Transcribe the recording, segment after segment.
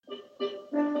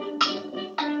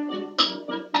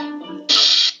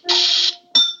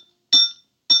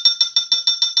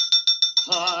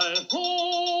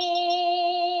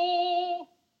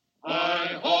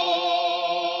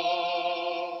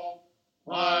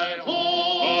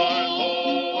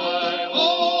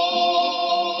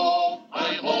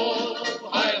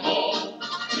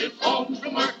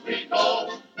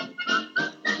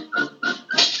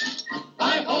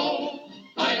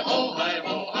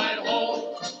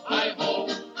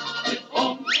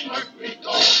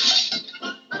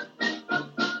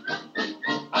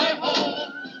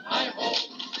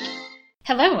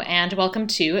Hello, and welcome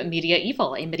to Media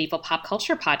Evil, a medieval pop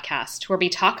culture podcast, where we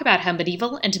talk about how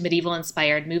medieval and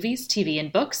medieval-inspired movies, TV,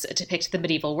 and books depict the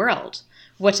medieval world.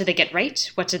 What did they get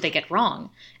right? What did they get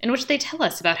wrong? And what do they tell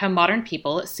us about how modern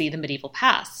people see the medieval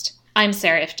past? I'm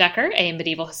Sarah Ifdecker, a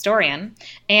medieval historian,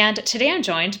 and today I'm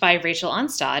joined by Rachel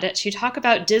Onstad to talk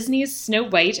about Disney's Snow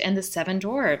White and the Seven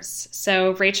Dwarfs.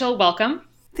 So, Rachel, welcome.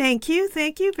 Thank you.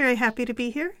 Very happy to be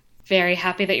here. Very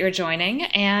happy that you're joining.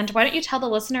 And why don't you tell the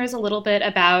listeners a little bit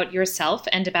about yourself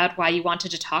and about why you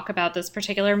wanted to talk about this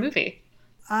particular movie?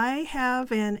 I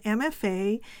have an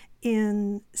MFA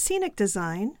in scenic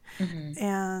design,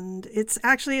 and it's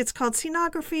called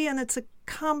scenography, and it's a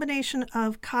combination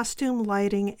of costume,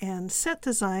 lighting, and set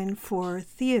design for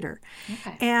theater.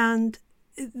 Okay. And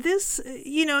this,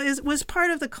 was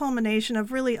part of the culmination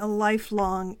of really a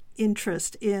lifelong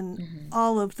interest in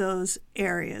all of those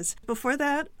areas. Before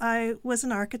that, I was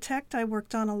an architect. I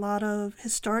worked on a lot of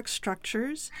historic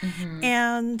structures.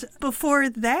 And before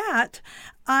that,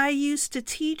 I used to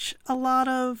teach a lot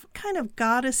of kind of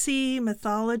goddessy,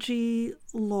 mythology,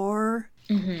 lore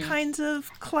kinds of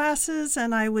classes,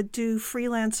 and I would do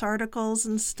freelance articles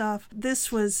and stuff. This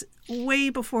was way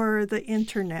before the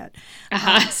internet.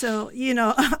 So,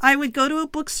 I would go to a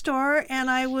bookstore and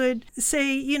I would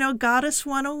say, Goddess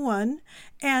 101,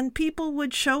 and people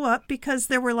would show up because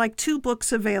there were like 2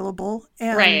 books available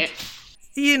and,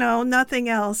 nothing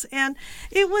else. And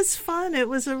it was fun. It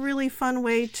was a really fun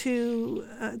way to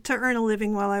earn a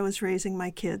living while I was raising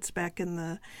my kids back in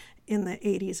the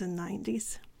 80s and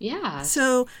 90s. Yeah.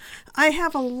 So I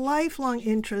have a lifelong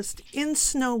interest in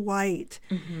Snow White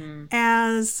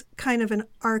as kind of an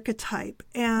archetype.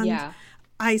 And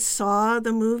I saw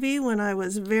the movie when I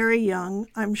was very young,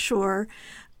 I'm sure.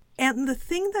 And the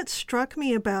thing that struck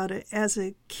me about it as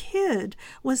a kid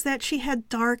was that she had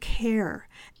dark hair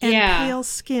and pale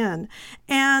skin.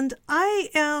 And I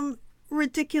am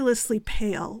ridiculously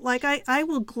pale. Like I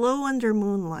will glow under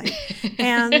moonlight.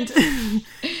 And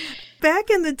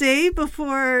back in the day,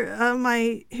 before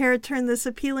my hair turned this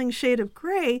appealing shade of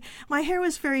gray, my hair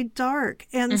was very dark.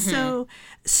 And so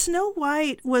Snow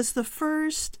White was the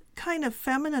first kind of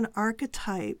feminine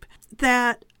archetype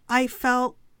that I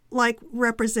felt like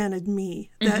represented me.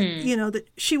 That, that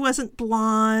she wasn't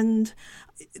blonde.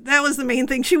 That was the main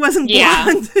thing. She wasn't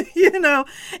blonde,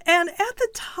 And at the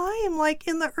time, like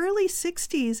in the early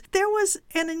 60s, there was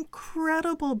an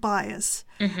incredible bias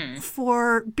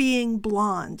for being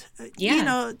blonde,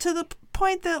 to the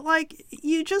point that like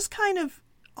you just kind of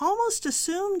almost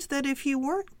assumed that if you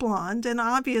weren't blonde, and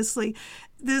obviously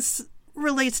this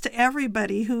relates to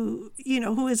everybody who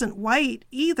isn't white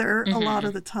either a lot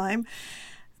of the time,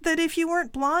 that if you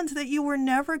weren't blonde, that you were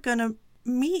never going to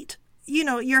meet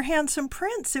your handsome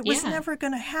prince. It was never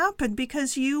going to happen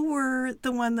because you were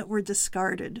the one that were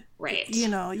discarded. Right.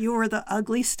 You were the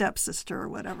ugly stepsister or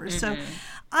whatever. So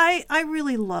I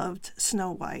really loved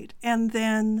Snow White. And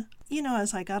then,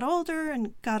 as I got older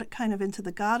and got kind of into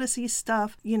the goddessy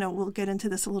stuff, we'll get into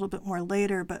this a little bit more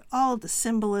later, but all of the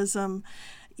symbolism,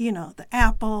 the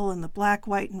apple and the black,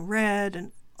 white, and red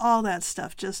and all that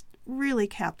stuff just really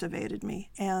captivated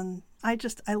me. And I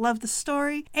love the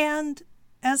story. And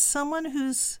as someone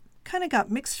who's kind of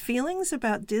got mixed feelings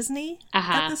about Disney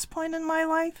at this point in my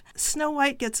life, Snow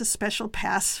White gets a special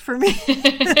pass for me.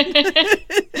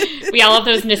 We all have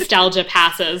those nostalgia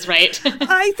passes, right?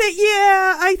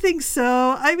 I think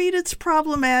so. I mean, it's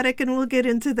problematic, and we'll get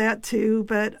into that too,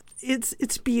 but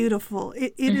it's beautiful.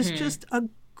 It is just a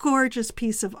gorgeous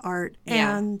piece of art,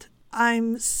 and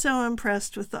I'm so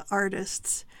impressed with the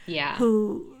artists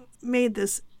who made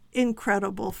this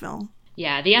incredible film.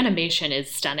 Yeah, the animation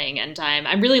is stunning, and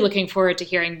I'm really looking forward to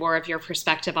hearing more of your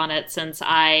perspective on it, since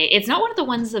it's not one of the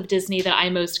ones of Disney that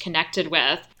I'm most connected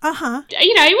with. The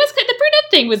brunette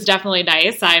thing was definitely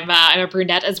nice. I'm a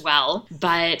brunette as well,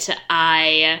 but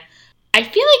I feel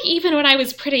like even when I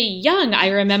was pretty young, I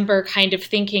remember kind of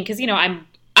thinking, because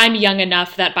I'm young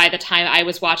enough that by the time I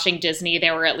was watching Disney,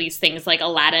 there were at least things like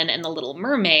Aladdin and The Little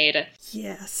Mermaid.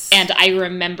 Yes. And I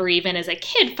remember even as a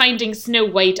kid finding Snow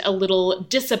White a little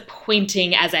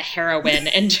disappointing as a heroine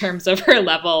in terms of her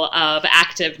level of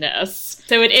activeness.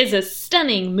 So it is a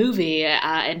stunning movie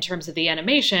in terms of the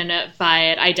animation,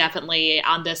 but I definitely,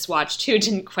 on this watch too,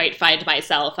 didn't quite find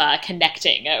myself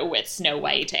connecting with Snow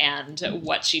White and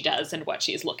what she does and what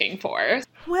she's looking for.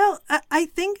 Well, I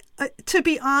think, to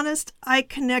be honest, I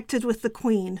connected with the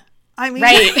Queen. I mean,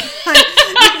 right.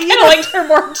 I liked her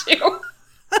more too.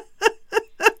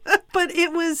 But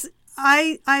it was,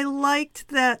 I liked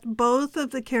that both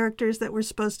of the characters that were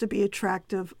supposed to be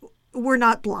attractive were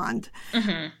not blonde.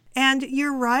 And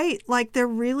you're right, like they're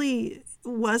really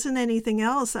wasn't anything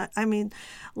else. I mean,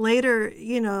 later,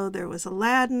 there was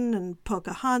Aladdin and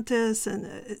Pocahontas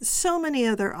and so many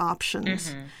other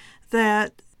options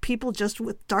that people just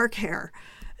with dark hair,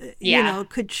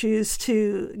 could choose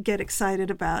to get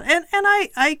excited about. And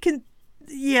I can,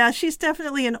 she's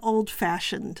definitely an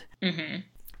old-fashioned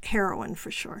heroine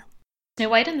for sure. Snow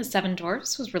White and the Seven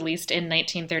Dwarfs was released in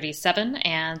 1937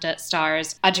 and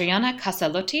stars Adriana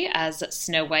Caselotti as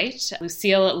Snow White,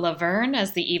 Lucille Laverne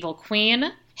as the evil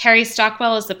queen, Harry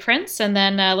Stockwell as the prince, and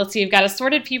then let's see, you've got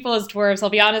assorted people as dwarves. I'll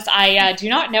be honest, I do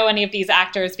not know any of these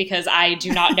actors because I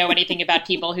do not know anything about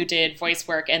people who did voice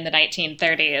work in the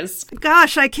 1930s.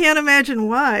 Gosh, I can't imagine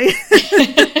why.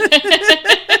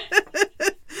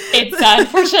 It's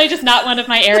unfortunately just not one of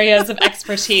my areas of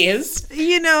expertise.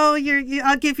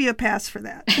 I'll give you a pass for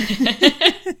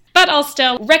that. But I'll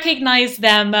still recognize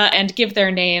them and give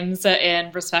their names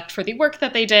in respect for the work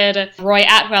that they did. Roy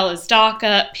Atwell as Doc,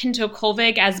 Pinto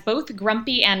Colvig as both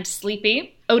grumpy and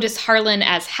sleepy, Otis Harlan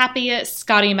as Happy,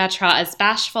 Scotty Metra as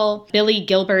Bashful, Billy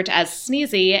Gilbert as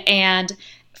Sneezy, and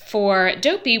for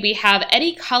Dopey, we have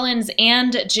Eddie Collins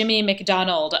and Jimmy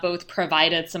McDonald both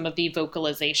provided some of the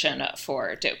vocalization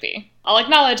for Dopey. I'll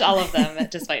acknowledge all of them,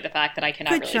 despite the fact that I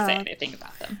cannot really say anything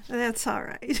about them. That's all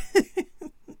right.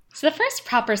 So the first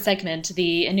proper segment,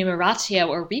 the enumeratio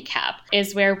or recap,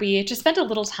 is where we just spend a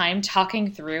little time talking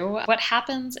through what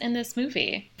happens in this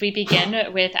movie. We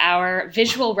begin with our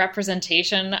visual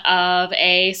representation of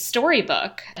a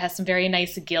storybook. It has some very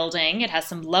nice gilding. It has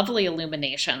some lovely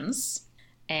illuminations.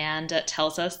 And it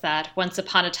tells us that once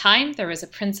upon a time, there was a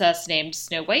princess named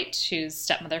Snow White whose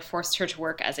stepmother forced her to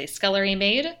work as a scullery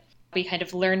maid. We kind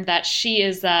of learned that she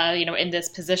is, in this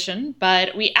position,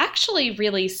 but we actually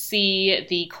really see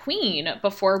the queen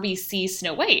before we see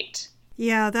Snow White.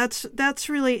 Yeah, that's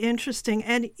really interesting.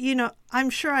 And, I'm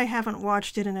sure I haven't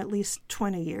watched it in at least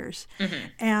 20 years.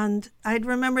 And I'd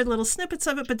remembered little snippets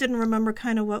of it, but didn't remember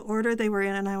kind of what order they were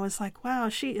in. And I was like, wow,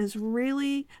 she is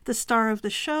really the star of the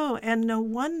show. And no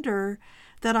wonder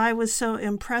that I was so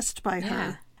impressed by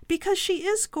her. Because she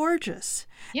is gorgeous.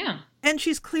 Yeah. And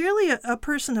she's clearly a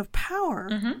person of power.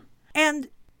 And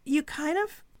you kind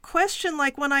of question,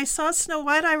 like when I saw Snow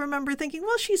White, I remember thinking,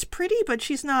 well, she's pretty, but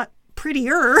she's not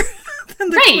prettier than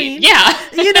the queen. Yeah.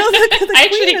 The I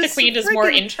actually think the queen is more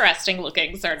interesting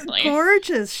looking, certainly.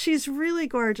 Gorgeous. She's really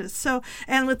gorgeous. So,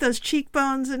 and with those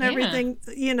cheekbones and everything,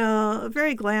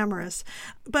 very glamorous.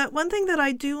 But one thing that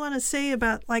I do want to say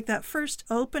about like that first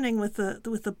opening with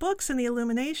the books and the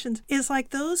illuminations is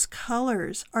like those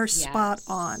colors are spot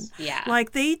on. Yeah.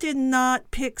 Like they did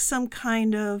not pick some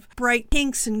kind of bright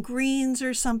pinks and greens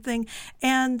or something.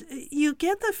 And you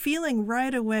get the feeling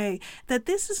right away that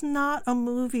this is not a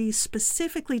movie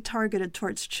specifically targeted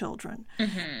towards children.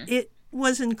 It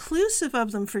was inclusive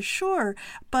of them for sure,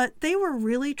 but they were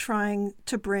really trying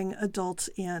to bring adults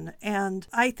in. And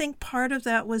I think part of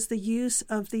that was the use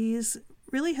of these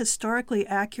really historically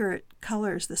accurate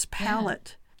colors, this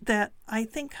palette, that I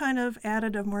think kind of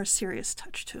added a more serious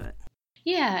touch to it.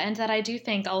 Yeah, and that I do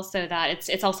think also that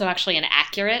it's also actually an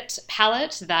accurate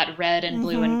palette, that red and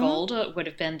blue and gold would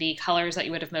have been the colors that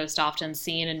you would have most often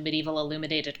seen in medieval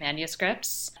illuminated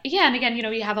manuscripts. Yeah, and again,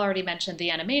 we have already mentioned the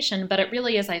animation, but it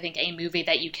really is, I think, a movie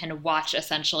that you can watch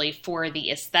essentially for the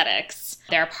aesthetics.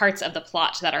 There are parts of the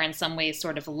plot that are in some ways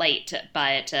sort of light,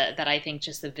 but that I think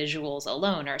just the visuals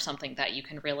alone are something that you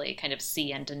can really kind of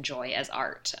see and enjoy as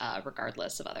art,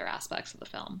 regardless of other aspects of the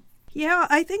film. Yeah,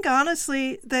 I think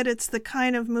honestly that it's the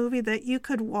kind of movie that you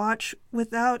could watch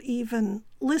without even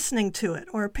listening to it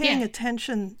or paying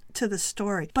attention to the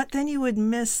story. But then you would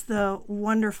miss the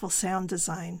wonderful sound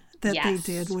design that they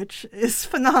did, which is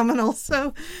phenomenal.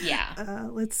 So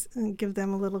let's give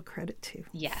them a little credit too.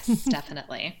 Yes,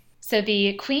 definitely. So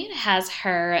the queen has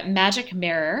her magic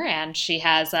mirror, and she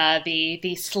has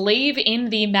the slave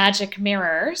in the magic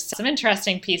mirror. Some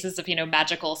interesting pieces of,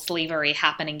 magical slavery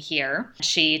happening here.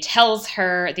 She tells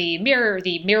her, the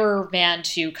mirror man,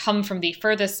 to come from the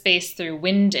furthest space through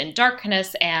wind and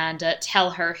darkness and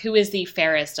tell her who is the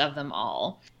fairest of them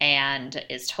all. And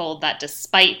is told that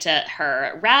despite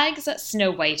her rags,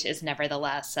 Snow White is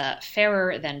nevertheless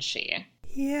fairer than she.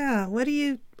 Yeah, what do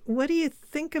you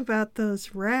think about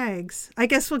those rags? I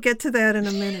guess we'll get to that in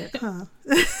a minute, huh?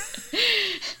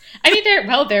 I mean,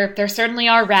 there certainly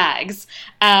are rags.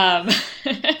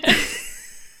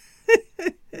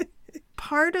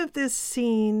 Part of this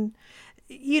scene,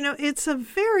 it's a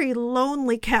very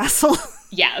lonely castle.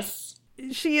 Yes.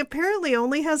 She apparently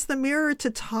only has the mirror to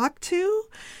talk to.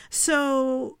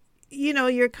 So,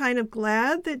 you're kind of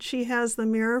glad that she has the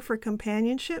mirror for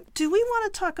companionship. Do we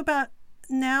want to talk about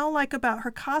now, like about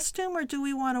her costume, or do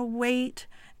we want to wait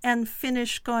and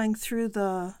finish going through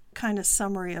the kind of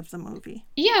summary of the movie?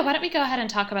 Yeah, why don't we go ahead and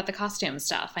talk about the costume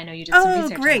stuff? I know you did some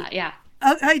research on that. Yeah.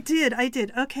 I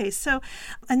did. Okay, so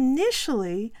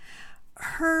initially,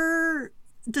 her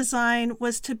design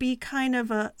was to be kind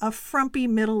of a frumpy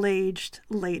middle-aged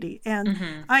lady.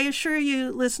 And I assure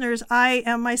you, listeners, I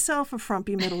am myself a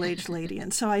frumpy middle-aged lady.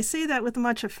 And so I say that with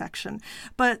much affection.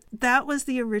 But that was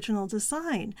the original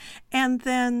design. And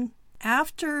then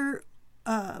after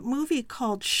a movie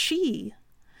called She,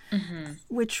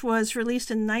 which was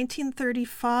released in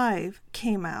 1935,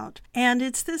 came out. And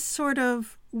it's this sort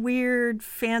of weird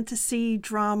fantasy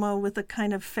drama with a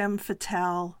kind of femme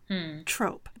fatale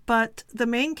trope. But the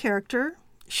main character,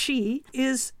 She,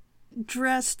 is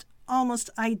dressed almost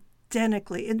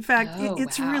identically. In fact,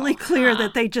 it's really clear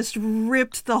that they just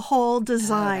ripped the whole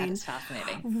design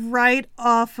right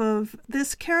off of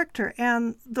this character.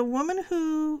 And the woman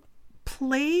who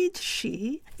played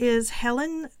She is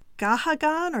Helen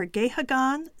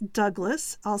Gahagan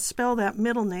Douglas. I'll spell that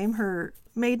middle name, her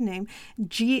maiden name,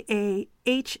 Gahagan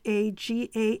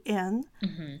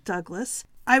Douglas.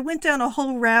 I went down a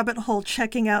whole rabbit hole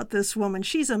checking out this woman.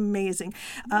 She's amazing.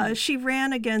 She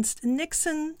ran against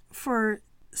Nixon for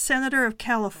Senator of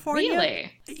California.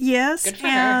 Really? Yes. Good for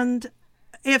and her.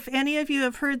 If any of you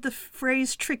have heard the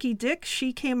phrase tricky dick,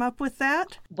 she came up with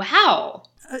that. Wow.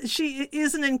 She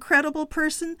is an incredible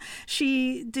person.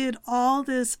 She did all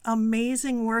this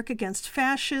amazing work against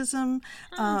fascism.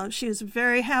 She was a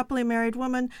very happily married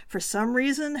woman. For some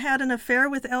reason, had an affair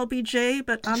with LBJ,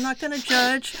 but I'm not going to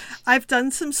judge. I've done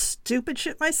some stupid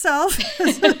shit myself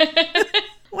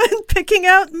when picking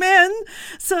out men.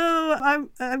 So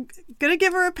I'm going to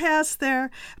give her a pass there.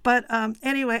 But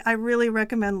anyway, I really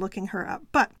recommend looking her up.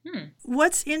 But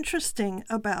what's interesting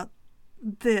about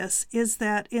this is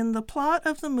that in the plot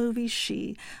of the movie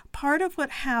She, part of what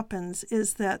happens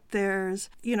is that there's,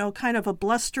 kind of a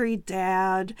blustery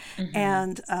dad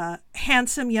and a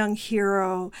handsome young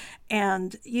hero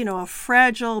and, a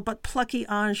fragile but plucky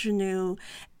ingenue.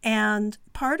 And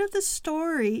part of the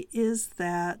story is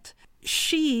that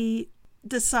She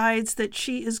decides that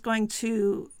she is going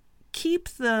to keep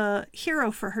the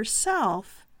hero for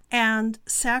herself and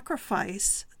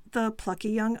sacrifice the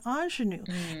plucky young ingenue.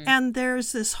 And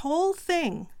there's this whole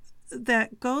thing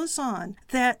that goes on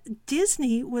that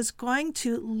Disney was going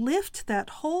to lift that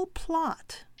whole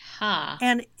plot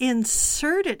and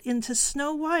insert it into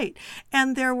Snow White.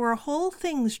 And there were whole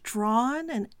things drawn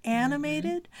and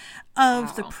animated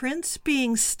of the prince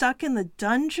being stuck in the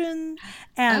dungeon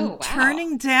and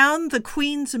turning down the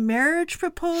queen's marriage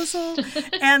proposal.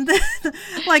 And then,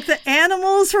 the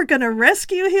animals were going to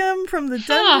rescue him from the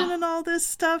dungeon and all this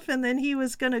stuff. And then he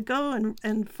was going to go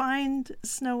and find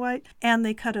Snow White. And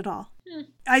they cut it all.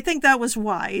 I think that was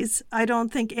wise. I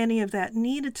don't think any of that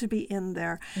needed to be in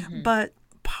there. But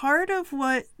part of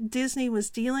what Disney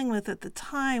was dealing with at the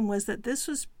time was that this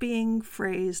was being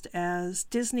phrased as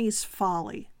Disney's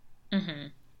folly.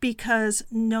 Because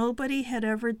nobody had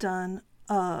ever done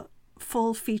a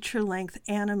full feature-length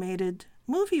animated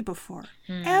movie before,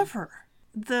 ever.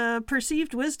 The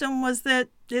perceived wisdom was that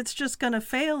it's just going to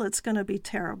fail, it's going to be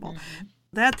terrible.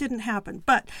 That didn't happen.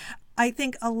 But I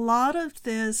think a lot of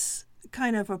this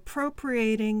kind of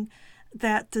appropriating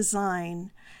that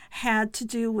design had to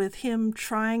do with him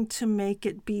trying to make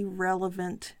it be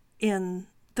relevant in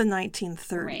the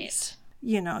 1930s.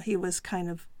 Right. He was kind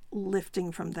of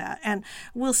lifting from that. And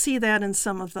we'll see that in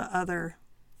some of the other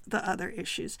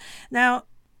issues. Now,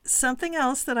 something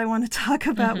else that I want to talk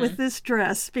about with this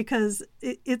dress, because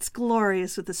it's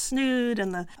glorious with the snood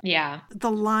and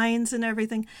the lines and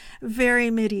everything, very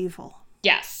medieval.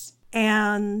 Yes.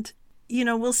 And,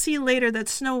 we'll see later that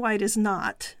Snow White is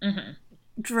not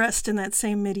dressed in that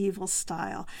same medieval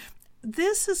style.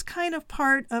 This is kind of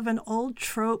part of an old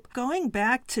trope going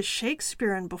back to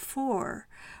Shakespeare and before,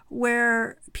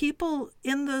 where people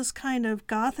in those kind of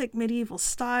Gothic medieval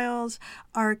styles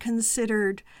are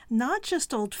considered not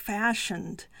just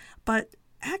old-fashioned, but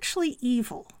actually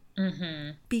evil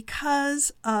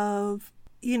because of,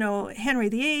 Henry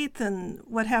VIII and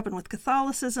what happened with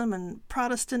Catholicism and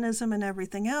Protestantism and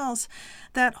everything else.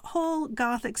 That whole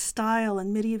Gothic style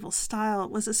and medieval style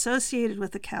was associated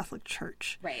with the Catholic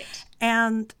Church. Right.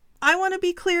 And I want to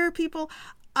be clear, people,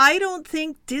 I don't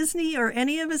think Disney or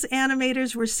any of his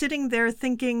animators were sitting there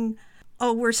thinking,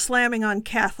 oh, we're slamming on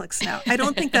Catholics now. I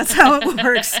don't think that's how it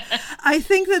works. I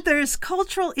think that there's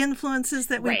cultural influences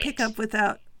that we pick up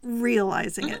without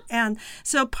realizing it. And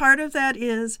so part of that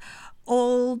is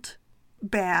old,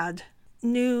 bad,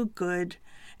 new, good.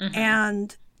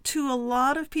 And to a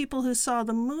lot of people who saw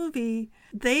the movie,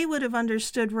 they would have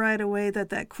understood right away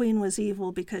that queen was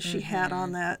evil because she had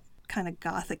on that kind of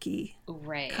gothic-y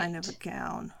kind of a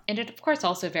gown. And it, of course,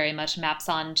 also very much maps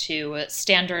on to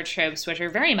standard tropes, which are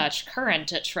very much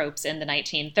current tropes in the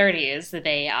 1930s.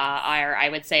 They are, I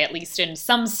would say, at least in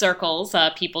some circles,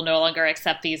 people no longer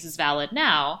accept these as valid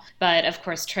now. But, of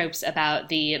course, tropes about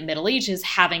the Middle Ages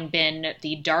having been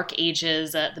the Dark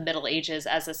Ages, the Middle Ages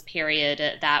as this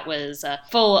period that was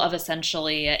full of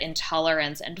essentially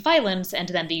intolerance and violence, and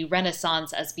then the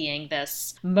Renaissance as being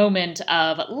this moment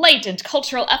of light and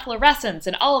cultural efflorescence,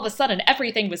 and all of a sudden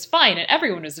everything was fine and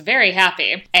everyone was very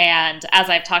happy. And as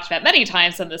I've talked about many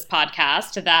times on this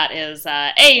podcast, that is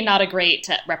not a great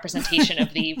representation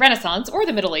of the Renaissance or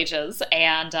the Middle Ages,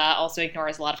 and also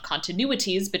ignores a lot of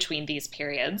continuities between these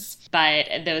periods. But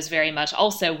those very much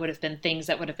also would have been things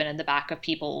that would have been in the back of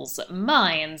people's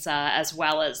minds, as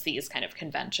well as these kind of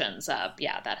conventions, that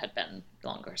had been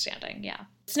longer standing,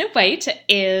 Snow White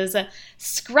is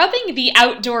scrubbing the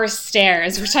outdoor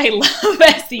stairs, which I love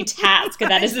as the task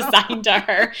that is assigned to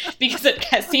her, because it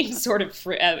seems sort of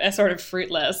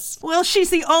fruitless. Well, she's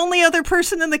the only other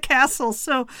person in the castle,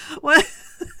 so what?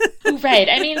 Right.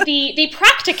 I mean, the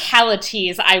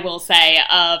practicalities, I will say,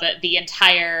 of the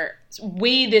entire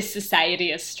way this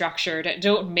society is structured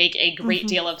don't make a great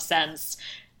deal of sense.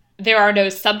 There are no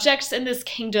subjects in this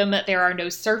kingdom. There are no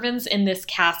servants in this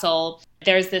castle.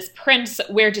 There's this prince.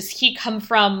 Where does he come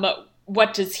from?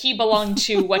 What does he belong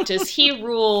to? What does he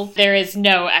rule? There is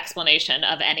no explanation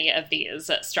of any of these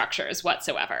structures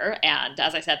whatsoever. And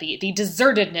as I said, the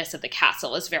desertedness of the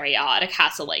castle is very odd. A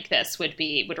castle like this would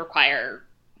require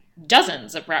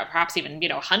dozens of, perhaps even,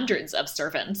 hundreds of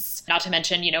servants, not to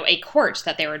mention, a court,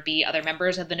 that there would be other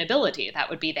members of the nobility that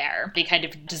would be there. The kind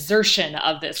of desertion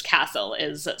of this castle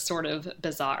is sort of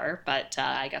bizarre, but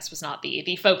I guess was not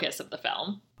the focus of the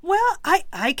film. Well,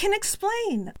 I can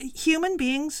explain. Human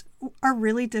beings are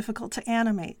really difficult to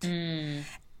animate.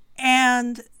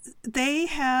 And they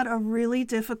had a really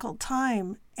difficult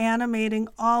time animating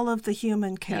all of the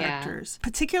human characters,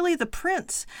 particularly the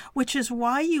prince, which is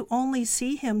why you only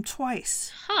see him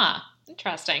twice. Huh.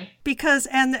 Interesting. Because,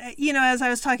 and, as I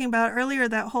was talking about earlier,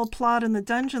 that whole plot in the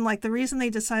dungeon, like the reason they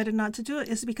decided not to do it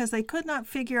is because they could not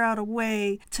figure out a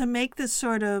way to make this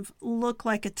sort of look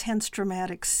like a tense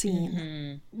dramatic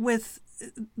scene with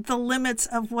the limits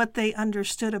of what they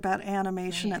understood about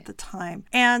animation at the time.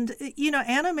 And,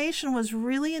 animation was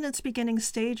really in its beginning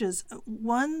stages.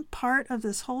 One part of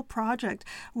this whole project,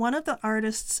 one of the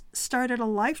artists started a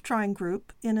life drawing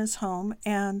group in his home.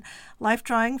 And life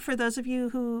drawing, for those of you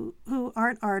who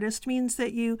aren't artists, means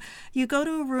that you go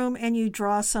to a room and you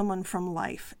draw someone from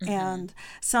life. And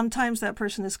sometimes that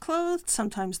person is clothed,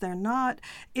 sometimes they're not.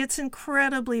 It's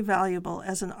incredibly valuable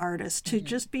as an artist to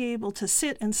just be able to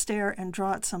sit and stare and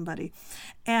draw at somebody.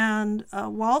 And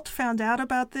Walt found out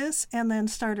about this and then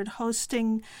started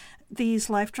hosting these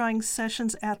life drawing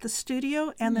sessions at the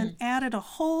studio, and then added a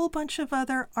whole bunch of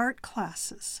other art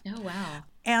classes. Oh, wow.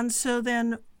 And so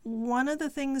then one of the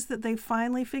things that they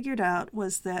finally figured out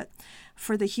was that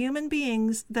for the human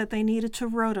beings that they needed to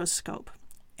rotoscope.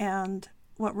 And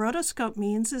what rotoscope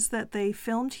means is that they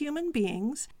filmed human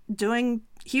beings doing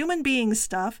human being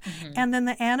stuff, and then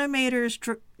the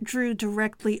animators drew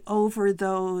directly over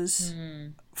those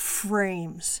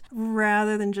frames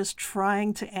rather than just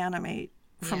trying to animate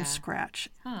from scratch.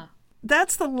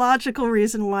 That's the logical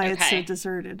reason why it's so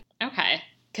deserted. Okay.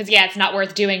 Because, it's not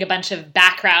worth doing a bunch of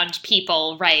background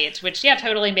people, right? Which,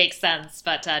 totally makes sense.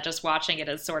 But just watching it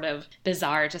is sort of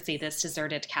bizarre to see this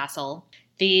deserted castle.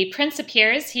 The prince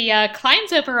appears. He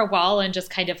climbs over a wall and just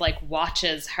kind of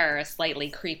watches her slightly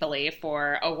creepily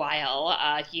for a while.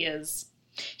 He is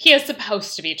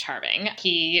supposed to be charming.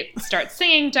 He starts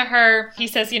singing to her. He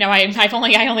says,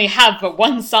 I only have but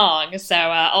one song, so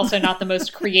also not the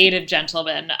most creative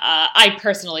gentleman. I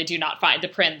personally do not find the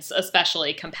prince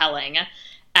especially compelling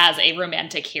as a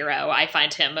romantic hero. I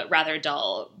find him rather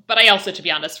dull, but I also, to be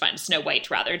honest, find Snow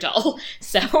White rather dull.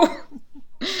 So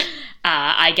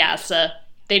I guess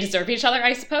they deserve each other,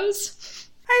 I suppose.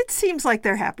 It seems like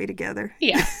they're happy together.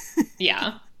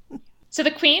 Yeah. So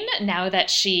the queen, now that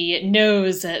she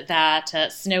knows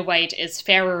that Snow White is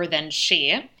fairer than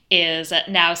she, is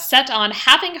now set on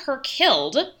having her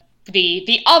killed.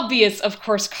 The obvious, of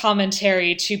course,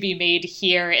 commentary to be made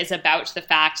here is about the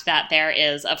fact that there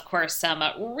is, of course, some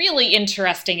really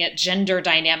interesting gender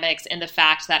dynamics in the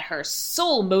fact that her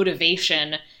sole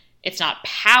motivation, it's not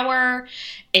power,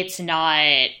 it's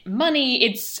not money,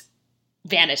 it's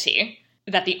vanity.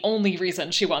 That the only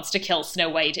reason she wants to kill Snow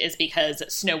White is because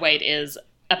Snow White is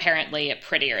apparently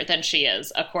prettier than she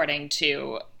is, according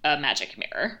to a magic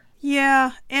mirror.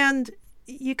 Yeah, and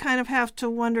you kind of have to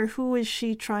wonder, who is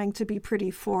she trying to be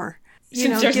pretty for?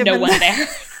 Since there's no one there.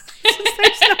 Since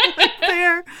there's no one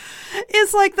there.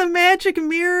 It's like the magic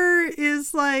mirror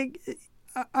is like,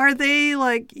 are they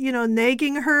like,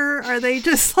 nagging her? Are they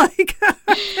just like,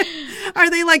 are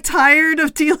they like tired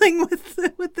of dealing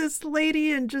with this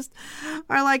lady and just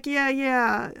are like,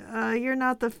 you're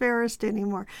not the fairest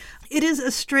anymore. It is a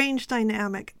strange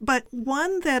dynamic, but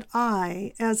one that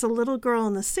I, as a little girl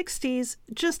in the 60s,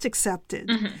 just accepted.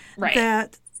 Mm-hmm. Right.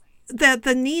 That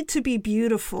the need to be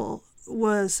beautiful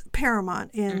was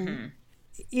paramount in,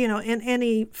 in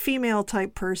any female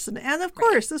type person. And of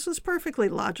course, this was perfectly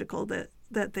logical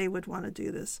that they would want to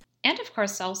do this. And of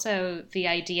course, also the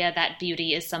idea that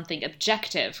beauty is something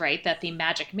objective, right? That the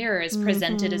magic mirror is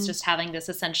presented as just having this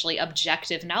essentially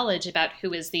objective knowledge about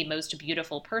who is the most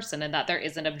beautiful person, and that there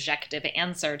is an objective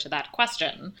answer to that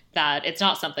question. That it's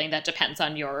not something that depends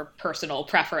on your personal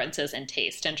preferences and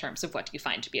taste in terms of what you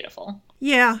find beautiful.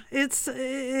 Yeah, it's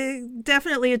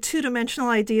definitely a two-dimensional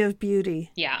idea of beauty.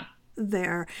 Yeah.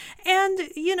 There. And,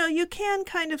 you can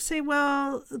kind of say,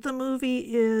 well, the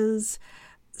movie is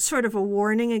sort of a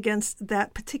warning against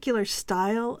that particular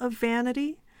style of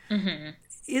vanity. Mm-hmm.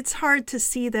 It's hard to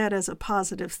see that as a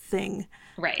positive thing.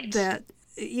 Right. That,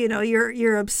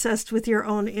 you're obsessed with your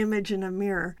own image in a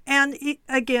mirror. And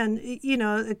again,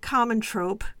 a common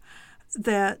trope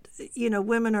that,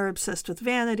 women are obsessed with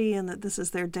vanity and that this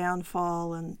is their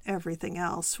downfall and everything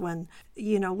else, when,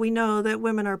 we know that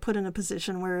women are put in a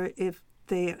position where if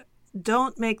they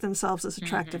don't make themselves as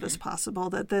attractive as possible,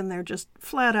 that then they're just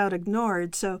flat out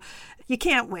ignored. So you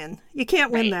can't win. You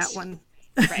can't win that one.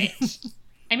 Right.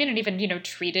 I mean, and even,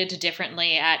 treated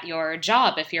differently at your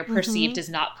job if you're perceived as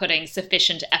not putting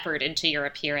sufficient effort into your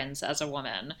appearance as a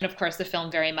woman. And of course, the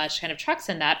film very much kind of trucks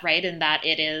in that, right? In that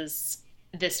it is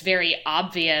this very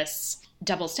obvious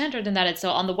double standard in that it's, so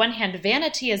on the one hand,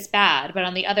 vanity is bad, but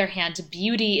on the other hand,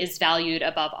 beauty is valued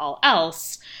above all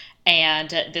else. And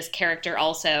this character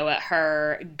also,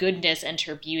 her goodness and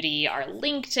her beauty are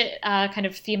linked kind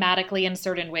of thematically in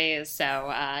certain ways.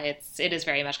 So it is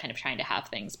very much kind of trying to have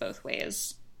things both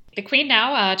ways. The queen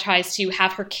now tries to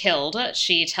have her killed.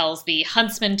 She tells the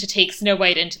huntsman to take Snow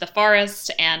White into the forest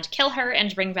and kill her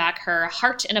and bring back her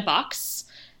heart in a box.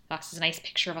 The box has a nice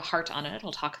picture of a heart on it.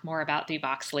 I'll talk more about the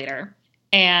box later.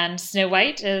 And Snow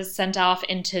White is sent off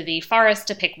into the forest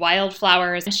to pick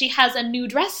wildflowers, and she has a new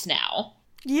dress now.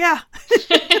 Yeah.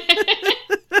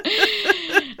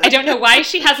 I don't know why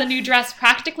she has a new dress,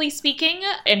 practically speaking,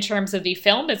 in terms of the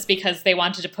film. It's because they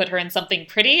wanted to put her in something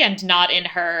pretty and not in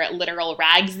her literal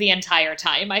rags the entire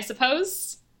time, I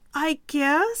suppose. I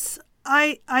guess.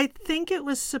 I think it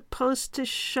was supposed to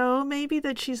show maybe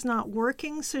that she's not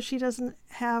working, so she doesn't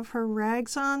have her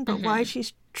rags on, but why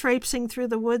she's traipsing through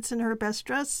the woods in her best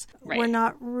dress, we're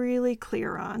not really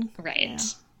clear on. Right. Yeah.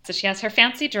 So she has her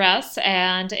fancy dress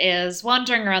and is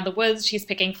wandering around the woods. She's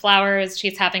picking flowers.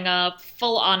 She's having a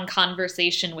full-on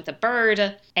conversation with a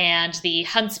bird. And the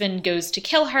huntsman goes to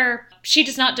kill her. She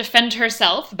does not defend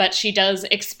herself, but she does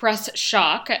express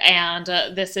shock. And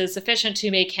this is sufficient to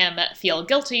make him feel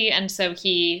guilty. And so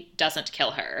he doesn't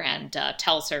kill her and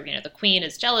tells her, the queen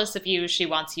is jealous of you. She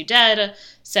wants you dead.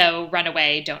 So run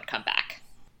away. Don't come back.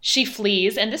 She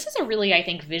flees, and this is a really, I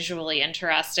think, visually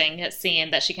interesting scene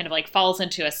that she kind of falls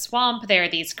into a swamp. There are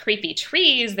these creepy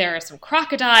trees, there are some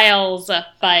crocodiles,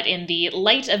 but in the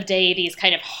light of day, these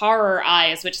kind of horror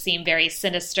eyes, which seem very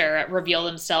sinister, reveal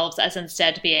themselves as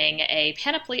instead being a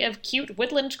panoply of cute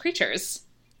woodland creatures.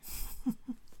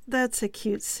 That's a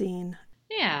cute scene.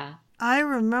 Yeah. I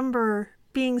remember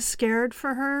being scared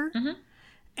for her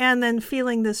and then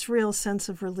feeling this real sense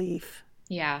of relief.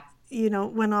 Yeah.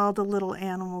 When all the little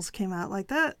animals came out like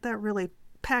that really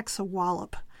packs a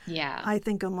wallop. Yeah. I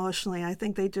think emotionally, I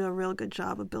think they do a real good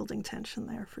job of building tension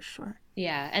there for sure.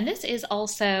 Yeah. And this is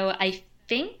also, I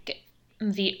think,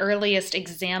 the earliest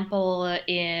example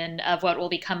of what will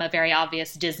become a very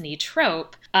obvious Disney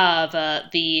trope of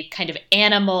the kind of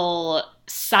animal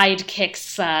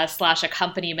sidekicks /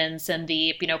 accompaniments and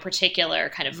the particular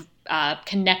kind of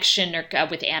connection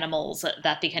with animals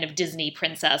that the kind of Disney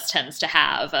princess tends to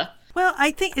have. Well,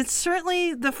 I think it's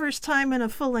certainly the first time in a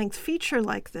full-length feature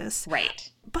like this.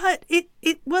 Right. But it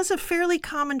was a fairly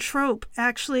common trope,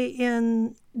 actually,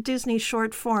 in Disney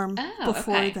short form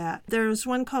before that. There's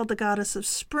one called The Goddess of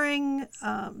Spring.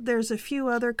 There's a few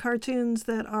other cartoons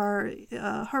that are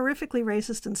horrifically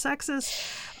racist and sexist.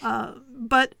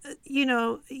 But,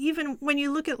 even when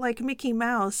you look at Mickey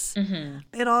Mouse,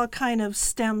 it all kind of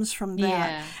stems from that.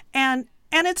 Yeah. And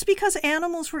And it's because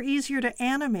animals were easier to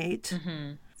animate.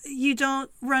 Mm-hmm. You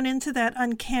don't run into that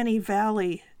uncanny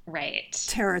valley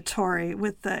territory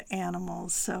with the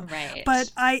animals. So,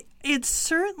 but it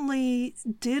certainly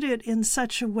did it in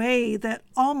such a way that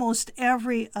almost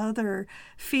every other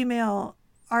female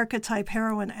archetype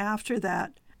heroine after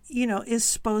that, is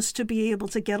supposed to be able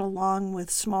to get along with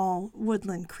small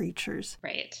woodland creatures.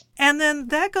 Right. And then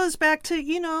that goes back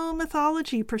to,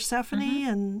 mythology,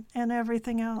 Persephone and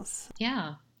everything else.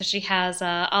 Yeah. She has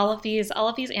all of these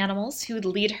animals who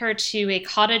lead her to a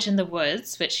cottage in the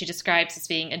woods, which she describes as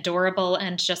being adorable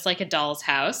and just like a doll's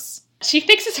house. She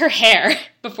fixes her hair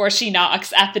before she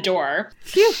knocks at the door.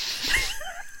 Phew.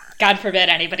 God forbid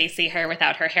anybody see her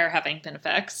without her hair having been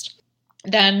fixed.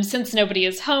 Then, since nobody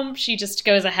is home, she just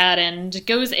goes ahead and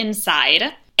goes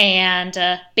inside. And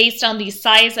based on the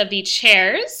size of the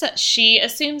chairs, she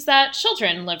assumes that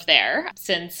children live there,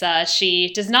 since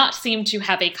she does not seem to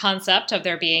have a concept of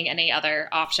there being any other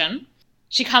option.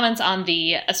 She comments on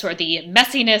the the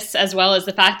messiness, as well as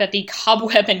the fact that the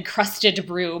cobweb-encrusted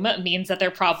broom means that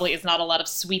there probably is not a lot of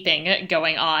sweeping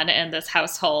going on in this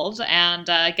household, and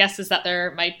guesses that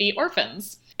there might be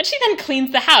orphans. And she then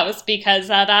cleans the house because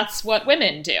that's what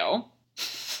women do.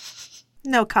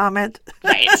 No comment.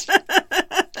 Right.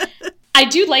 I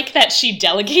do like that she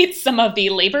delegates some of the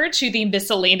labor to the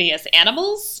miscellaneous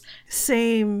animals.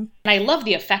 Same. And I love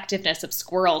the effectiveness of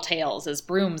squirrel tails as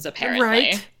brooms,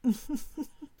 apparently. Right.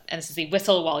 And this is the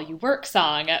whistle while you work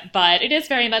song, but it is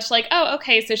very much like, oh,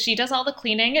 okay, so she does all the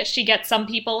cleaning. She gets some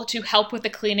people to help with the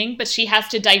cleaning, but she has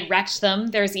to direct them.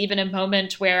 There's even a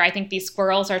moment where I think these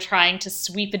squirrels are trying to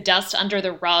sweep dust under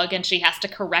the rug and she has to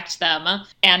correct them.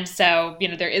 And so,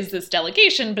 there is this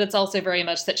delegation, but it's also very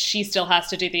much that she still has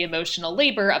to do the emotional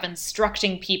labor of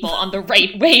instructing people on the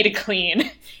right way to clean,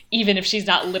 even if she's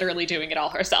not literally doing it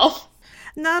all herself.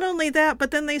 Not only that,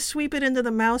 but then they sweep it into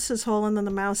the mouse's hole, and then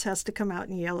the mouse has to come out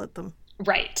and yell at them.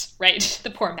 Right.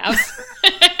 The poor mouse.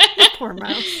 The poor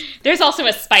mouse. There's also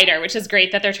a spider, which is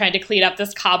great that they're trying to clean up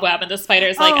this cobweb, and the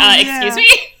spider's like, excuse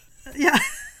me? Yeah.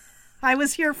 I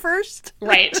was here first.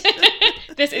 Right.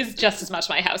 This is just as much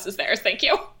my house as theirs, thank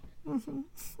you. Mm-hmm.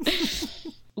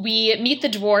 We meet the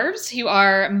dwarves, who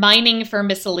are mining for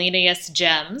miscellaneous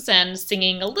gems and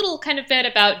singing a little kind of bit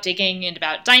about digging and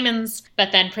about diamonds.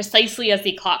 But then precisely as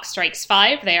the clock strikes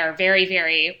 5, they are very,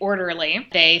 very orderly.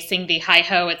 They sing the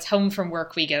hi-ho, it's home from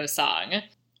work we go song.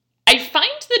 I find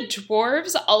the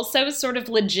dwarves also sort of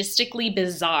logistically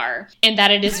bizarre in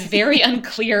that it is very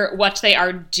unclear what they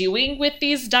are doing with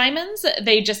these diamonds.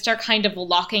 They just are kind of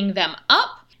locking them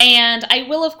up. And I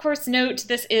will, of course, note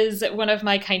this is one of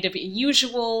my kind of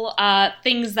usual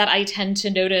things that I tend to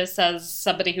notice as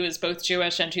somebody who is both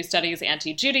Jewish and who studies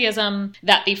anti-Judaism,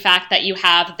 that the fact that you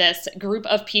have this group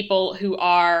of people who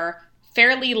are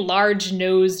fairly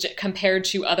large-nosed compared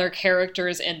to other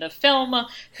characters in the film,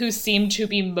 who seem to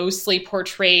be mostly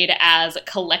portrayed as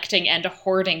collecting and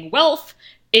hoarding wealth,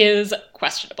 is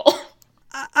questionable.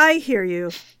 I hear you,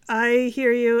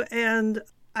 and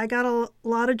I got a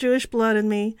lot of Jewish blood in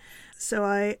me, so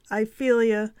I feel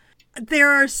you. There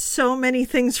are so many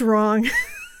things wrong.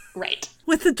 Right.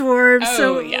 With the dwarves. Oh,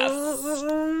 so yes.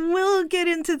 We'll get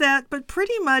into that, but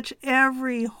pretty much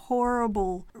every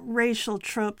horrible racial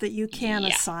trope that you can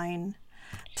assign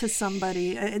to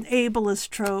somebody, an ableist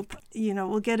trope,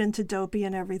 we'll get into dopey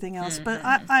and everything else, but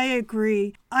I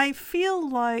agree. I feel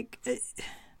like,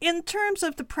 in terms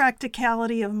of the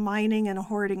practicality of mining and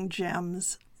hoarding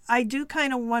gems, I do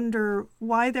kind of wonder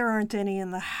why there aren't any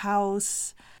in the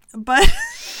house, but...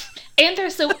 And they're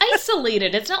so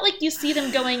isolated. It's not like you see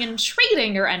them going and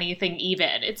trading or anything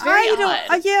even. It's very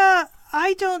odd.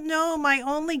 I don't know. My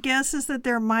only guess is that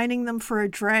they're mining them for a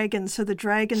dragon so the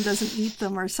dragon doesn't eat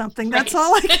them or something. That's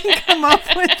all I can come up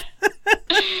with.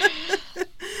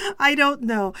 I don't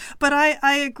know. But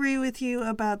I agree with you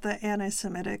about the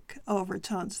anti-Semitic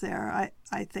overtones there.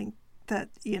 I think that,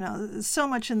 so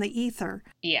much in the ether.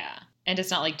 Yeah. And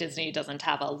it's not like Disney doesn't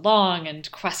have a long and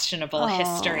questionable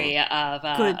history of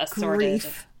assorted,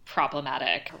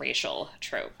 problematic racial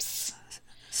tropes.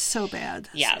 So bad.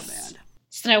 Yes. So bad.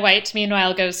 Snow White,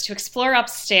 meanwhile, goes to explore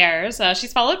upstairs.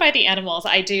 She's followed by the animals.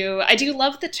 I do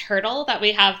love the turtle, that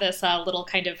we have this little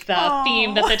kind of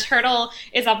theme that the turtle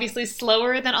is obviously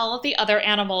slower than all of the other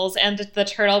animals, and the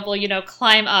turtle will,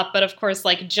 climb up. But of course,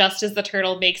 just as the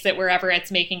turtle makes it wherever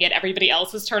it's making it, everybody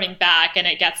else is turning back, and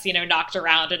it gets, knocked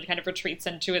around and kind of retreats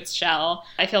into its shell.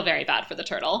 I feel very bad for the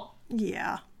turtle.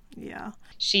 Yeah.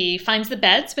 She finds the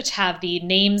beds, which have the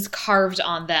names carved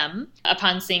on them.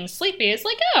 Upon seeing Sleepy, is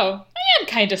like, oh, I'm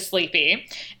kind of sleepy,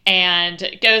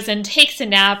 and goes and takes a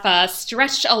nap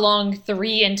stretched along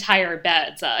 3 entire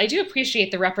beds. I do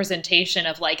appreciate the representation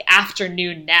of like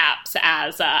afternoon naps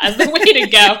as the way to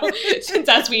go, since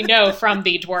as we know from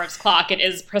the dwarves' clock, it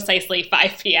is precisely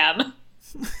 5 p.m.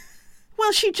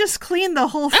 Well, she just cleaned the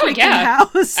whole freaking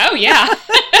house. Oh, yeah.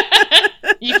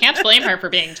 You can't blame her for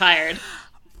being tired.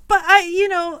 But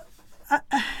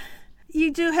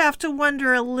you do have to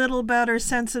wonder a little about her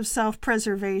sense of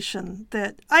self-preservation.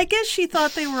 That I guess she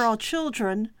thought they were all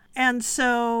children, and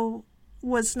so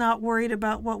was not worried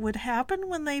about what would happen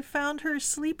when they found her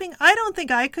sleeping. I don't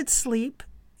think I could sleep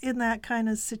in that kind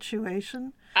of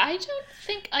situation. I don't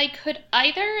think I could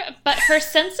either, but her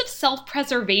sense of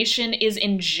self-preservation is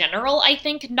in general, I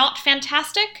think, not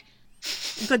fantastic.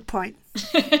 Good point.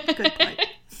 Good point.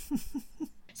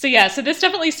 So this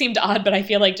definitely seemed odd, but I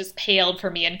feel like just paled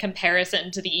for me in comparison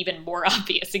to the even more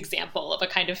obvious example of a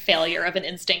kind of failure of an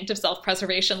instinct of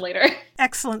self-preservation later.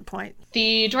 Excellent point.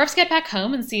 The dwarfs get back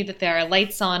home and see that there are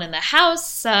lights on in the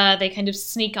house. They kind of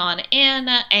sneak on in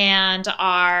and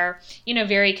are,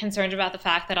 very concerned about the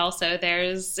fact that also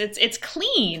it's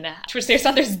clean.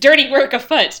 There's dirty work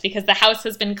afoot because the house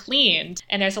has been cleaned.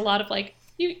 And there's a lot of like,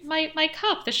 my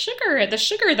cup, the sugar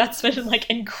that's been like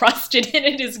encrusted in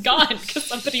it is gone because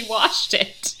somebody washed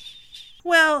it.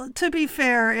 Well, to be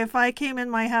fair, if I came in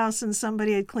my house and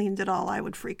somebody had cleaned it all, I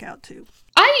would freak out too.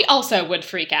 I also would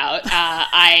freak out.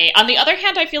 On the other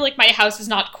hand, I feel like my house is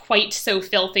not quite so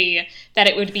filthy that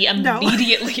it would be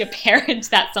immediately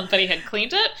apparent that somebody had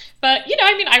cleaned it. But,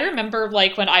 I remember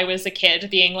like when I was a kid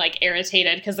being like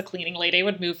irritated because the cleaning lady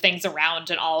would move things around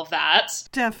and all of that.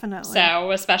 Definitely.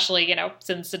 So especially,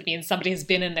 since it means somebody's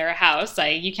been in their house,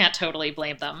 you can't totally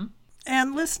blame them.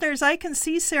 And listeners, I can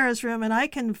see Sarah's room and I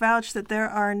can vouch that there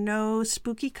are no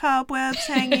spooky cobwebs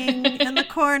hanging in the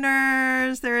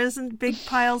corners. There isn't big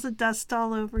piles of dust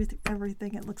all over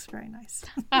everything. It looks very nice.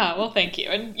 Oh, well, thank you.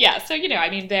 And yeah, so, you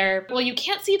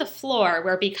can't see the floor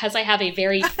where because I have a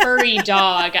very furry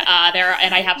dog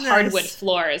and I have hardwood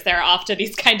floors, there are often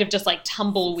these kind of just like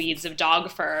tumbleweeds of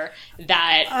dog fur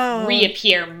that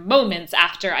reappear moments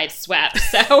after I've swept.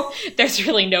 So there's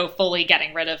really no fully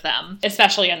getting rid of them,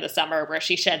 especially in the summer where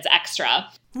she sheds extra.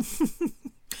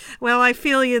 Well, I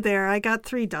feel you there. I got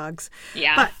 3 dogs.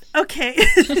 Yeah. But, okay.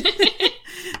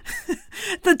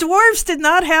 The dwarves did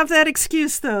not have that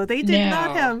excuse, though. They did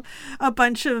not have a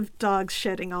bunch of dogs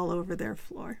shedding all over their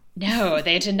floor. No,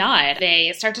 they did not.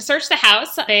 They start to search the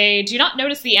house. They do not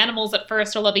notice the animals at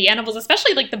first, although the animals,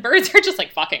 especially like the birds, are just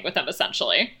like fucking with them,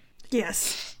 essentially.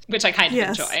 Yes. Which I kind of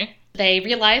enjoy. They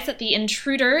realize that the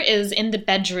intruder is in the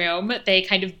bedroom. They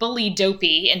kind of bully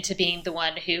Dopey into being the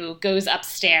one who goes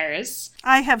upstairs.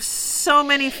 I have so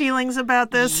many feelings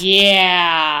about this.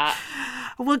 Yeah.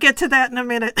 We'll get to that in a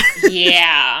minute.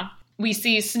 Yeah. We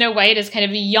see Snow White is kind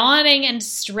of yawning and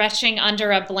stretching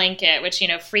under a blanket, which,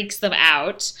 freaks them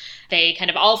out. They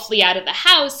kind of all flee out of the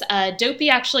house. Dopey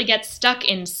actually gets stuck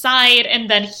inside, and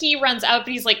then he runs out,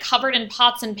 but he's, like, covered in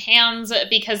pots and pans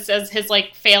because of his,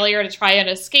 like, failure to try and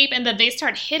escape, and then they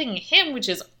start hitting him, which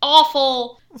is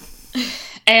awful.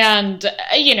 And,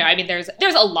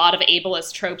 there's a lot of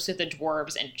ableist tropes with the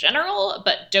dwarves in general,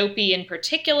 but Dopey in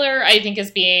particular, I think,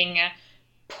 is being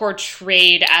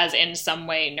portrayed as in some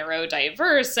way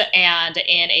neurodiverse and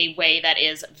in a way that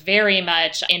is very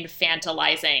much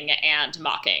infantilizing and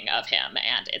mocking of him,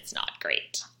 and it's not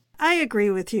great. I agree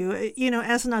with you.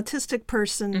 As an autistic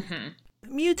person,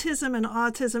 mutism and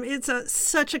autism, it's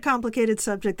such a complicated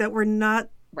subject that we're not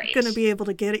going to be able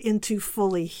to get into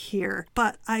fully here.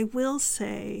 But I will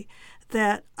say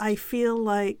that I feel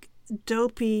like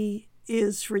Dopey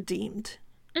is redeemed.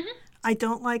 Mm-hmm. I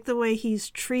don't like the way he's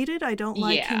treated. I don't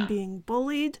like him being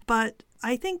bullied. But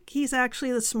I think he's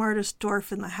actually the smartest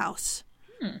dwarf in the house,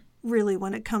 really,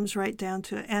 when it comes right down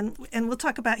to it. And we'll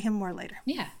talk about him more later.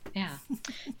 Yeah.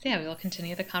 So we will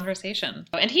continue the conversation.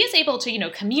 And he is able to,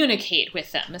 communicate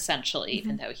with them, essentially,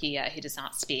 even though he does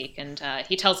not speak. And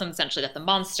he tells them, essentially, that the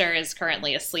monster is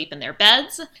currently asleep in their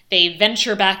beds. They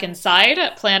venture back inside,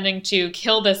 planning to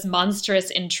kill this monstrous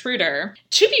intruder.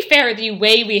 To be fair, the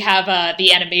way we have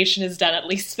the animation is done, at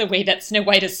least the way that Snow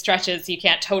White is stretches, you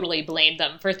can't totally blame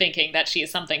them for thinking that she is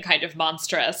something kind of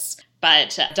monstrous.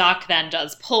 But Doc then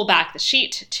does pull back the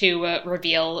sheet to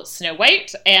reveal Snow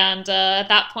White, and at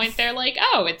that point they're like,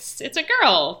 oh, it's a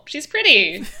girl. She's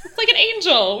pretty. It's like an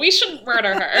angel. We shouldn't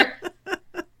murder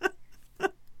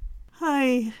her.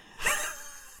 Hi.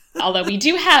 Although we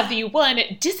do have the one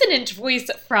dissonant voice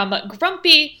from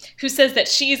Grumpy, who says that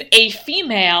she's a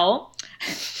female.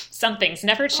 Some things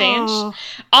never change.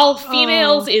 All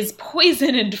females is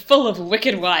poison and full of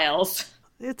wicked wiles.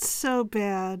 It's so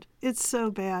bad. It's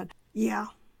so bad. Yeah.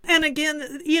 And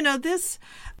again, this,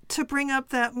 to bring up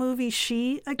that movie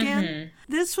She again,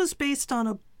 this was based on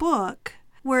a book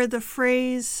where the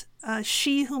phrase,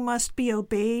 she who must be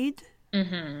obeyed,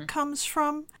 comes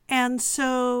from. And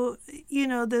so,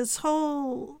 this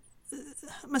whole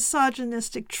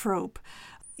misogynistic trope,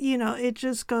 it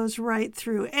just goes right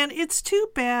through. And it's too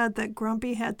bad that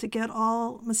Grumpy had to get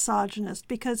all misogynist,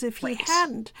 because if he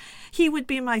hadn't, he would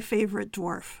be my favorite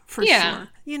dwarf for sure.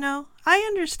 I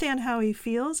understand how he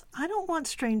feels. I don't want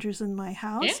strangers in my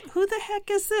house. Yeah. Who the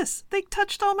heck is this? They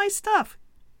touched all my stuff.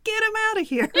 Get him out of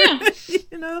here.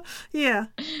 Yeah.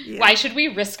 Yeah. Why should we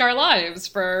risk our lives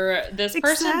for this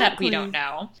person that we don't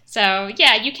know? So,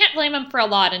 yeah, you can't blame him for a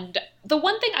lot. And the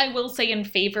one thing I will say in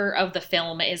favor of the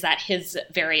film is that his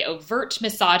very overt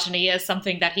misogyny is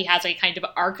something that he has a kind of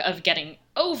arc of getting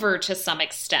over to some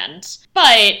extent.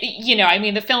 But,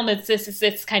 the film is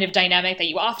this kind of dynamic that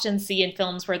you often see in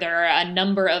films where there are a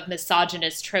number of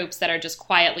misogynist tropes that are just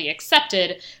quietly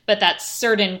accepted, but that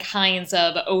certain kinds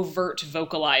of overt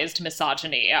vocalized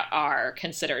misogyny are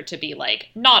considered to be,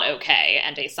 not okay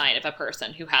and a sign of a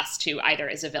person who has to either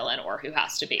is a villain or who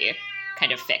has to be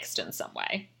kind of fixed in some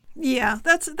way. Yeah,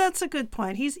 that's a good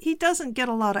point. He doesn't get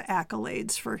a lot of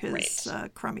accolades for his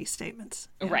crummy statements.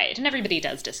 Yeah. Right, and everybody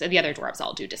does. The other dwarves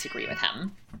all do disagree with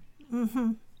him.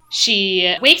 Mm-hmm.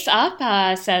 She wakes up,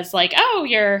 says oh,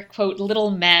 you're, quote,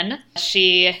 little men.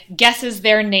 She guesses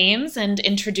their names and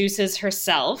introduces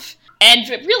herself. And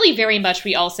really very much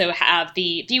we also have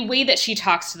the way that she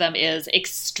talks to them is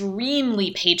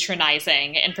extremely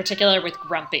patronizing, in particular with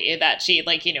Grumpy, that she,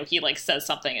 he says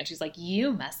something and she's like,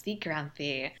 you must be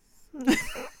Grumpy.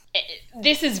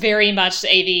 This is very much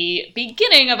the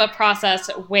beginning of a process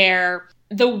where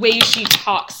the way she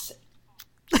talks...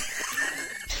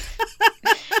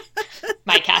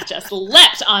 My cat just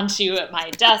leapt onto my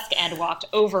desk and walked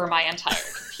over my entire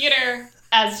computer,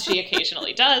 as she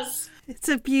occasionally does. It's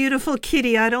a beautiful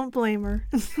kitty. I don't blame her.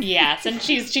 Yes, and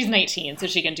she's 19, so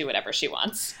she can do whatever she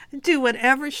wants. Do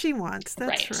whatever she wants.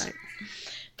 That's right.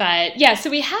 But yeah, so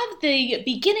we have the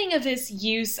beginning of this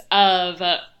use of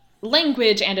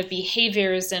language and of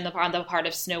behaviors on the part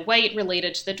of Snow White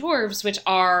related to the dwarves, which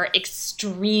are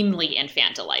extremely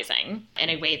infantilizing in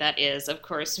a way that is, of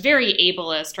course, very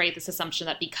ableist, right? This assumption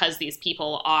that because these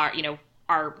people are,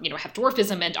 have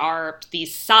dwarfism and are the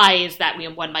size that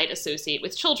one might associate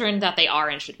with children, that they are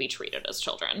and should be treated as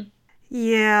children.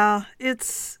 Yeah,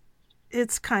 it's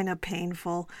kind of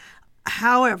painful.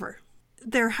 However,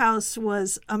 their house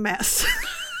was a mess.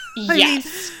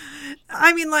 Yes.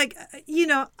 I mean,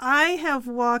 I have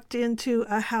walked into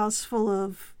a house full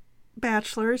of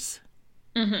bachelors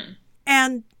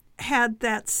and had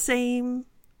that same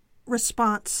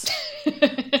response.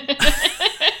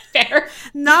 Fair.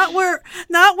 Not where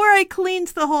I cleaned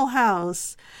the whole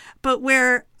house, but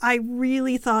where I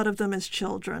really thought of them as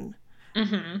children.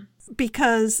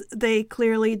 Because they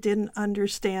clearly didn't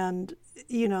understand,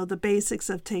 the basics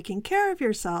of taking care of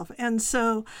yourself. And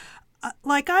so,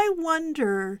 I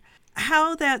wonder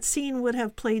how that scene would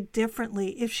have played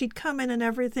differently if she'd come in and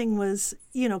everything was,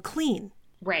 clean.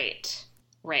 Right.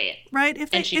 If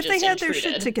they had their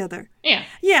shit together. Yeah.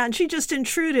 Yeah, and she just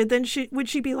intruded, then would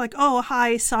she be like, oh,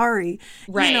 hi, sorry.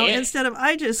 Right. Instead of,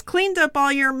 I just cleaned up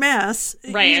all your mess.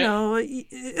 Right.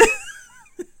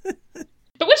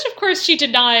 But which, of course, she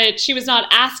was not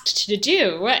asked to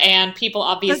do, and people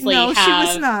obviously she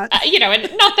was not.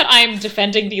 And not that I'm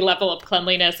defending the level of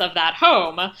cleanliness of that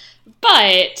home,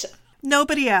 but...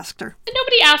 Nobody asked her.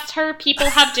 Nobody asked her. People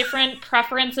have different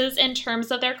preferences in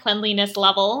terms of their cleanliness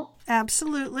level.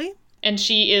 Absolutely. And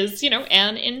she is,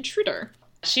 an intruder.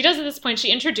 She does at this point,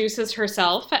 she introduces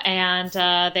herself, and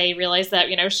they realize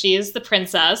that, she is the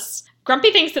princess.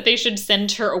 Grumpy thinks that they should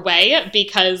send her away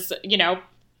because,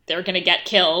 they're going to get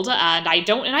killed, and I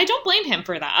don't blame him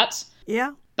for that.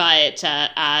 Yeah. But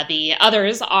the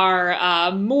others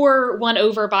are more won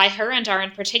over by her and are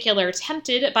in particular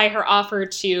tempted by her offer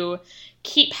to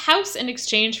keep house in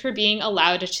exchange for being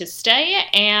allowed to stay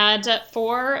and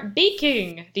for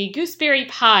baking. The gooseberry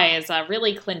pies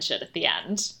really clinch it at the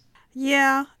end.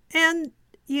 Yeah, and,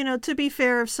 to be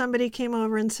fair, if somebody came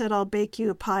over and said, I'll bake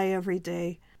you a pie every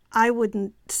day, I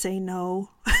wouldn't say no.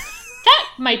 That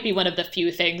might be one of the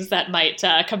few things that might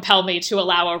compel me to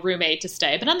allow a roommate to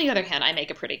stay. But on the other hand, I make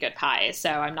a pretty good pie,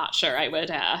 so I'm not sure I would.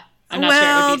 I'm not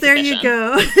sure it would be there sufficient. You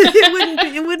go.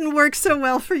 It wouldn't work so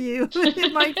well for you.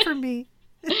 It might for me.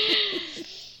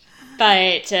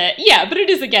 But but it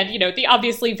is again, the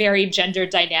obviously very gender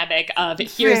dynamic of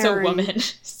here's a woman,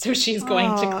 so she's going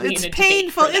to clean. It's and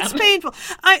painful. bake for them. It's painful.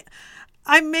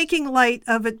 I'm making light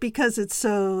of it because it's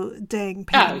so dang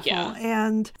painful. Oh, yeah.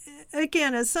 And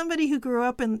again, as somebody who grew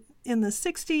up in the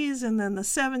 60s and then the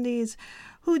 70s,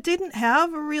 who didn't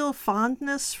have a real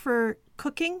fondness for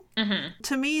cooking,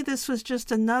 to me, this was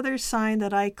just another sign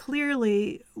that I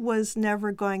clearly was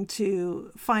never going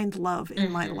to find love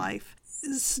in my life.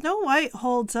 Snow White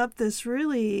holds up this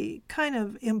really kind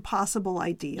of impossible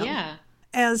ideal. Yeah.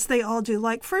 As they all do.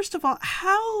 Like, first of all,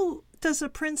 how does a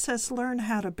princess learn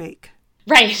how to bake?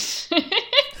 Right.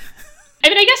 I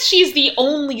mean, I guess she's the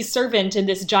only servant in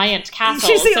this giant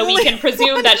castle, so we can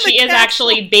presume that she is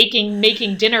actually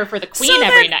making dinner for the queen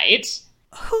every night.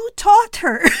 Who taught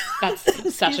her?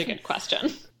 That's such a good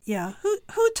question. Yeah,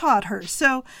 who taught her?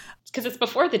 So, because it's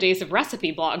before the days of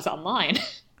recipe blogs online.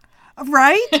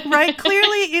 Right.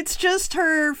 Clearly, it's just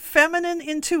her feminine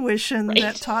intuition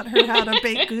that taught her how to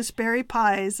bake gooseberry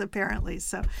pies, apparently.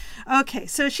 So, okay,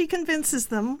 so she convinces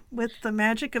them with the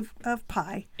magic of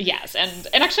pie. Yes, and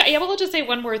actually, I will just say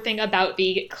one more thing about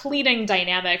the cleaning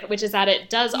dynamic, which is that it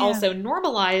does also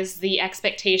normalize the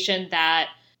expectation that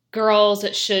girls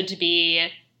should be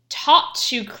taught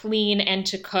to clean and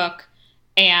to cook,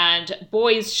 and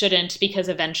boys shouldn't, because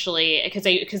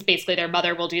basically their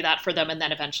mother will do that for them, and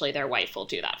then eventually their wife will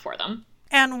do that for them.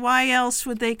 And why else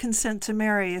would they consent to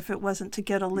marry if it wasn't to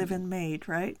get a live-in maid,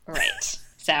 right? Right.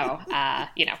 So,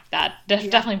 that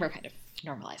definitely we're kind of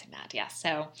normalizing that, yes.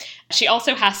 So she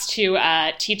also has to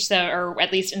teach them, or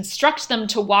at least instruct them,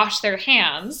 to wash their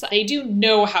hands. They do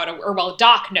know how to, or well,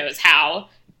 Doc knows how,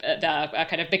 the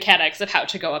kind of mechanics of how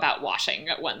to go about washing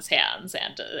one's hands,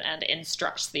 and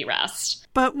instructs the rest.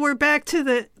 But we're back to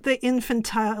the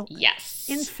infantile. Yes.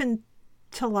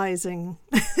 Infantilizing.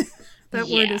 That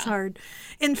word is hard.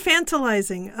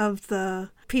 Infantilizing of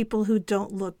the people who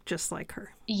don't look just like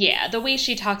her. Yeah, the way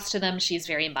she talks to them, she's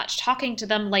very much talking to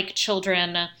them like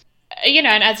children.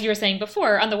 And as you were saying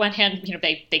before, on the one hand,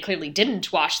 they clearly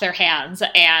didn't wash their hands,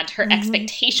 and her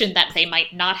expectation that they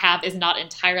might not have is not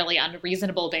entirely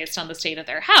unreasonable based on the state of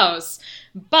their house.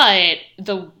 But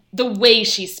the way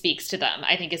she speaks to them,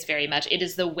 I think, is very much, it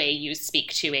is the way you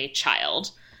speak to a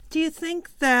child. Do you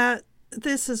think that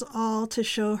this is all to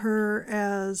show her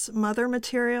as mother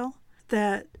material?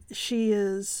 That she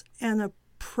is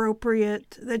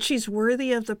that she's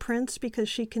worthy of the prince because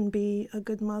she can be a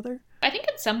good mother? I think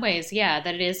in some ways, that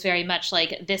it is very much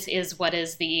like, this is what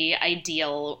is the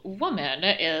ideal woman,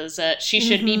 is she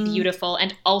should be beautiful,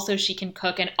 and also she can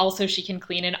cook, and also she can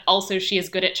clean, and also she is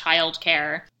good at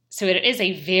childcare. So it is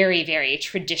a very, very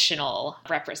traditional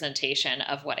representation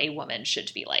of what a woman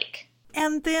should be like.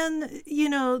 And then,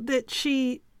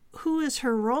 that who is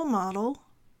her role model,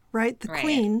 right? The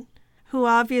queen, who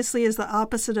obviously is the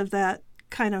opposite of that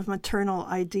kind of maternal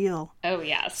ideal. Oh,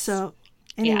 yes. So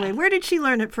anyway, where did she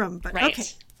learn it from? But okay.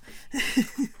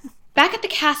 Back at the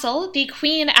castle, the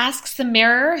queen asks the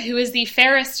mirror who is the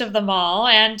fairest of them all,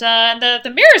 and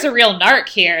the mirror's a real narc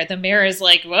here. The mirror's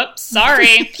like, whoops,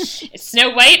 sorry. It's Snow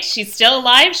White, she's still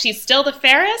alive, she's still the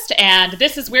fairest, and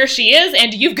this is where she is,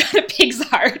 and you've got a pig's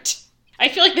heart. I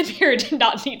feel like the mirror did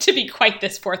not need to be quite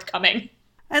this forthcoming.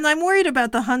 And I'm worried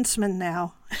about the huntsman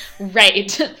now.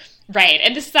 Right. Right,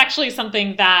 and this is actually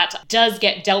something that does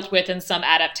get dealt with in some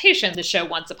adaptations. The show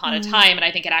Once Upon a Time, and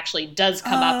I think it actually does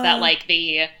come up that, like,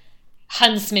 the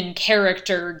huntsman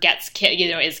character gets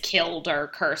is killed or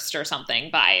cursed or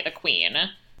something by the queen,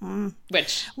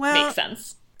 which makes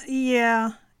sense.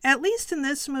 Yeah, at least in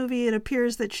this movie, it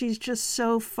appears that she's just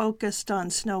so focused on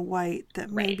Snow White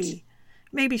that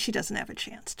maybe she doesn't have a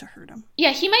chance to hurt him.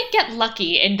 Yeah, he might get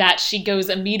lucky in that she goes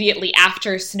immediately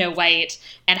after Snow White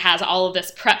and has all of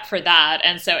this prep for that.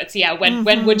 And so it's,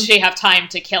 when would she have time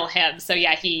to kill him? So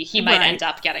he might end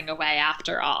up getting away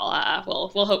after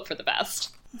all. We'll hope for the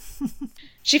best.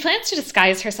 She plans to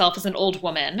disguise herself as an old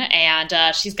woman,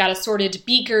 and she's got assorted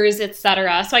beakers,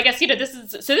 etc. So I guess, this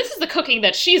is the cooking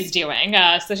that she's doing.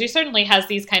 So she certainly has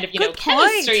these kind of,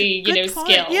 chemistry,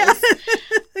 skills. Yeah,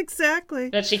 exactly.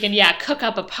 That she can, cook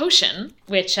up a potion,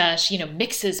 which she,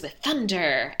 mixes with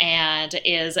thunder and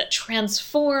is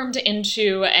transformed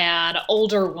into an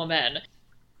older woman.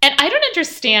 And I don't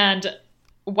understand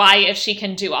why, if she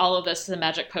can do all of this as a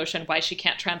magic potion, why she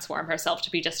can't transform herself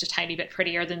to be just a tiny bit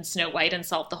prettier than Snow White and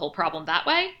solve the whole problem that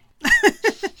way.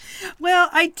 Well,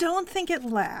 I don't think it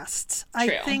lasts.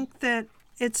 True. I think that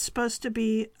it's supposed to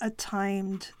be a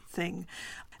timed thing.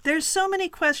 There's so many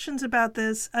questions about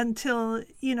this until,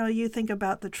 you think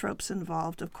about the tropes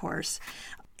involved, of course.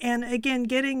 And again,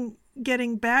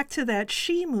 getting back to that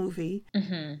She movie,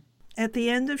 at the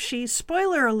end of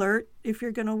spoiler alert, if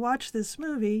you're going to watch this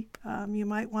movie, you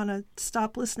might want to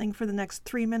stop listening for the next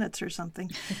 3 minutes or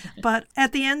something. But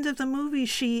at the end of the movie,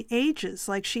 she ages.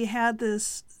 Like she had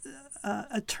this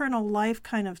eternal life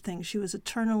kind of thing. She was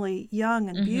eternally young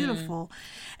and beautiful.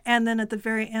 And then at the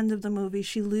very end of the movie,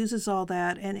 she loses all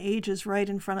that and ages right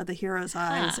in front of the hero's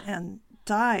eyes and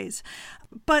dies.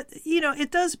 But,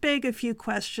 it does beg a few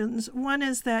questions. One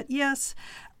is that, yes,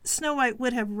 Snow White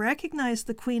would have recognized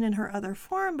the queen in her other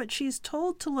form, but she's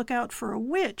told to look out for a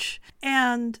witch.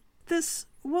 And this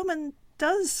woman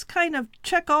does kind of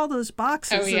check all those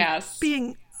boxes of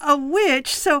being a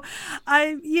witch. So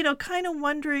I, kind of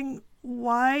wondering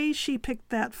why she picked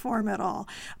that form at all.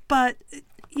 But,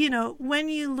 when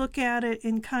you look at it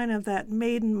in kind of that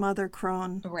maiden mother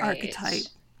crone archetype,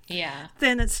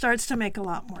 then it starts to make a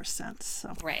lot more sense.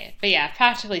 So. Right. But yeah,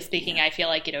 practically speaking, I feel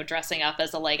like, dressing up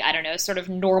as a, sort of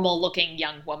normal looking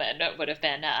young woman would have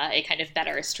been a kind of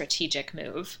better strategic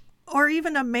move. Or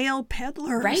even a male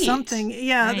peddler or something.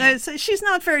 Yeah, she's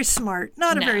not very smart.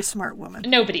 Not a very smart woman.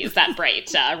 Nobody is that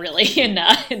bright, really, in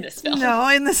this film. No,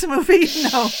 in this movie,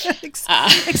 no.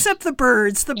 Except the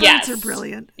birds. The birds are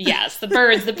brilliant. Yes, the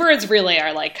birds really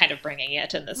are, kind of bringing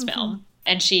it in this film.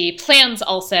 And she plans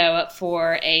also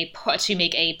to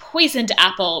make a poisoned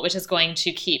apple, which is going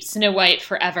to keep Snow White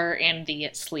forever in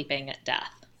the sleeping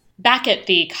death. Back at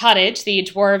the cottage, the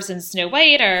dwarves and Snow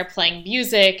White are playing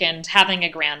music and having a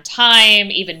grand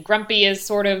time. Even Grumpy is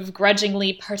sort of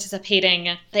grudgingly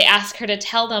participating. They ask her to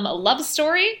tell them a love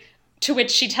story, to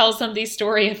which she tells them the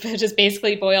story of it just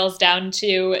basically boils down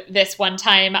to this one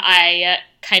time I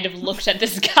kind of looked at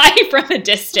this guy from a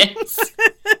distance.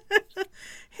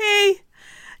 Hey,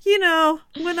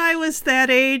 when I was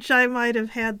that age, I might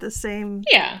have had the same...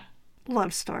 Yeah.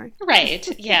 Love story.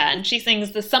 Right, yeah, and she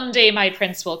sings the Someday My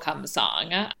Prince Will Come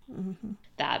song.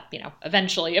 That,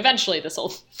 eventually this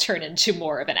will turn into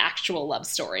more of an actual love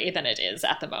story than it is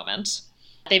at the moment.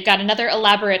 They've got another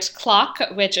elaborate clock,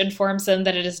 which informs them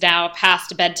that it is now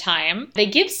past bedtime. They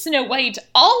give Snow White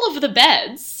all of the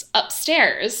beds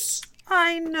upstairs.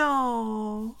 I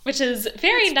know. Which is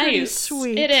very nice. Pretty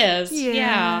sweet. It is,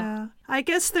 yeah. I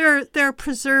guess they're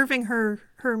preserving her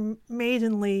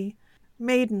maidenhood,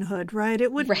 right?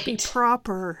 It wouldn't be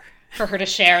proper for her to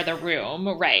share the room,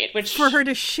 right? For her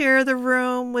to share the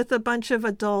room with a bunch of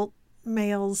adult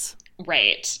males.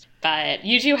 Right. But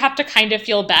you do have to kind of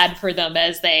feel bad for them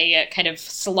as they kind of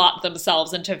slot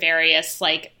themselves into various,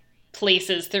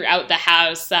 places throughout the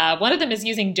house. One of them is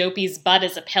using Dopey's butt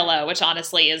as a pillow, which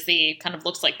honestly is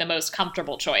looks like the most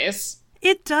comfortable choice.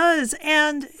 It does.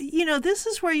 And, this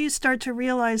is where you start to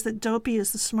realize that Dopey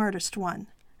is the smartest one.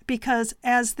 Because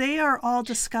as they are all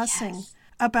discussing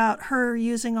about her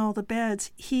using all the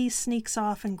beds, he sneaks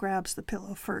off and grabs the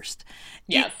pillow first.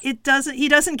 Yes. He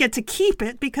doesn't get to keep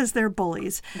it because they're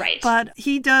bullies. Right. But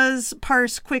he does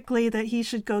parse quickly that he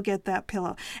should go get that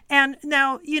pillow. And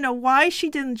now, why she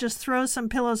didn't just throw some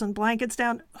pillows and blankets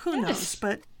down, who knows?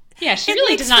 But yeah, she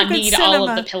really does not need all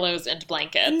of the pillows and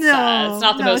blankets. No, it's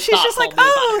not the most thoughtful move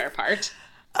on her part.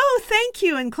 Oh, thank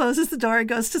you, and closes the door and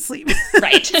goes to sleep.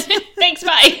 Right. Thanks,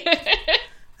 bye.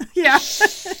 Yeah.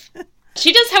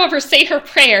 She does, however, say her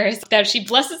prayers, that she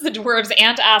blesses the dwarves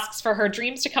and asks for her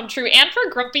dreams to come true and for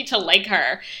Grumpy to like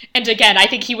her. And again, I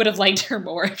think he would have liked her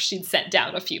more if she'd sent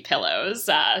down a few pillows.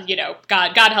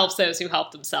 God helps those who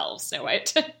help themselves, Snow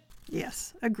White.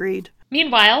 Yes, agreed.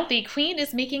 Meanwhile, the queen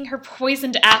is making her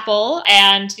poisoned apple,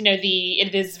 and,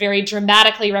 it is very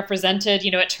dramatically represented.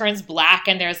 It turns black,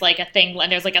 and there's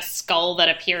there's a skull that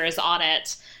appears on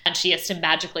it, and she has to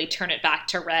magically turn it back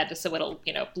to red, so it'll,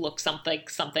 look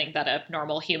something that a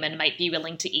normal human might be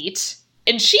willing to eat.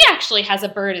 And she actually has a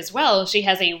bird as well. She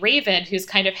has a raven who's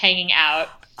kind of hanging out.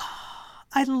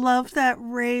 I love that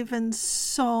raven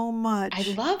so much.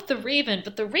 I love the raven,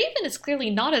 but the raven is clearly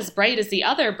not as bright as the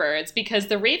other birds, because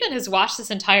the raven has watched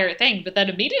this entire thing, but then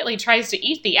immediately tries to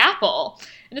eat the apple.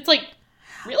 And it's like,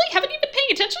 really? Haven't you been paying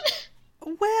attention?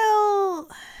 Well,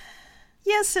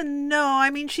 yes and no. I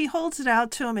mean, she holds it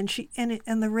out to him, and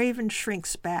the raven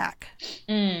shrinks back.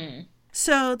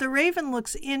 So the raven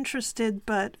looks interested,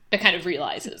 but... It kind of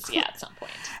realizes, at some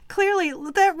point. Clearly,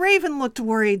 that raven looked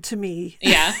worried to me.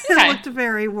 Yeah, okay. It looked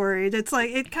very worried. It's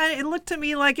like, it looked to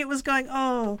me like it was going,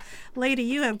 oh, lady,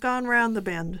 you have gone round the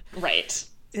bend. Right.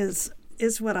 Is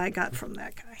what I got from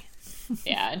that guy.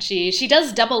 Yeah, and she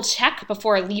does double check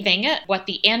before leaving what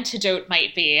the antidote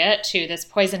might be to this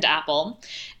poisoned apple,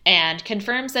 and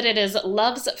confirms that it is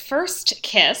love's first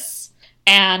kiss.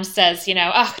 And says,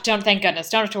 thank goodness,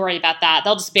 don't have to worry about that.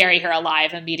 They'll just bury her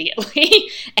alive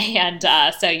immediately. And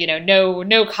so,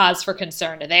 no cause for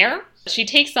concern there. She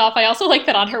takes off. I also like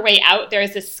that on her way out,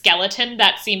 there's a skeleton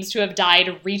that seems to have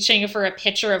died reaching for a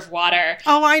pitcher of water.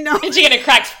 Oh, I know. And she kind of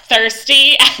cracks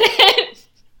thirsty.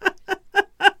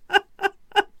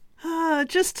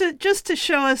 Just to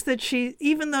show us that she,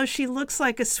 even though she looks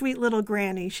like a sweet little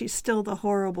granny, she's still the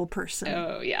horrible person.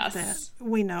 Oh, yes. That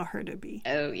we know her to be.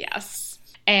 Oh, yes.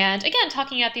 And again,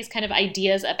 talking about these kind of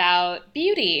ideas about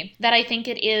beauty, that I think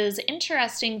it is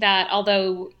interesting that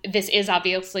although this is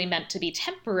obviously meant to be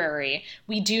temporary,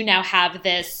 we do now have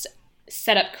this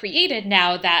setup created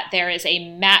now that there is a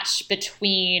match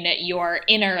between your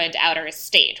inner and outer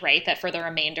state, right? That for the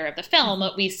remainder of the film,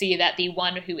 we see that the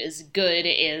one who is good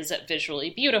is visually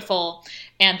beautiful,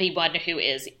 and the one who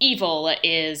is evil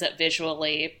is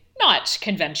visually not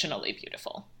conventionally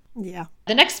beautiful. Yeah.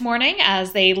 The next morning,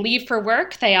 as they leave for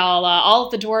work, they all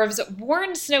of the dwarves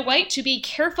warn Snow White to be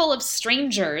careful of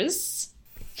strangers.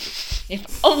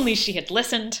 If only she had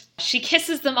listened. She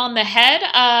kisses them on the head.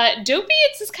 Dopey,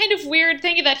 it's this kind of weird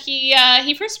thing that he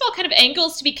first of all kind of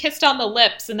angles to be kissed on the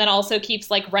lips and then also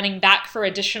keeps like running back for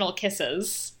additional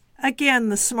kisses. Again,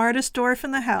 the smartest dwarf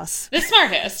in the house. The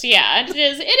smartest, yeah. And it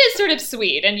is sort of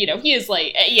sweet. And, he is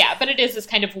like, yeah, but it is this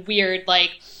kind of weird,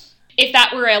 like, if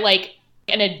that were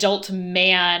an adult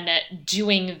man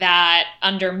doing that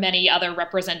under many other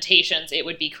representations, it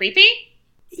would be creepy.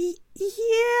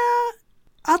 Yeah.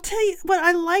 I'll tell you what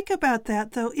I like about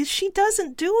that, though, is she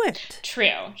doesn't do it.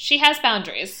 True. She has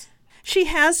boundaries. She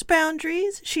has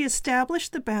boundaries. She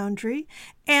established the boundary.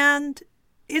 And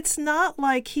it's not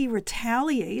like he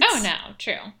retaliates. Oh, no.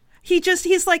 True.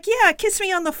 He's like, yeah, kiss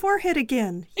me on the forehead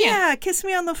again. Yeah, kiss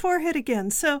me on the forehead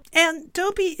again. So, and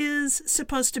Dopey is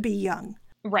supposed to be young.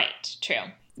 Right.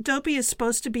 True. Dopey is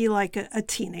supposed to be like a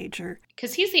teenager.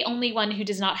 Because he's the only one who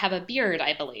does not have a beard,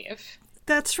 I believe.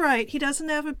 That's right. He doesn't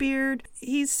have a beard.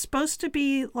 He's supposed to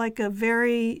be like a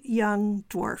very young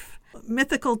dwarf.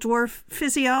 Mythical dwarf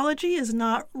physiology is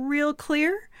not real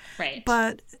clear. Right.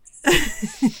 But, we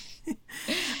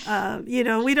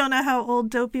don't know how old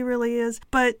Dopey really is.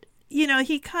 But,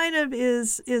 he kind of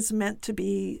is meant to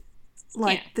be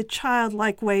like the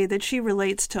childlike way that she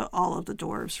relates to all of the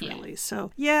dwarves, really. Yeah.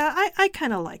 So, I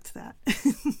kind of liked that.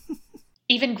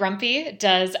 Even Grumpy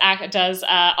does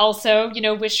also,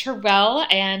 wish her well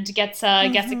and gets a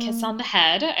kiss on the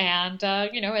head. And,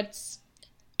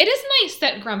 it is nice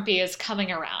that Grumpy is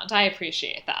coming around. I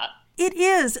appreciate that. It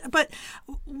is. But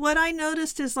what I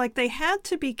noticed is like they had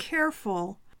to be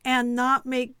careful and not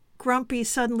make Grumpy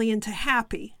suddenly into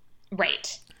Happy.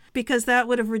 Right. Because that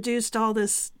would have reduced all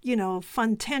this,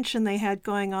 fun tension they had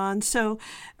going on. So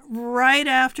right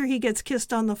after he gets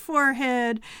kissed on the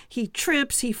forehead, he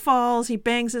trips, he falls, he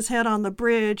bangs his head on the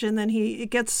bridge, and then it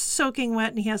gets soaking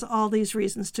wet, and he has all these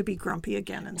reasons to be grumpy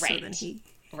again. And so then he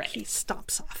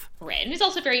stomps off. Right. And he's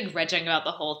also very grudging about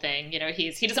the whole thing.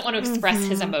 He doesn't want to express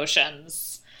his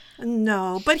emotions.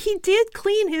 No, but he did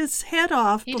clean his head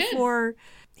off before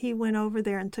he went over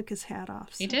there and took his hat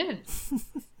off. So. He did.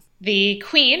 The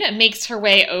queen makes her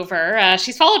way over.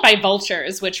 She's followed by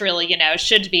vultures, which really,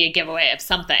 should be a giveaway of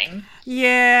something.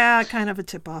 Yeah, kind of a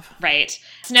tip-off. Right.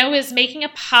 Snow is making a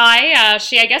pie.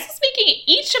 She, I guess, is making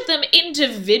each of them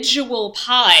individual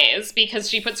pies because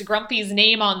she puts Grumpy's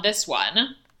name on this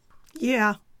one.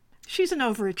 Yeah. She's an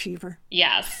overachiever.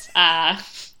 Yes.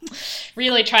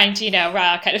 Really trying to,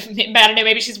 kind of, I don't know,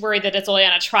 maybe she's worried that it's only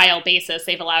on a trial basis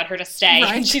they've allowed her to stay,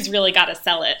 and she's really got to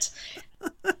sell it.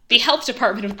 The health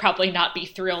department would probably not be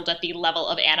thrilled at the level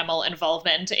of animal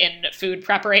involvement in food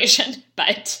preparation,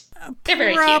 but they're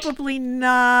very cute. Probably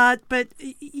not, but,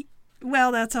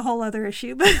 well, that's a whole other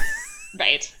issue.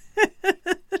 Right.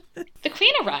 The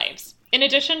queen arrives. In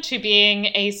addition to being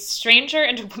a stranger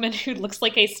and a woman who looks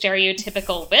like a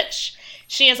stereotypical witch,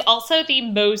 she is also the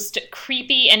most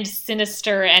creepy and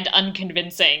sinister and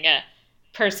unconvincing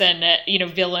person,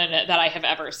 villain that I have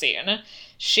ever seen.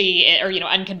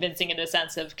 Unconvincing in the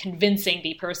sense of convincing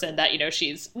the person that,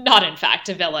 she's not in fact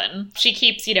a villain. She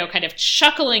keeps, kind of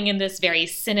chuckling in this very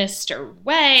sinister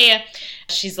way.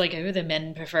 She's like, oh, the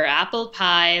men prefer apple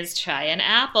pies, try an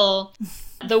apple.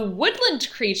 The woodland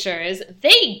creatures,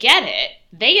 they get it.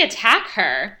 They attack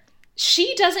her.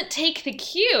 She doesn't take the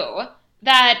cue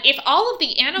that if all of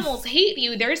the animals hate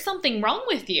you, there's something wrong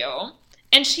with you.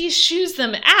 And she shoos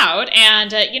them out,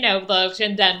 and,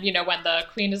 when the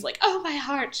queen is like, oh, my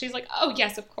heart, she's like, oh,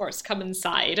 yes, of course, come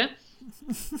inside.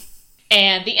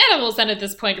 And the animals then at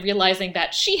this point, realizing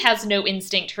that she has no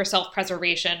instinct for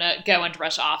self-preservation, go and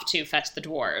rush off to fetch the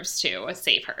dwarves to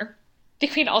save her. The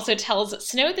queen also tells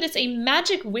Snow that it's a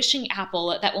magic wishing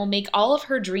apple that will make all of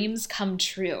her dreams come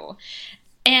true.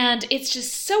 And it's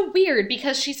just so weird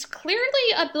because she's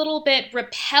clearly a little bit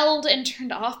repelled and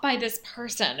turned off by this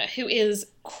person who is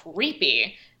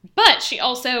creepy. But she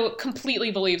also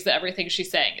completely believes that everything she's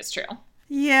saying is true.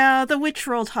 Yeah, the witch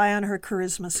rolled high on her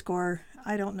charisma score.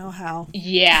 I don't know how.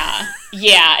 Yeah,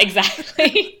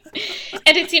 exactly.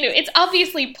 And it's, it's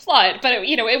obviously plot, but,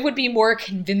 it would be more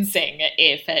convincing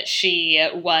if she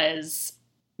was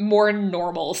more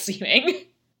normal seeming.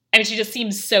 I mean, she just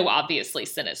seems so obviously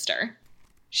sinister.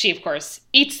 She, of course,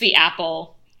 eats the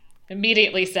apple,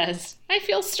 immediately says, "I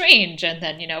feel strange," and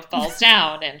then, falls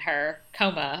down in her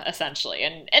coma, essentially.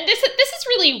 And this is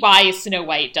really why Snow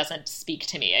White doesn't speak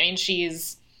to me. I mean,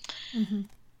 she's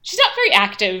not very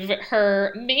active.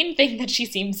 Her main thing that she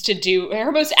seems to do,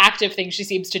 her most active thing she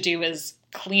seems to do is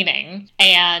cleaning.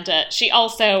 And she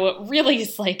also really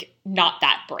is, not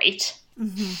that bright.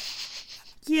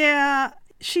 Yeah,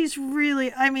 she's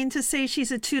really, to say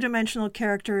she's a two-dimensional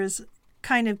character is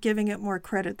kind of giving it more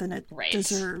credit than it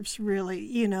deserves,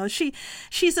 really.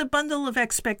 She's a bundle of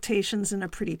expectations in a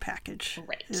pretty package.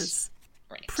 Is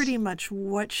pretty much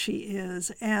what she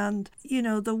is. And,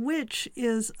 the witch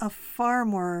is a far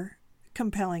more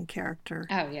compelling character.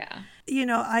 Oh, yeah.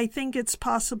 I think it's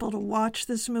possible to watch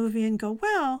this movie and go,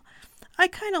 well, I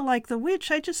kind of like the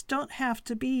witch. I just don't have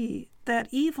to be that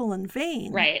evil and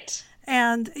vain. Right.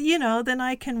 And, then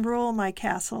I can roll my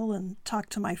castle and talk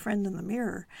to my friend in the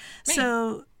mirror. Right.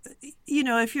 So,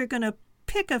 if you're going to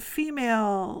pick a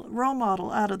female role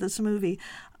model out of this movie,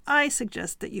 I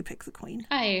suggest that you pick the queen.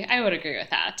 I would agree with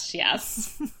that,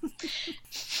 yes.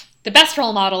 The best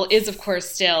role model is, of course,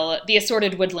 still the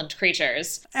assorted woodland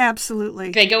creatures. Absolutely.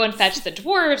 They go and fetch the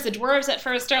dwarves. The dwarves at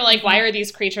first are like, why are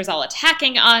these creatures all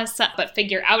attacking us? But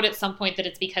figure out at some point that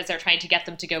it's because they're trying to get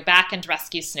them to go back and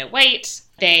rescue Snow White.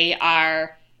 They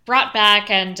are brought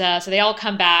back, and so they all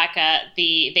come back.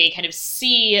 They kind of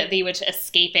see the witch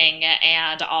escaping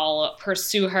and all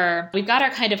pursue her. We've got our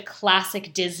kind of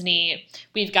classic Disney,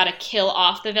 we've got to kill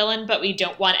off the villain, but we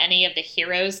don't want any of the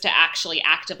heroes to actually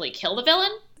actively kill the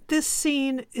villain. This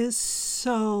scene is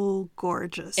so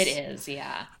gorgeous. It is,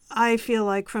 yeah. I feel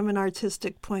like from an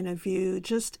artistic point of view,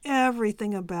 just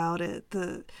everything about it,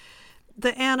 the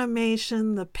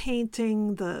animation, the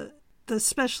painting, the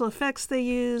special effects they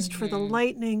used for the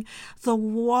lightning, the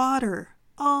water.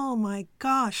 Oh my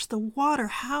gosh, the water.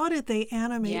 How did they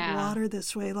animate water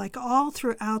this way? All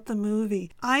throughout the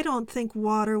movie. I don't think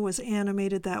water was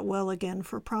animated that well again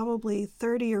for probably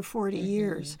 30 or 40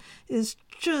 years. It's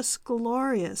just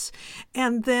glorious.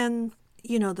 And then,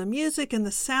 the music and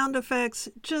the sound effects,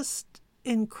 just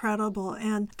incredible.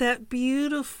 And that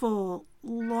beautiful,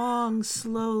 long,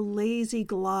 slow, lazy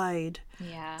glide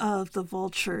of the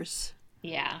vultures.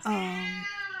 Yeah.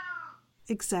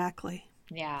 Exactly.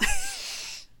 Yeah.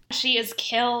 She is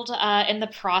killed in the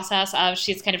process of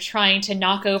she's kind of trying to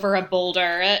knock over a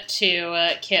boulder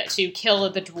to kill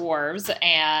the dwarves,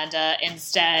 and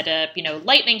instead,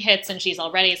 lightning hits and she's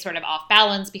already sort of off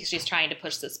balance because she's trying to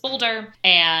push this boulder,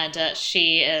 and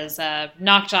she is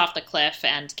knocked off the cliff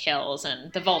and kills.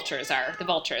 And the vultures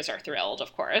are thrilled,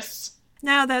 of course.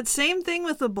 Now that same thing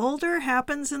with the boulder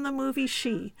happens in the movie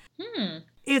She.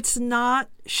 It's not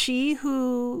she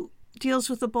who deals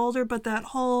with the boulder, but that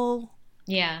whole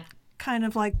kind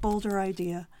of boulder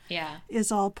idea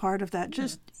is all part of that.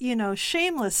 Just,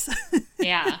 shameless.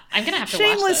 Yeah, I'm going to have to watch this.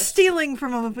 Shameless stealing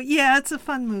from a movie. Yeah, it's a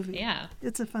fun movie. Yeah.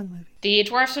 It's a fun movie. The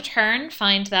dwarfs return,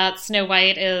 find that Snow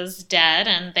White is dead,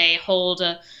 and they hold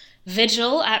a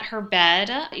vigil at her bed.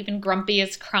 Even Grumpy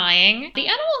is crying. The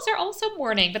animals are also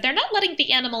mourning, but they're not letting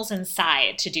the animals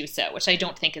inside to do so, which I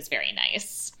don't think is very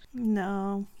nice.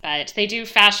 No. But they do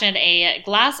fashion a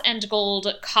glass and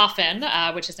gold coffin,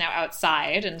 which is now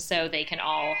outside, and so they can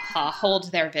all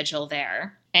hold their vigil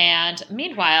there. And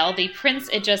meanwhile, the prince,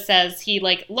 it just says he,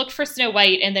 looked for Snow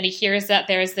White, and then he hears that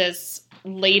there's this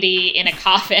lady in a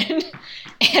coffin,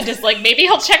 and is like, maybe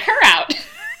I'll check her out.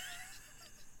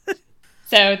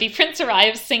 So the prince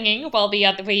arrives singing while the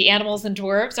animals and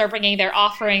dwarves are bringing their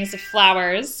offerings of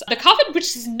flowers. The coffin,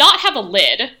 which does not have a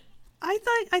lid. I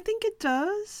think it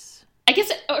does. I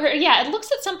guess, it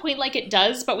looks at some point like it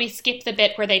does, but we skip the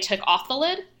bit where they took off the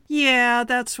lid. Yeah,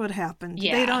 that's what happened.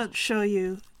 Yeah. They don't show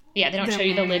you. Yeah, they don't show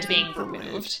you the lid being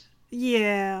removed.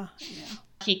 Yeah.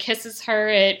 He kisses her.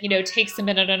 It, takes a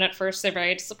minute, and at first they're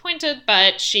very disappointed,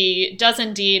 but she does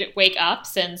indeed wake up,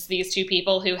 since these two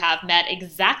people who have met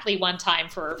exactly one time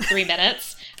for 3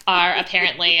 minutes are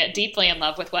apparently deeply in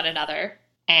love with one another.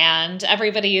 And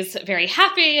everybody's very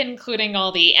happy, including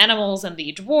all the animals and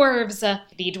the dwarves.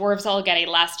 The dwarves all get a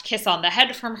last kiss on the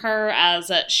head from her as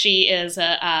she is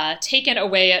taken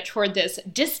away toward this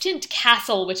distant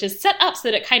castle, which is set up so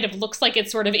that it kind of looks like it's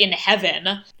sort of in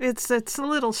heaven. It's a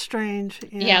little strange.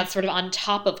 Yeah, it's sort of on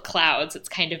top of clouds. It's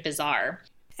kind of bizarre.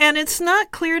 And it's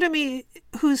not clear to me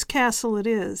whose castle it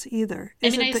is either. I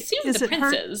assume the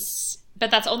prince's, but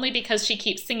that's only because she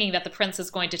keeps singing that the prince is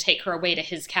going to take her away to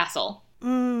his castle.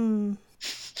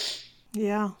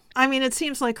 Yeah. I mean, it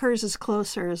seems like hers is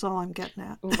closer is all I'm getting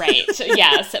at. Right.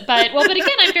 Yes. But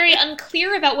again, I'm very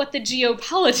unclear about what the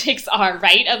geopolitics are,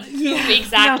 right? Of who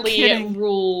exactly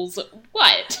rules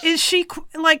what. Is she,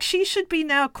 like, she should be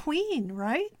now queen,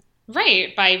 right?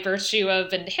 Right. By virtue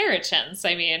of inheritance.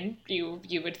 I mean, you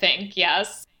would think,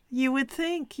 yes. You would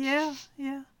think, yeah.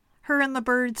 Her and the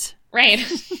birds. Right.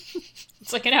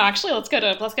 It's like, actually, let's go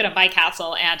to my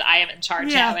castle, and I am in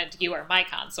charge now, and you are my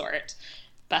consort.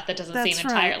 But that doesn't seem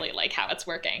entirely like how it's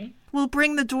working. We'll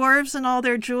bring the dwarves and all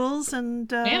their jewels,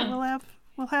 and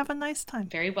we'll have a nice time.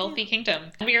 Very wealthy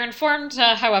kingdom. We are informed,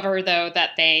 however, though,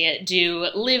 that they do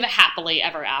live happily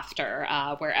ever after,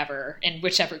 in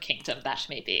whichever kingdom that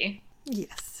may be.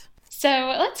 Yes. So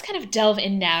let's kind of delve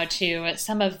in now to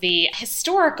some of the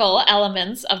historical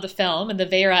elements of the film in the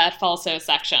Vera et Falso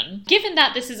section. Given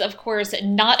that this is, of course,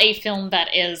 not a film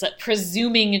that is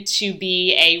presuming to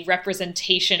be a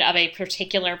representation of a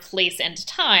particular place and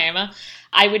time,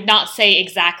 I would not say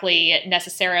exactly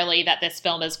necessarily that this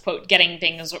film is, quote, getting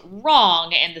things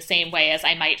wrong in the same way as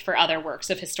I might for other works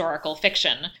of historical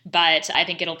fiction. But I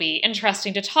think it'll be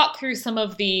interesting to talk through some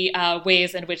of the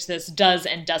ways in which this does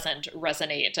and doesn't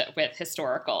resonate with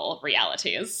historical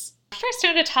realities. First,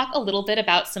 I'm going to talk a little bit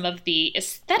about some of the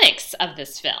aesthetics of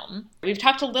this film. We've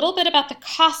talked a little bit about the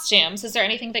costumes. Is there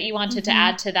anything that you wanted to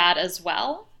add to that as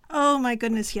well? Oh, my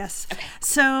goodness, yes. Okay.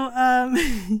 So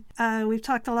we've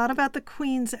talked a lot about the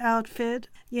queen's outfit.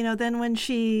 Then when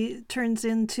she turns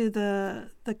into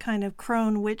the kind of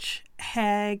crone witch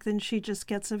hag, then she just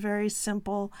gets a very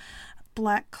simple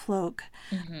black cloak.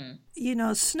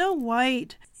 Mm-hmm. Snow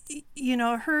White,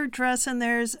 her dress, and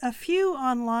there's a few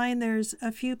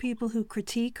people who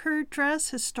critique her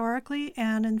dress historically,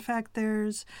 and in fact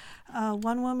there's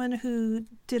one woman who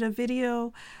did a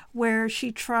video where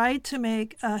she tried to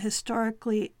make a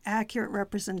historically accurate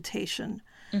representation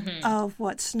of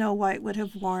what Snow White would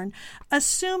have worn,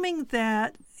 assuming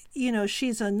that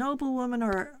she's a noblewoman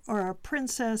or a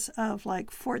princess of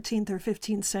like 14th or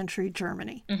 15th century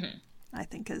Germany, I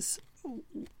think is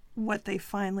what they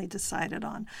finally decided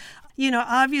on.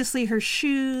 Obviously her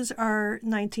shoes are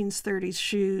 1930s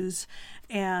shoes,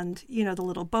 and, the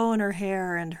little bow in her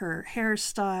hair and her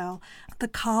hairstyle. The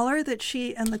collar that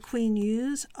she and the queen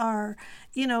use are,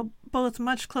 both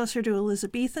much closer to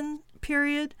Elizabethan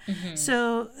period. Mm-hmm.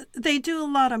 So they do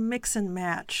a lot of mix and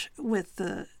match with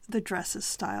the dresses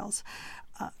styles.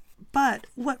 But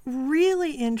what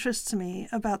really interests me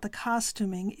about the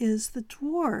costuming is the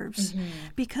dwarves,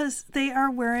 because they are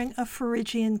wearing a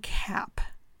Phrygian cap.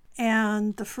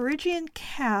 And the Phrygian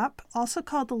cap, also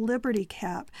called the Liberty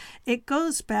Cap, it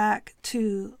goes back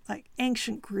to like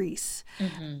ancient Greece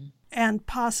and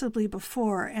possibly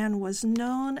before, and was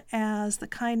known as the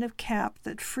kind of cap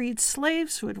that freed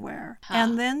slaves would wear.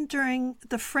 And then during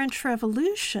the French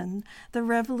Revolution, the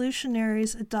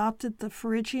revolutionaries adopted the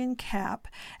Phrygian cap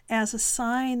as a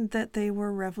sign that they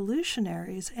were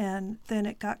revolutionaries, and then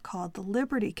it got called the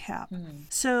Liberty Cap.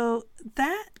 So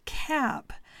that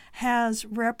cap has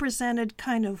represented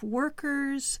kind of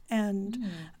workers and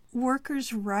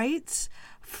workers' rights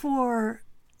for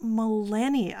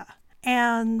millennia.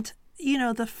 And,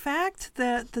 the fact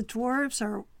that the dwarves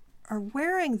are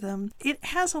wearing them, it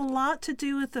has a lot to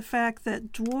do with the fact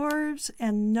that dwarves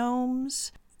and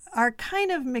gnomes are kind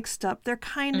of mixed up. They're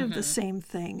kind of the same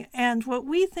thing. And what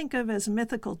we think of as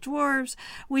mythical dwarves,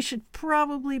 we should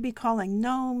probably be calling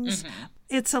gnomes.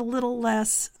 It's a little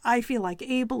less, I feel like,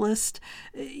 ableist.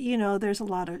 There's a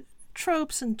lot of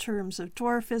tropes in terms of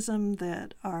dwarfism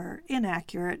that are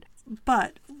inaccurate.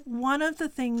 But one of the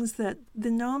things that the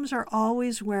gnomes are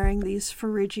always wearing these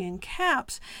Phrygian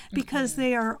caps because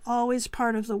they are always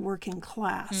part of the working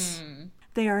class.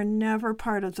 They are never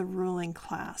part of the ruling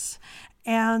class.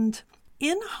 And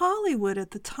in Hollywood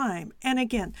at the time, and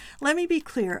again, let me be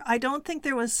clear, I don't think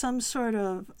there was some sort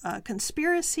of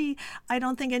conspiracy. I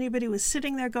don't think anybody was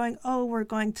sitting there going, oh, we're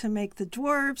going to make the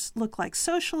dwarves look like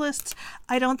socialists.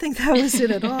 I don't think that was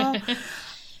it at all.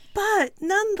 But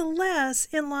nonetheless,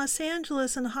 in Los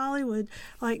Angeles and Hollywood,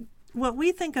 like what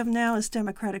we think of now as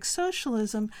democratic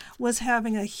socialism was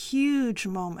having a huge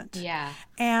moment. Yeah.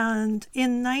 And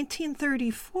in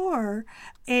 1934,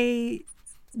 a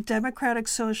democratic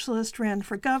socialist ran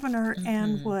for governor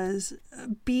and was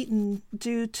beaten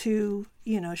due to,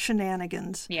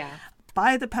 shenanigans. Yeah.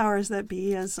 By the powers that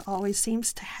be, as always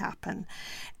seems to happen.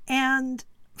 And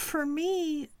for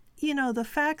me, the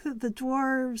fact that the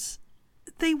dwarves,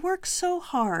 they work so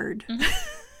hard,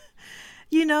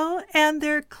 and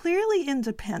they're clearly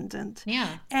independent.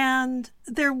 Yeah. And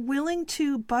they're willing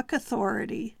to buck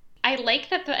authority. I like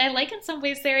that. I like in some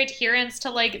ways their adherence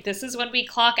to this is when we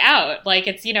clock out. We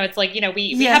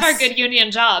have our good union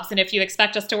jobs, and if you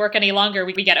expect us to work any longer,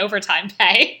 we get overtime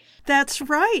pay. That's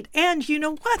right. And you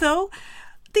know what, though?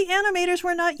 The animators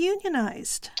were not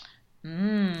unionized.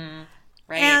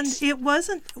 Right. And it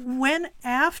wasn't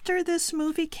after this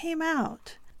movie came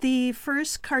out, the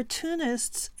first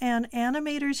cartoonists and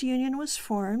animators union was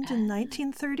formed in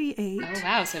 1938. Oh,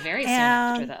 wow. So very soon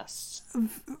after this.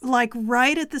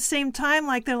 Right at the same time,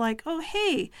 they're like, oh,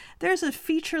 hey, there's a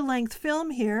feature-length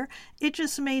film here. It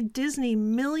just made Disney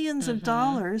millions of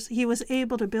dollars. He was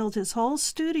able to build his whole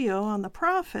studio on the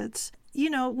profits.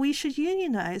 We should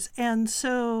unionize. And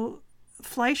so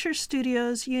Fleischer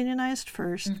Studios unionized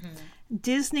first.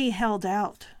 Disney held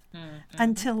out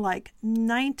until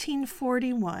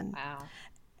 1941. Wow.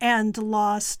 And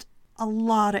lost a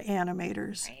lot of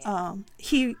animators. Right.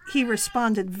 He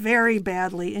responded very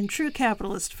badly in true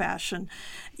capitalist fashion,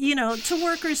 to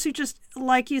workers who just,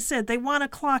 like you said, they want to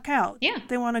clock out. Yeah.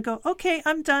 They want to go, okay,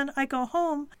 I'm done. I go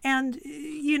home. And,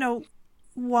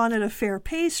 wanted a fair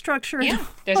pay structure. Yeah.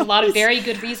 There's a lot of very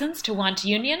good reasons to want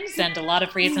unions and a lot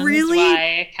of reasons really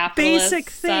why capitalists basic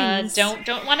things.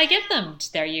 Don't want to give them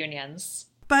to their unions.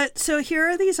 But so here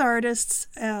are these artists,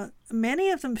 many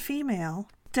of them female,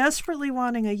 desperately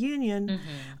wanting a union.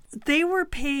 They were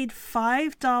paid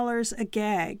 $5 a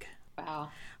gag. Wow.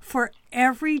 For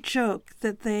every joke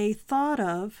that they thought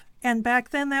of. And back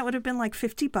then that would have been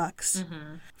 $50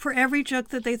 for every joke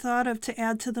that they thought of to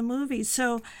add to the movie.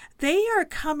 So they are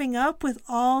coming up with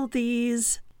all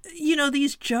these,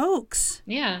 these jokes.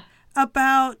 Yeah.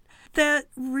 About that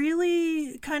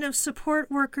really kind of support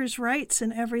workers' rights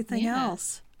and everything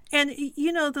else. And,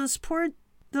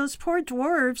 those poor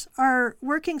dwarves are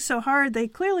working so hard, they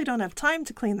clearly don't have time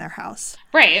to clean their house.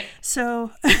 Right. So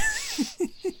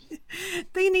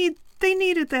they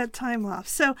needed that time off.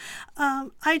 So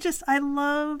I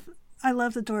love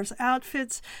the dwarves'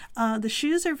 outfits. The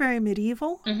shoes are very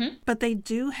medieval, but they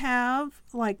do have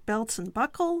belts and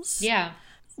buckles. Yeah.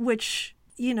 Which,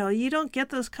 you don't get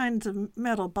those kinds of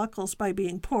metal buckles by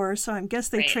being poor. So I guess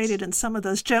they traded in some of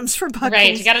those gems for buckles.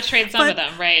 Right. You got to trade some of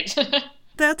them. Right.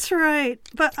 That's right.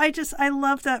 But I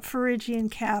love that Phrygian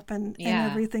cap and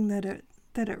everything that it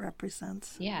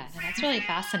represents. Yeah, and that's really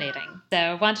fascinating. So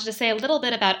I wanted to say a little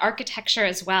bit about architecture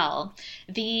as well.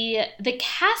 The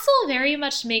castle very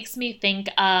much makes me think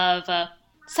of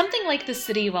something like the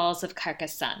city walls of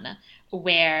Carcassonne,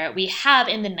 where we have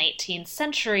in the 19th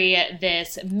century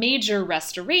this major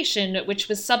restoration, which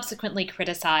was subsequently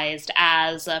criticized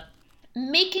as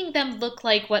making them look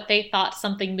like what they thought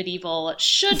something medieval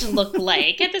should look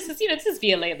like. And this is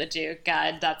Viollet-le-Duc,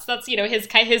 and that's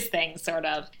his thing, sort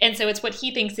of. And so it's what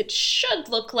he thinks it should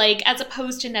look like, as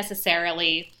opposed to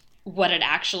necessarily what it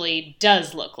actually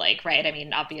does look like, right? I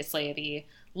mean, obviously the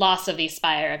loss of the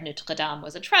spire of Notre Dame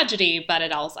was a tragedy, but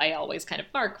I always kind of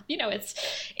mark,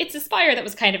 it's a spire that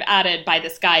was kind of added by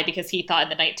this guy because he thought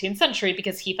in the 19th century,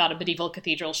 because he thought a medieval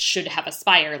cathedral should have a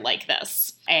spire like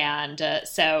this. And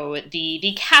so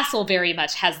the castle very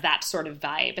much has that sort of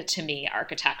vibe to me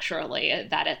architecturally,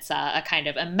 that it's a kind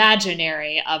of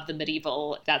imaginary of the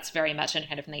medieval that's very much in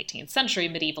kind of 19th century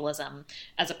medievalism,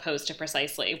 as opposed to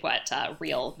precisely what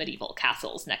real medieval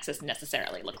castles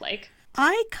necessarily look like.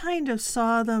 I kind of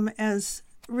saw them as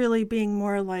really being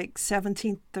more like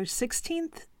 17th or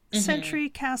 16th century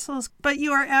castles, but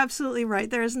you are absolutely right.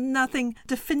 There is nothing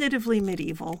definitively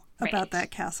medieval about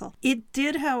that castle. It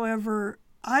did, however,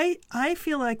 I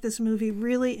feel like this movie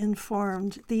really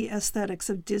informed the aesthetics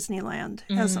of Disneyland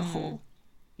as a whole.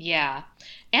 Yeah.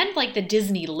 And like the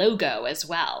Disney logo as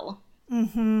well.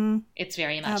 It's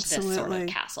very much this sort of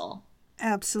castle.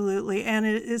 Absolutely. And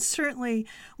it is certainly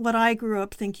what I grew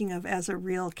up thinking of as a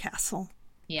real castle.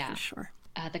 Yeah. For sure.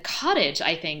 The cottage,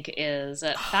 I think, is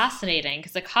fascinating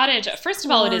because the cottage, first of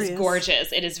all, it is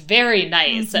gorgeous. It is very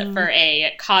nice for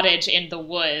a cottage in the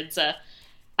woods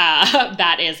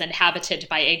that is inhabited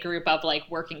by a group of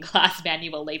working class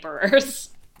manual laborers.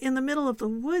 In the middle of the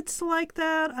woods like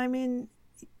that, I mean,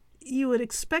 you would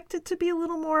expect it to be a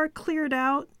little more cleared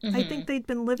out. I think they'd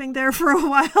been living there for a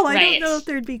while. I don't know if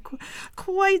there'd be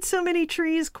quite so many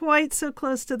trees quite so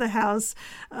close to the house.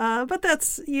 But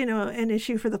that's, an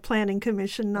issue for the Planning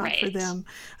Commission, not for them.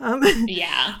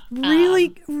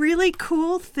 Really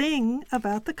cool thing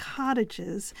about the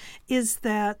cottages is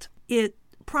that it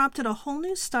prompted a whole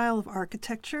new style of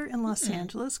architecture in Los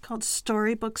Angeles called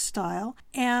storybook style.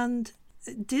 And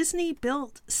Disney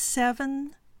built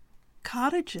 7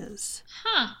 cottages,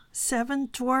 7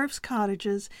 dwarves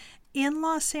cottages in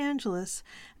Los Angeles.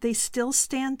 They still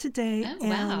stand today. Oh,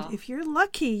 wow. And if you're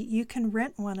lucky, you can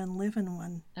rent one and live in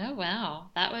one. Oh,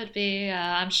 wow. That would be,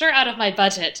 I'm sure, out of my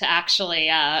budget to actually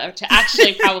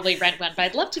probably rent one, but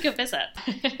I'd love to go visit.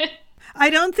 I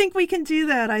don't think we can do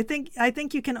that. I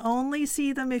think you can only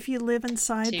see them if you live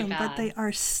inside them, but they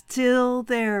are still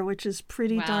there, which is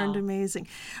pretty darned amazing.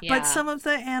 Yeah. But some of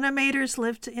the animators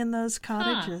lived in those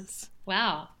cottages.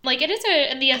 Wow. Like, it is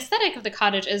and the aesthetic of the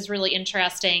cottage is really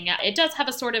interesting. It does have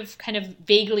a sort of kind of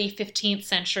vaguely 15th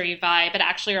century vibe. It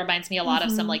actually reminds me a lot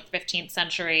of some 15th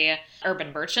century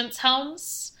urban merchants'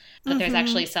 homes. But there's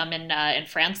actually some in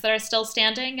France that are still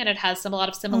standing, and it has a lot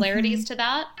of similarities to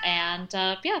that. And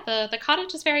the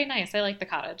cottage is very nice. I like the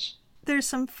cottage. There's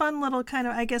some fun little kind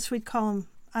of, I guess we'd call them,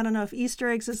 I don't know if Easter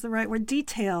eggs is the right word,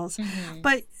 details.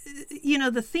 But,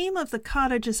 the theme of the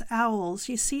cottage is owls.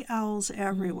 You see owls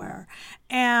everywhere.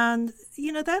 And,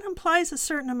 that implies a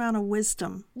certain amount of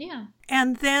wisdom. Yeah.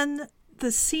 And then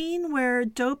the scene where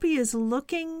Dopey is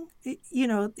looking,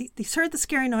 he's heard the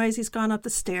scary noise. He's gone up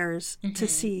the stairs to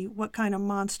see what kind of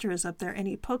monster is up there. And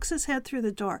he pokes his head through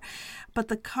the door. But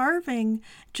the carving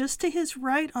just to his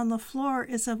right on the floor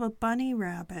is of a bunny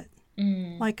rabbit,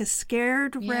 like a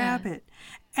scared rabbit.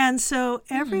 And so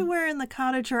everywhere in the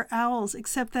cottage are owls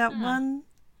except that one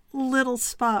little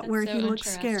spot where he looks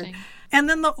scared. And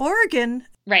then the organ.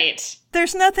 Right.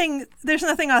 There's nothing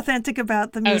authentic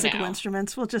about the musical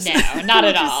instruments. We'll just not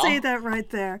at all. Just say that right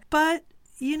there. But,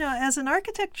 as an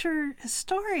architecture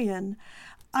historian,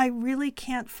 I really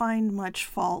can't find much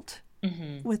fault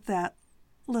with that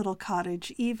little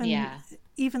cottage,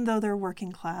 even though they're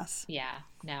working class. Yeah.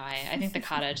 No, I think the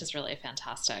cottage is really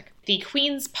fantastic. The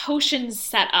Queen's Potions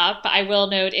setup, I will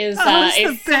note, is somewhat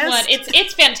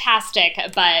it's fantastic,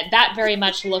 but that very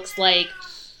much looks like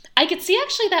I could see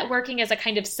actually that working as a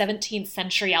kind of 17th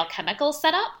century alchemical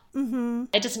setup.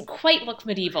 It doesn't quite look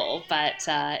medieval, but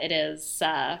it is.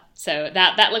 So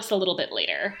that looks a little bit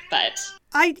later. But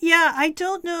I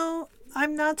don't know.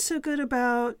 I'm not so good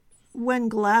about when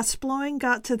glass blowing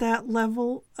got to that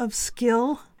level of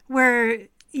skill where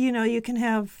you can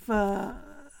have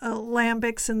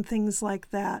alembics and things like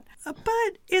that.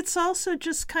 But it's also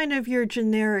just kind of your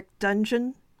generic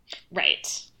dungeon.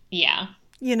 Right. Yeah.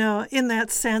 In that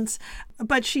sense.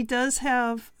 But she does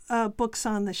have books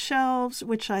on the shelves,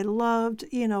 which I loved.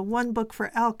 One book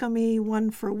for alchemy,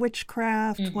 one for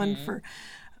witchcraft, one for...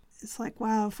 It's like,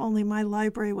 wow, if only my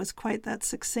library was quite that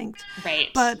succinct. Right.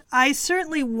 But I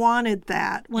certainly wanted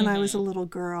that when I was a little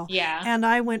girl. Yeah. And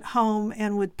I went home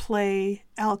and would play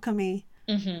alchemy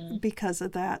because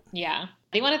of that. Yeah.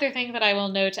 The one other thing that I will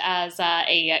note as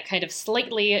a kind of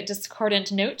slightly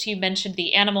discordant note, you mentioned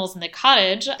the animals in the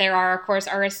cottage. There are, of course,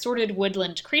 our assorted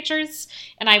woodland creatures,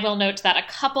 and I will note that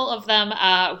a couple of them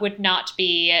would not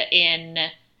be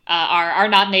are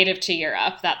not native to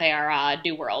Europe, that they are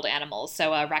New World animals.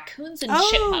 So raccoons and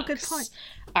chipmunks good point.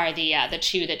 Are the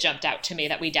two that jumped out to me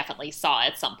that we definitely saw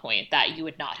at some point that you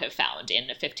would not have found in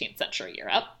 15th century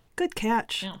Europe. Good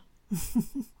catch. Yeah.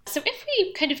 So if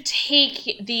we kind of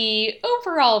take the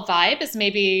overall vibe as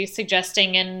maybe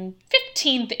suggesting in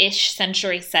 15th-ish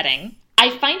century setting,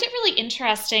 I find it really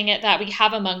interesting that we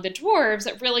have among the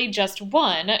dwarves really just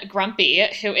one, Grumpy,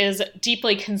 who is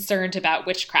deeply concerned about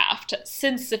witchcraft.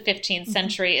 Since the 15th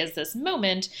century is this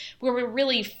moment where we're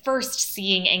really first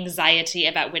seeing anxiety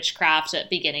about witchcraft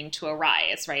beginning to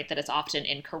arise, right? That it's often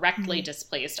incorrectly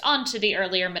displaced onto the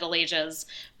earlier Middle Ages,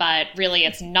 but really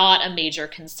it's not a major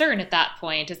concern at that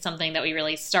point. It's something that we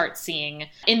really start seeing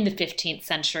in the 15th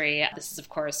century. This is, of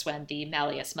course, when the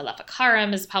Malleus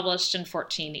Maleficarum is published in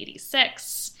 1486.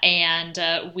 And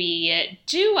we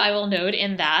do, I will note,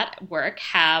 in that work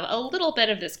have a little bit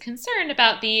of this concern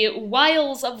about the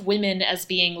wiles of women as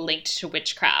being linked to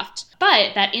witchcraft.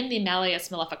 But that in the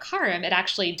Malleus Maleficarum, it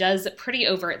actually does pretty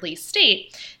overtly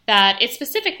state that it's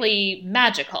specifically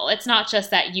magical. It's not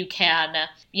just that you can,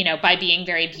 by being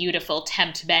very beautiful,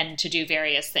 tempt men to do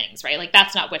various things, right? Like,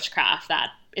 that's not witchcraft. That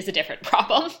is a different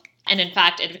problem. And in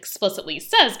fact, it explicitly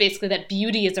says basically that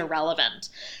beauty is irrelevant,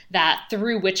 that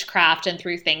through witchcraft and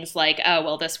through things like, oh,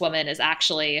 well, this woman is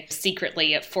actually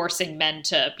secretly forcing men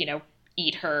to,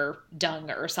 eat her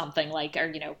dung or something like,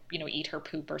 or, eat her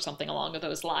poop or something along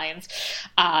those lines,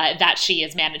 that she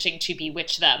is managing to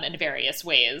bewitch them in various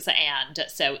ways. And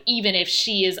so even if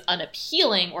she is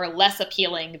unappealing or less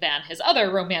appealing than his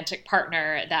other romantic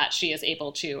partner, that she is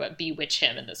able to bewitch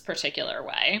him in this particular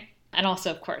way. And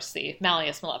also, of course, the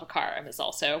Malleus Maleficarum is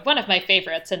also one of my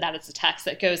favorites, and that is a text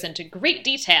that goes into great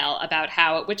detail about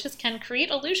how witches can create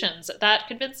illusions that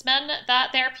convince men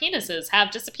that their penises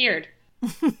have disappeared.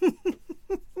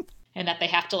 And that they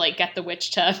have to, like, get the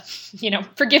witch to,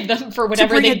 forgive them for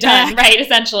whatever they've done, right,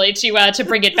 essentially, to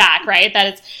bring it back, right?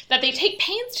 That they take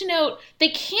pains to note they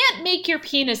can't make your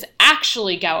penis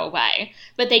actually go away,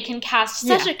 but they can cast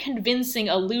such a convincing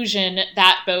illusion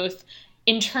that both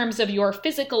in terms of your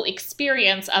physical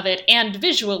experience of it and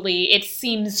visually, it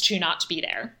seems to not be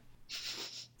there.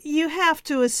 You have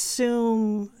to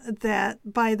assume that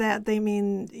by that they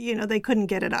mean, they couldn't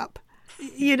get it up.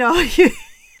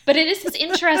 But it is this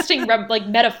interesting,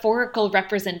 metaphorical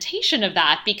representation of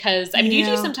that because, you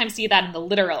do sometimes see that in the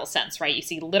literal sense, right? You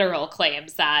see literal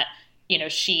claims that,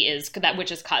 that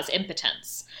witches cause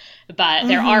impotence. But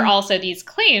there are also these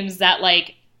claims that,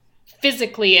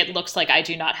 physically, it looks like I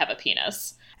do not have a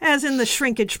penis. As in the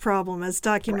shrinkage problem, as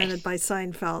documented by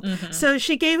Seinfeld. Mm-hmm. So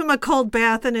she gave him a cold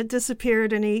bath and it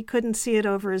disappeared and he couldn't see it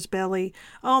over his belly.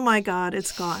 Oh my God,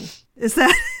 it's gone. Is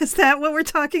that what we're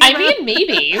talking about?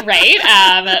 Maybe, right?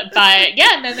 But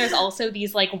yeah, and then there's also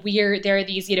these there are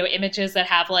these, images that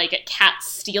have cats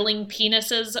stealing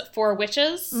penises for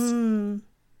witches. Mm.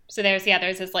 So there's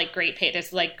this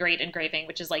great engraving,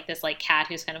 which is this cat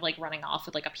who's kind of running off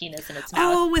with a penis in its mouth.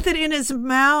 Oh, with it in his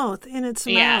mouth,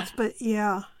 but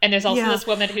yeah. And there's also this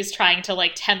woman who's trying to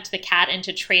tempt the cat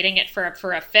into trading it for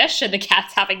a fish, and the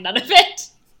cat's having none of it.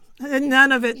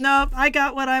 None of it. Nope, I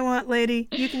got what I want, lady.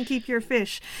 You can keep your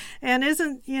fish. And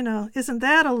isn't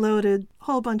that a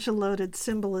whole bunch of loaded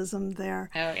symbolism there?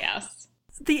 Oh, yes.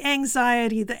 The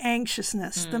anxiety, the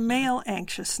anxiousness, the male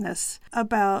anxiousness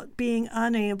about being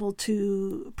unable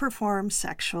to perform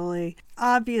sexually,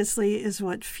 obviously is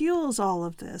what fuels all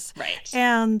of this. Right.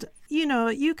 And,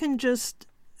 you can just,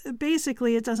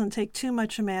 basically, it doesn't take too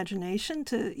much imagination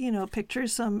to, picture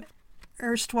some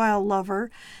erstwhile lover,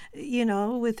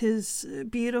 with his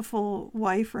beautiful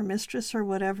wife or mistress or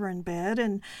whatever in bed,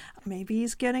 and maybe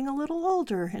he's getting a little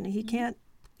older and he can't,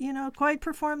 quite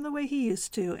perform the way he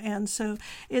used to. And so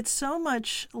it's so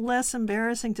much less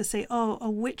embarrassing to say, oh, a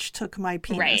witch took my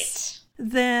penis. Right.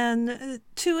 Than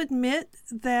to admit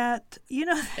that,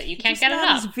 that you can't get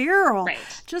enough. As virile. Right.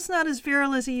 Just not as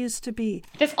virile as he used to be.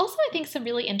 There's also, I think, some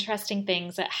really interesting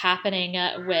things happening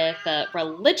with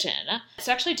religion.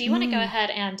 So actually, do you want to go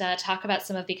ahead and talk about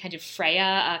some of the kind of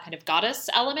Freya kind of goddess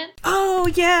element? Oh,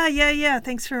 yeah.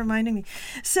 Thanks for reminding me.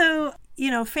 So,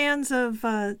 fans of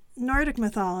Nordic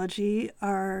mythology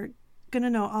are going to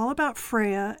know all about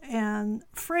Freya, and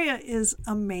Freya is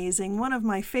amazing. One of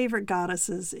my favorite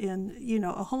goddesses in,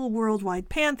 a whole worldwide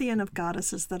pantheon of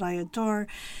goddesses that I adore.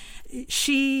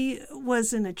 She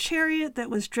was in a chariot that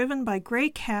was driven by gray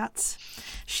cats.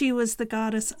 She was the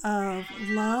goddess of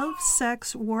love,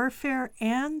 sex, warfare,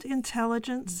 and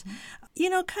intelligence.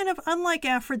 Mm-hmm. Kind of unlike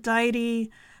Aphrodite,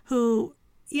 who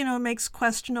makes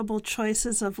questionable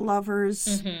choices of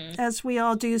lovers, as we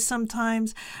all do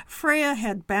sometimes. Freya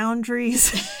had boundaries,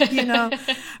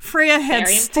 Freya had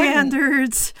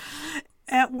standards.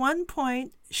 At one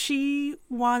point, she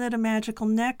wanted a magical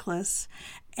necklace,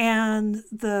 and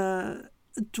the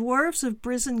dwarves of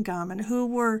Brisingamen, who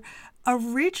were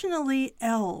originally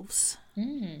elves,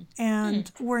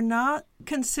 and were not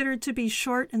considered to be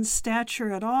short in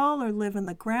stature at all or live in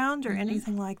the ground or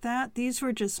anything like that. These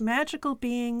were just magical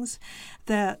beings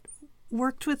that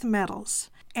worked with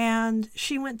metals. And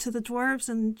she went to the dwarves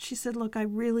and she said, look, I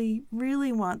really,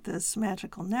 really want this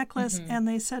magical necklace. And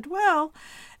they said, well,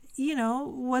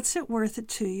 what's it worth it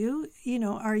to you?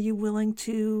 Are you willing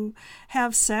to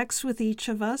have sex with each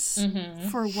of us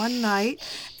for one night?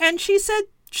 And she said,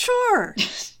 sure.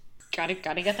 Gotta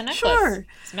get the necklace. Sure.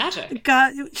 It's magic.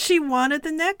 She wanted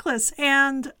the necklace.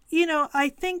 And,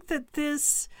 I think that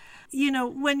this,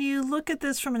 when you look at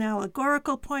this from an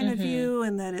allegorical point of view,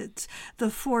 and that it's the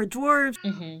four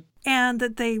dwarves, and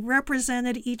that they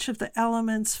represented each of the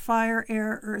elements, fire,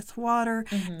 air, earth, water.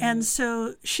 And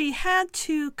so she had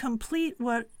to complete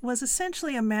what was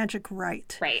essentially a magic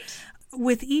rite. Right.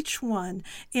 With each one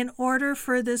in order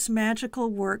for this magical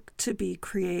work to be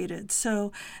created.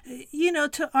 So,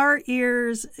 to our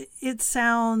ears, it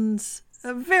sounds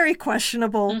very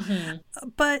questionable,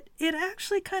 but it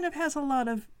actually kind of has a lot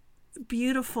of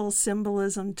beautiful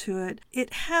symbolism to it.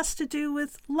 It has to do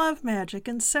with love magic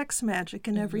and sex magic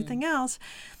and everything else.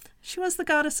 She was the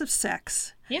goddess of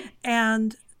sex. Yeah.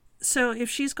 And so if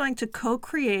she's going to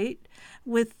co-create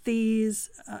with these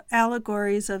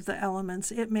allegories of the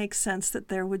elements, it makes sense that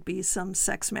there would be some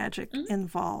sex magic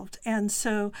involved. And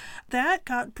so that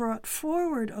got brought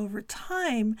forward over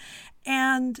time.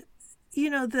 And,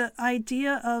 the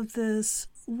idea of this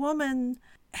woman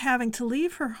having to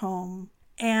leave her home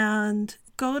and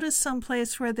go to some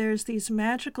place where there's these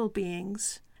magical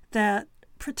beings that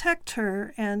protect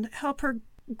her and help her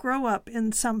grow up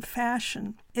in some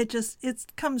fashion. It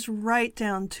comes right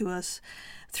down to us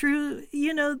through,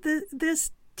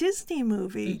 this Disney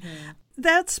movie. Mm-hmm.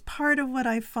 That's part of what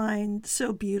I find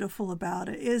so beautiful about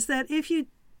it, is that if you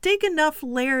dig enough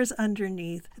layers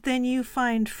underneath, then you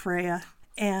find Freya.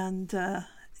 And,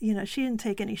 she didn't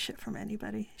take any shit from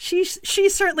anybody. She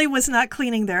certainly was not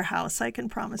cleaning their house, I can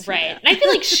promise you. Right. And I feel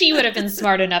like she would have been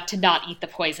smart enough to not eat the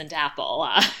poisoned apple.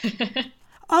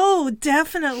 Oh,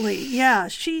 definitely. Yeah.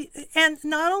 And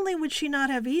not only would she not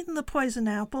have eaten the poison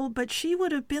apple, but she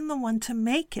would have been the one to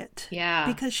make it. Yeah.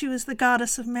 Because she was the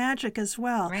goddess of magic as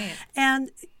well. Right.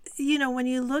 And, when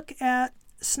you look at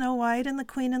Snow White and the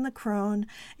Queen and the Crone,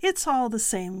 it's all the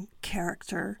same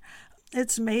character.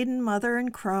 It's maiden, mother,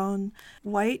 and crone,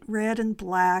 white, red, and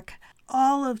black,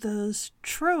 all of those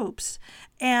tropes.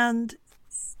 And,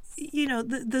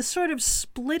 the sort of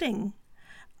splitting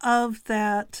of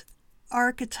that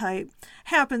archetype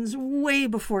happens way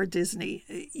before Disney,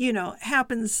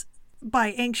 happens by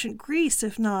ancient Greece,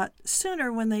 if not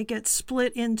sooner, when they get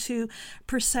split into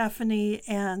Persephone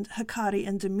and Hecate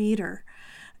and Demeter.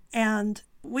 And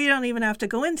we don't even have to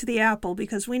go into the apple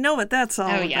because we know what that's all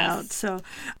about. Yes. So,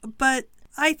 but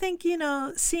I think,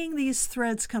 seeing these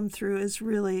threads come through is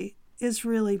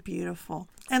really beautiful.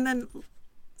 And then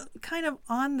kind of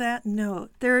on that note,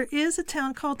 there is a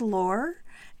town called Lohr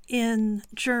in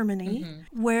Germany,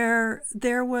 where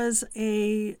there was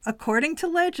according to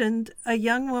legend, a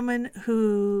young woman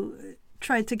who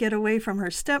tried to get away from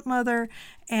her stepmother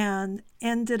and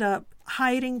ended up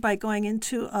hiding by going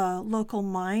into a local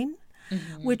mine,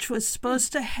 which was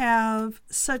supposed to have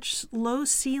such low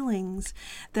ceilings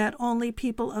that only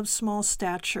people of small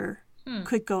stature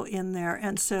could go in there.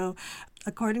 And so,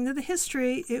 according to the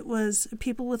history, it was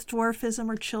people with dwarfism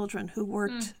or children who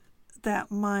worked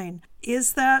that mine.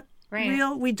 Is that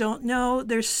real? We don't know.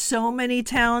 There's so many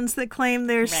towns that claim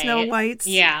they're Snow White's,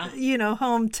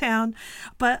 hometown.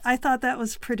 But I thought that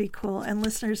was pretty cool, and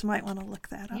listeners might want to look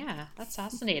that up. Yeah, that's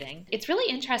fascinating. It's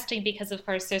really interesting because, of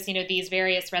course, there's, these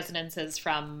various resonances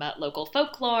from local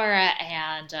folklore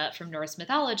and from Norse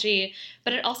mythology,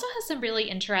 but it also has some really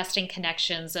interesting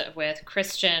connections with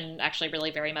Christian, actually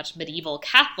really very much medieval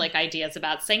Catholic ideas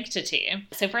about sanctity.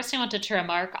 So first I wanted to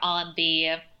remark on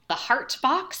the heart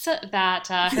box that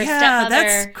her stepmother...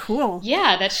 that's cool.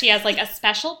 Yeah, that she has like a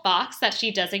special box that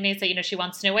she designates that, she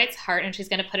wants Snow White's heart and she's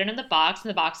going to put it in the box, and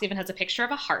the box even has a picture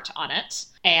of a heart on it.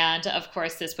 And of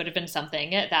course, this would have been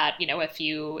something that, if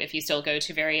you still go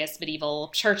to various medieval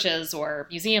churches or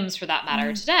museums for that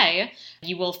matter today,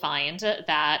 you will find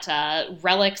that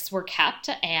relics were kept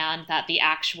and that the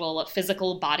actual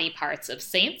physical body parts of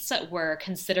saints were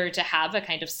considered to have a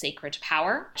kind of sacred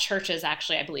power. Churches,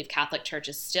 actually, I believe Catholic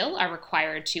churches still are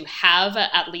required to have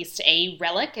at least a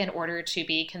relic in order to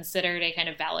be considered a kind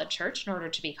of valid church, in order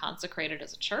to be consecrated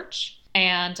as a church.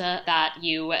 And that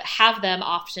you have them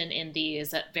often in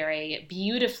these very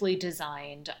beautifully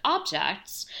designed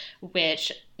objects,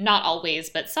 which not always,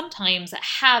 but sometimes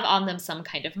have on them some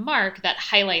kind of mark that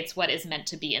highlights what is meant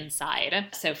to be inside.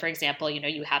 So, for example,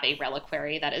 you have a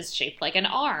reliquary that is shaped like an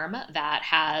arm that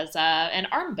has an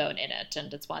arm bone in it.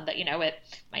 And it's one that, it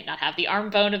might not have the arm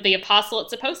bone of the apostle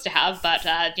it's supposed to have, but,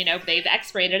 they've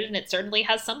x-rayed it and it certainly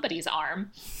has somebody's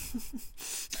arm.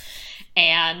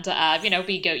 And,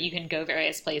 you can go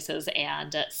various places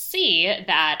and see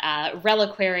that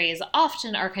reliquaries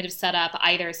often are kind of set up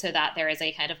either so that there is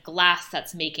a kind of glass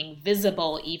that's making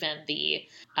visible even the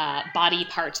body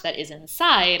part that is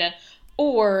inside,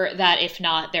 or that if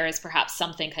not, there is perhaps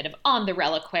something kind of on the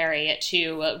reliquary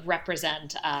to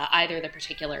represent either the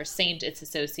particular saint it's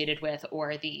associated with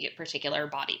or the particular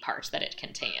body part that it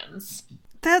contains.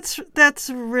 That's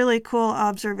a really cool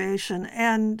observation,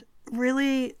 and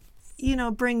really...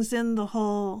 brings in the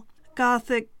whole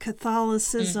Gothic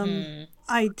Catholicism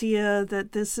idea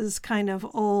that this is kind of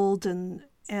old and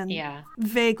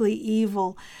vaguely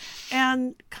evil,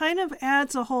 and kind of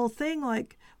adds a whole thing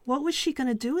like, what was she going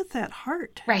to do with that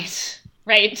heart? Right.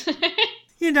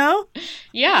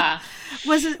 Yeah.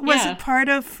 Was it part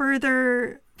of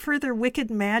further wicked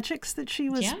magics that she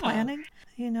was planning?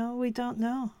 We don't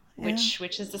know.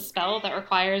 Which is a spell that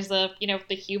requires the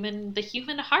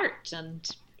human heart, and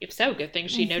if so, good thing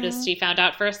she noticed, she found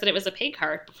out first that it was a pig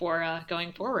heart before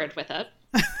going forward with it.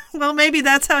 Well, maybe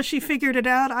that's how she figured it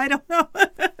out. I don't know.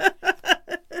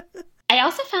 I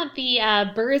also found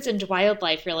the birds and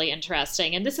wildlife really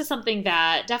interesting, and this is something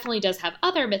that definitely does have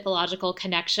other mythological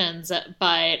connections,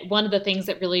 but one of the things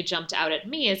that really jumped out at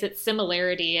me is its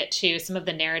similarity to some of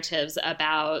the narratives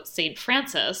about St.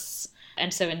 Francis.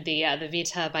 And so in the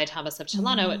Vita by Thomas of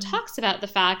Celano, it talks about the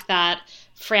fact that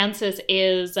Francis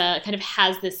is kind of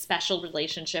has this special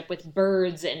relationship with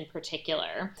birds in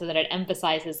particular, so that it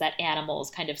emphasizes that animals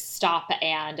kind of stop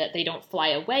and they don't fly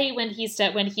away when he's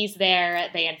there.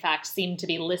 They, in fact, seem to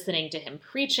be listening to him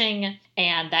preaching,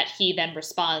 and that he then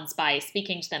responds by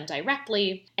speaking to them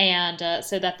directly. And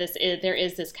so that there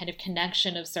is this kind of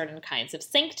connection of certain kinds of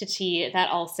sanctity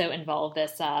that also involve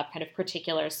this kind of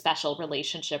particular special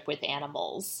relationship with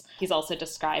animals. He's also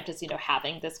described as,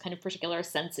 having this kind of particular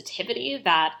sensitivity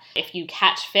that if you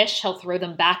catch fish, he'll throw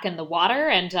them back in the water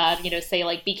and, say,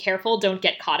 like, be careful, don't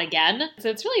get caught again. So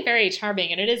it's really very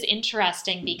charming. And it is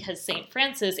interesting because St.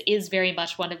 Francis is very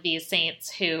much one of these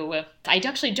saints who, I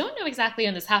actually don't know exactly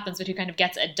when this happens, but who kind of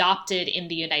gets adopted in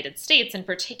the United States, in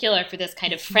particular for this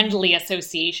kind of friendly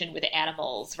association with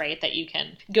animals, right? That you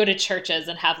can go to churches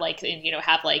and have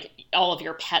all of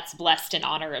your pets blessed in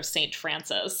honor of St.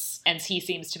 Francis. And he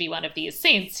seems to be one of these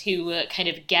saints who kind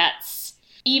of gets,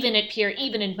 even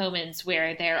in moments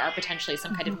where there are potentially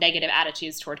some kind of negative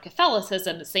attitudes toward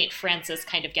Catholicism, St. Francis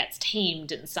kind of gets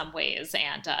tamed in some ways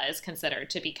and is considered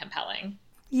to be compelling.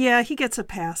 Yeah, he gets a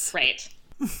pass. Right.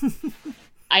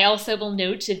 I also will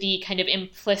note the kind of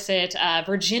implicit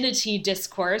virginity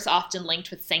discourse, often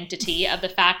linked with sanctity, of the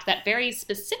fact that very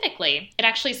specifically, it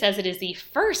actually says it is the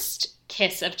first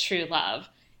kiss of true love.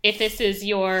 If this is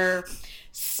your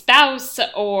spouse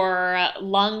or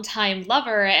longtime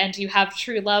lover and you have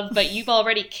true love, but you've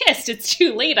already kissed, it's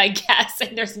too late, I guess,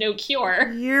 and there's no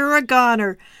cure. You're a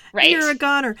goner. Right. You're a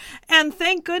goner. And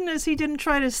thank goodness he didn't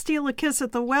try to steal a kiss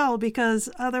at the well, because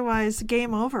otherwise,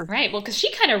 game over. Right. Well, because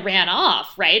she kind of ran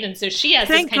off, right? And so she has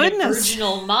this kind of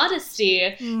virginal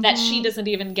modesty that she doesn't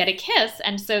even get a kiss.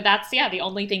 And so that's, the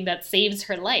only thing that saves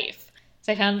her life.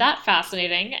 So I found that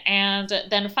fascinating. And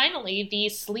then finally, the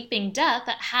sleeping death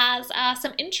has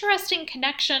some interesting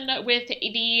connection with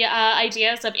the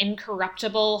ideas of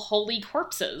incorruptible holy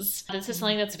corpses. This is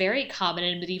something that's very common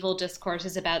in medieval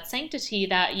discourses about sanctity,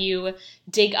 that you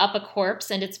dig up a corpse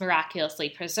and it's miraculously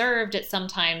preserved. It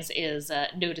sometimes is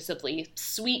noticeably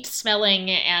sweet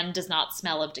smelling and does not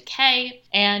smell of decay.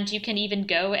 And you can even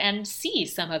go and see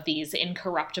some of these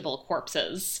incorruptible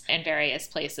corpses in various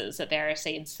places. That there are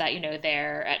saints that,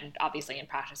 there, and obviously in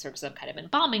practice there's some kind of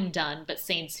embalming done, but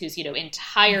saints whose,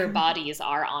 entire bodies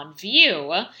are on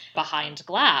view behind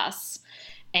glass.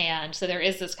 And so there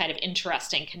is this kind of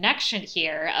interesting connection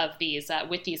here of these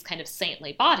with these kind of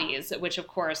saintly bodies, which of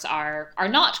course are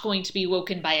not going to be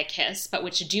woken by a kiss, but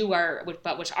which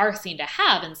are seen to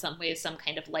have in some ways some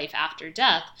kind of life after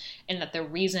death, and that the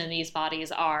reason these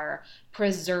bodies are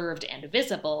preserved and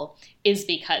visible is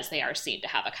because they are seen to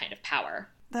have a kind of power.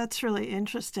 That's really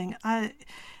interesting.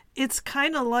 It's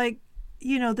kind of like,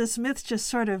 this myth just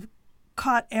sort of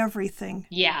caught everything.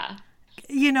 Yeah.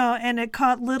 And it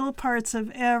caught little parts of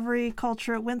every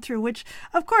culture it went through, which,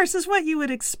 of course, is what you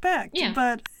would expect. Yeah.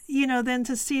 But, then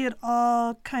to see it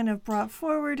all kind of brought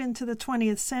forward into the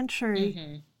 20th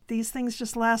century, these things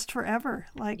just last forever,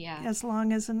 as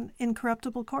long as an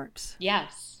incorruptible corpse.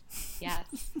 Yes. Yes.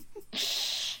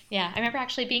 Yeah, I remember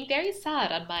actually being very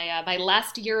sad on my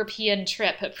last European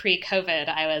trip pre-COVID.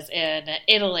 I was in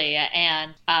Italy,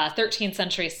 and 13th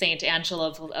century Saint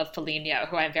Angela of Foligno,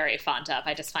 who I'm very fond of.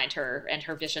 I just find her and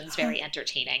her visions very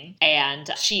entertaining. And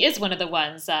she is one of the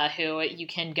ones who you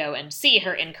can go and see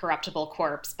her incorruptible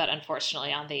corpse, but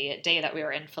unfortunately on the day that we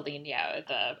were in Foligno,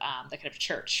 the kind of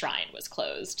church shrine was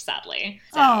closed, sadly.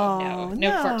 So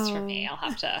no corpse for me. I'll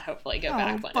have to hopefully go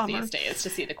back one of these days to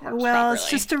see the corpse properly. It's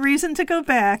just a reason to go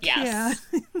back. Yes.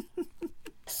 Yeah.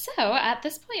 So at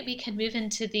this point, we can move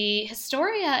into the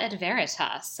Historia et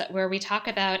Veritas, where we talk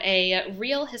about a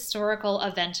real historical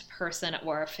event, person,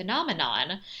 or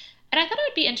phenomenon. And I thought it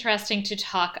would be interesting to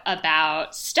talk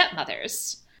about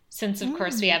stepmothers, since, of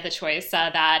course, we have the choice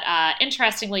that,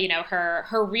 interestingly,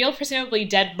 her real, presumably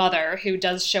dead mother, who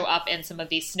does show up in some of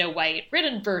the Snow White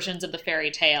written versions of the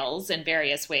fairy tales in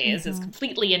various ways, is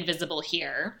completely invisible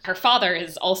here. Her father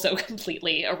is also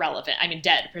completely irrelevant. I mean,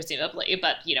 dead, presumably,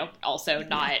 but, also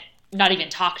not not even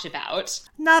talked about.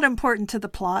 Not important to the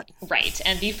plot. Right.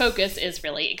 And the focus is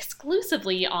really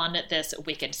exclusively on this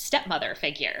wicked stepmother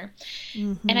figure.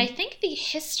 Mm-hmm. And I think the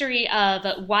history of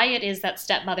why it is that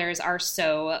stepmothers are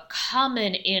so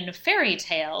common in fairy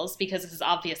tales, because this is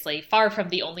obviously far from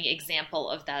the only example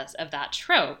of that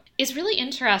trope, is really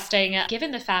interesting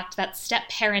given the fact that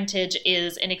step-parentage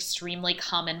is an extremely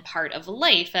common part of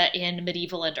life in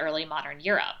medieval and early modern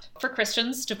Europe. For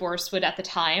Christians, divorce would at the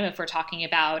time, if we're talking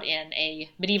about in a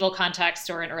medieval context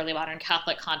or an early modern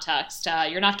Catholic context,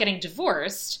 you're not getting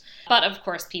divorced, but of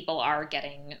course people are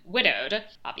getting widowed.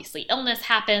 Obviously illness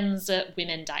happens,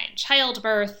 women die in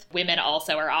childbirth, women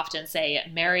also are often, say,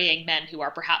 marrying men who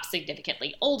are perhaps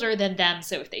significantly older than them,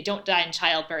 so if they don't die in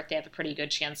childbirth, they have a pretty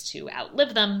good chance to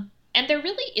outlive them. And there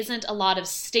really isn't a lot of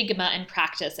stigma in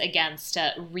practice against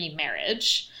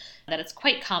remarriage. That it's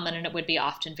quite common, and it would be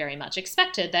often very much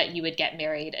expected that you would get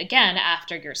married again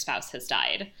after your spouse has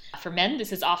died. For men,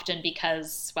 this is often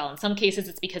because, well, in some cases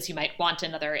it's because you might want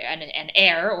an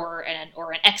heir or an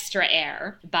extra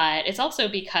heir, but it's also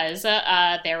because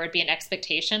there would be an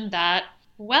expectation that,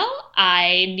 well,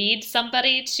 I need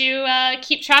somebody to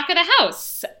keep track of the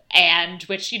house. And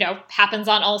which, happens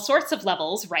on all sorts of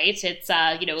levels, right? It's,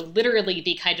 literally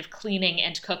the kind of cleaning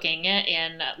and cooking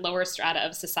in lower strata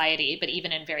of society. But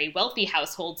even in very wealthy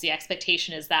households, the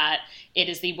expectation is that it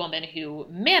is the woman who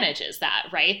manages that,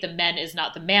 right? The man is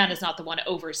not the one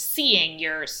overseeing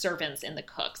your servants and the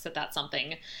cooks. That's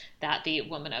something that the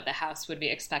woman of the house would be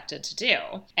expected to do.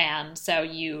 And so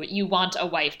you want a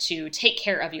wife to take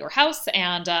care of your house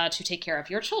and to take care of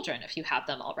your children if you have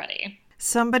them already.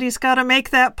 Somebody's got to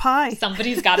make that pie.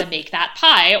 Somebody's got to make that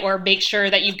pie, or make sure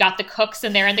that you've got the cooks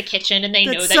in there in the kitchen and they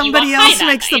know that somebody you want else pie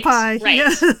makes that the pie. Right. Yeah,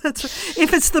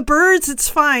 if it's the birds, it's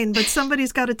fine, but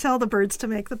somebody's got to tell the birds to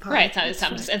make the pie. Right. And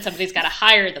somebody's got to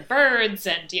hire the birds,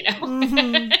 and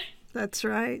Mm-hmm. That's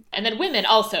right. And then women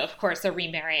also, of course, are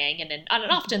remarrying. And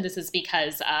often this is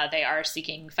because they are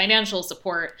seeking financial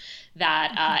support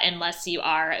that unless you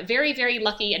are very, very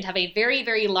lucky and have a very,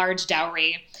 very large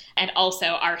dowry, and also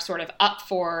are sort of up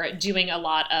for doing a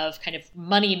lot of kind of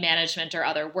money management or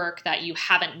other work that you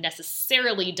haven't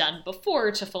necessarily done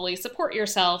before to fully support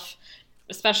yourself,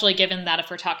 especially given that if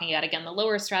we're talking about, again, the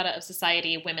lower strata of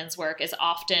society, women's work is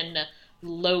often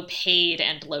low paid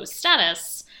and low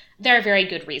status. There are very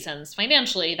good reasons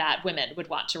financially that women would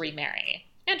want to remarry.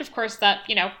 And of course that,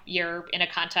 you're in a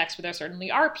context where there certainly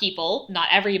are people, not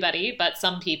everybody, but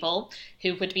some people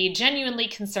who would be genuinely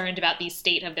concerned about the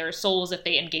state of their souls if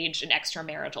they engaged in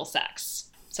extramarital sex.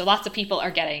 So lots of people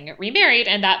are getting remarried,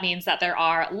 and that means that there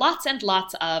are lots and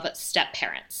lots of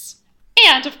step-parents.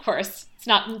 And of course, it's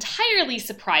not entirely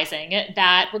surprising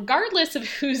that regardless of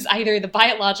who's either the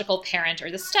biological parent or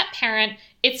the step-parent,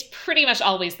 it's pretty much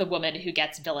always the woman who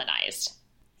gets villainized.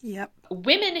 Yep.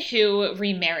 Women who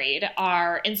remarried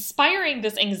are inspiring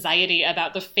this anxiety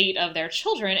about the fate of their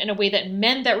children in a way that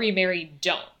men that remarry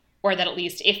don't. Or that at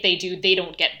least if they do, they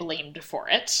don't get blamed for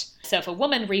it. So if a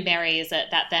woman remarries,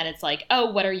 that then it's like,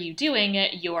 oh, what are you doing?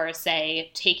 You're,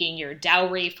 say, taking your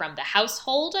dowry from the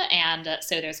household, and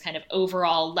so there's kind of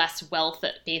overall less wealth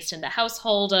based in the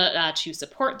household to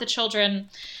support the children.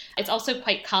 It's also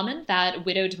quite common that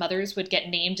widowed mothers would get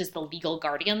named as the legal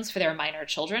guardians for their minor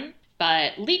children.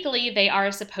 But legally, they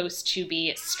are supposed to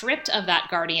be stripped of that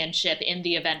guardianship in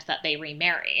the event that they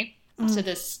remarry. So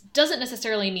this doesn't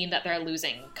necessarily mean that they're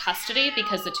losing custody,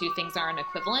 because the two things aren't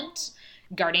equivalent.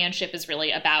 Guardianship is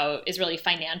really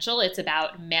financial. It's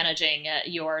about managing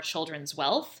your children's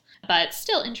wealth. But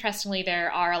still, interestingly,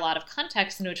 there are a lot of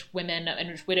contexts in which women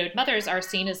and widowed mothers are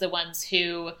seen as the ones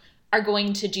who are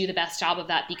going to do the best job of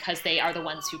that because they are the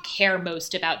ones who care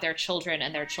most about their children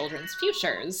and their children's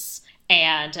futures.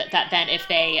 And that then if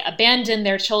they abandon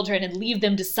their children and leave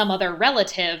them to some other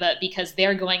relative because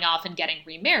they're going off and getting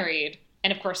remarried,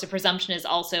 and of course the presumption is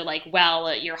also like,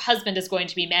 well, your husband is going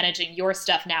to be managing your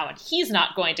stuff now and he's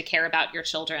not going to care about your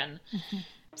children. Mm-hmm.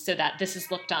 So that this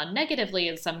is looked on negatively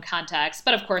in some contexts.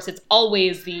 But of course it's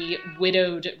always the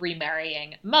widowed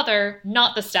remarrying mother,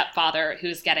 not the stepfather,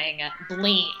 who's getting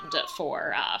blamed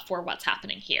for what's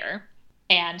happening here.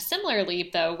 And similarly,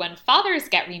 though, when fathers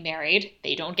get remarried,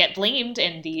 they don't get blamed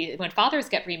in the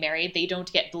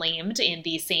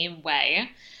same way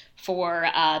for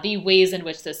the ways in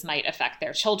which this might affect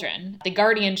their children. The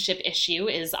guardianship issue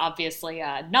is obviously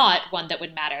not one that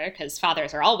would matter, because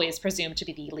fathers are always presumed to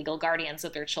be the legal guardians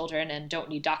of their children and don't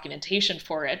need documentation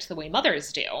for it the way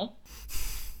mothers do.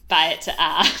 But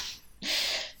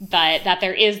that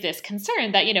there is this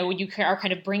concern that, you are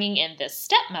kind of bringing in this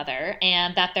stepmother,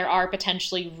 and that there are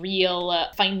potentially real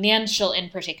financial, in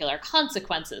particular,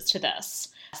 consequences to this.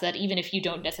 So that even if you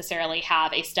don't necessarily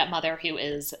have a stepmother who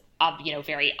is,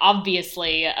 very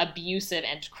obviously abusive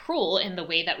and cruel in the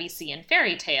way that we see in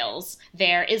fairy tales,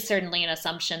 there is certainly an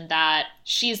assumption that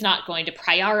she's not going to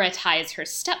prioritize her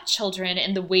stepchildren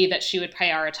in the way that she would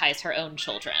prioritize her own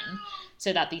children.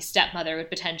 So that the stepmother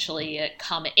would potentially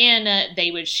come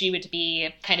in, she would be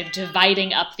kind of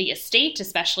dividing up the estate,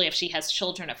 especially if she has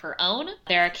children of her own.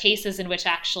 There are cases in which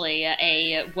actually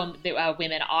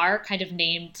women are kind of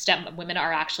named, women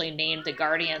are actually named the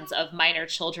guardians of minor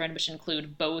children, which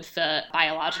include both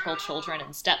biological children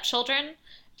and stepchildren.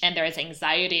 And there is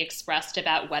anxiety expressed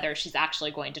about whether she's actually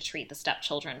going to treat the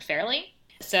stepchildren fairly.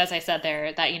 So as I said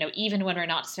there, that, even when we're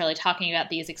not necessarily talking about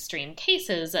these extreme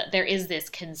cases, there is this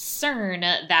concern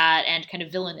that, and kind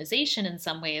of villainization in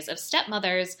some ways, of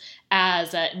stepmothers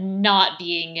as not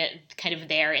being kind of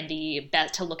there in the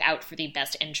best, to look out for the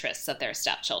best interests of their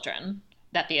stepchildren.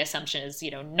 That the assumption is,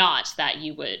 not that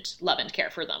you would love and care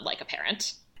for them like a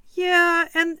parent. Yeah,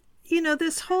 and,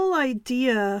 this whole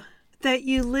idea that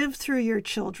you live through your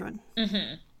children.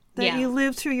 Mm-hmm. That you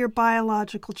live through your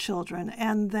biological children,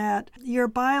 and that your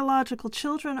biological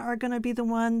children are going to be the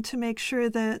one to make sure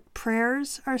that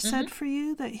prayers are said for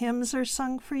you, that hymns are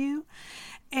sung for you.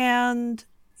 And,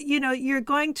 you're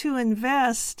going to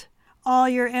invest all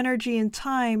your energy and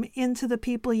time into the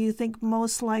people you think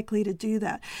most likely to do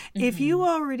that. Mm-hmm. If you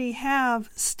already have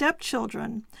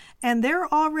stepchildren and they're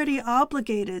already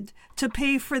obligated to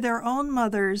pay for their own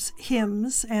mother's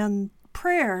hymns and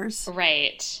prayers.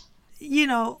 Right.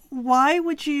 Why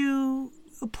would you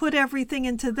put everything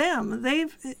into them?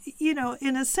 They've,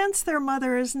 in a sense, their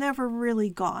mother is never really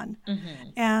gone.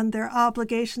 Mm-hmm. And their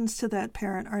obligations to that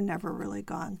parent are never really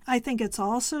gone. I think it's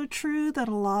also true that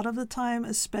a lot of the time,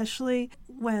 especially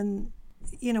when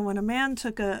a man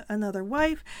took another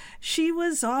wife, she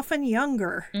was often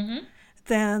younger. Mm-hmm.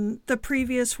 than the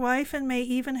previous wife, and may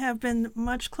even have been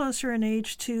much closer in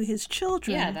age to his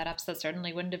children. Yeah, that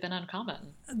certainly wouldn't have been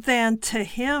uncommon. Than to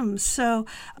him. So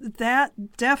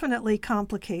that definitely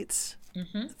complicates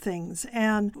things.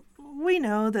 And we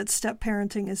know that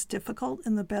step-parenting is difficult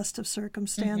in the best of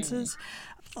circumstances.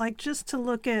 Mm-hmm. Like, just to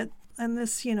look at, and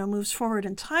this, moves forward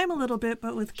in time a little bit,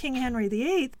 but with King Henry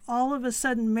VIII, all of a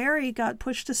sudden Mary got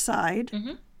pushed aside.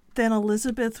 Mm-hmm. Then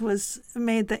Elizabeth was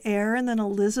made the heir, and then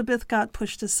Elizabeth got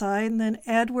pushed aside, and then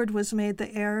Edward was made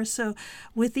the heir. So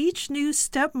with each new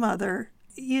stepmother,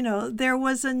 there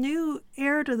was a new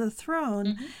heir to the throne.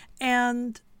 Mm-hmm.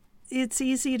 And it's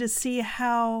easy to see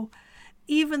how,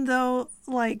 even though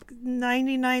like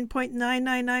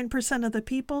 99.999% of the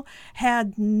people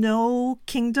had no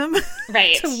kingdom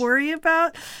right. to worry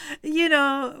about,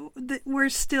 we're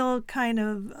still kind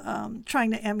of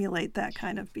trying to emulate that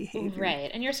kind of behavior.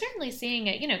 Right. And you're certainly seeing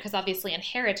it, because obviously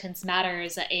inheritance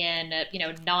matters in,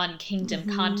 non-kingdom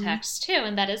mm-hmm. contexts too.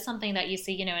 And that is something that you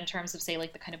see, in terms of, say,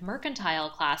 like the kind of mercantile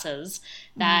classes,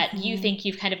 that mm-hmm. you think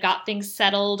you've kind of got things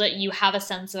settled. You have a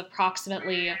sense of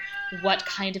approximately what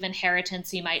kind of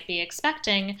inheritance you might be expecting.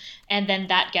 And then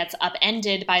that gets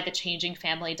upended by the changing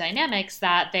family dynamics,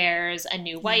 that there's a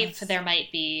new wife, yes. there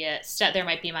might be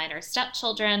minor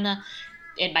stepchildren.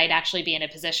 It might actually be in a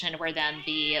position where then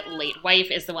the late wife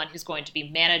is the one who's going to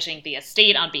be managing the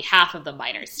estate on behalf of the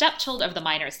minor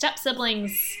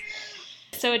step-siblings.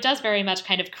 So it does very much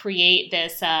kind of create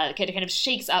this, kind of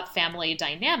shakes up family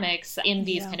dynamics in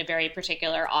these kind of very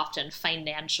particular, often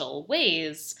financial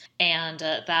ways. And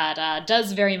that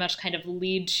does very much kind of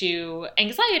lead to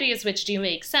anxieties, which do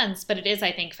make sense. But it is,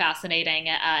 I think, fascinating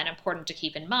and important to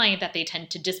keep in mind that they tend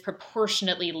to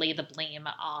disproportionately lay the blame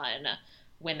on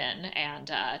women. And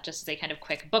just as a kind of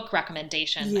quick book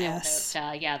recommendation, yes.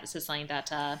 I will note, this is something that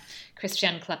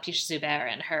Christiane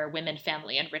Clapiche-Zuber in her Women,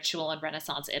 Family, and Ritual in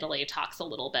Renaissance Italy talks a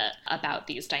little bit about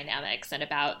these dynamics and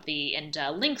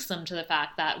links them to the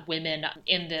fact that women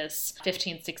in this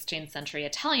 15th, 16th century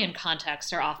Italian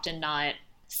context are often not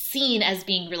seen as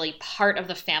being really part of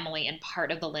the family and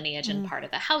part of the lineage and part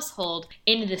of the household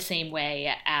in the same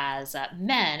way as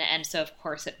men. And so, of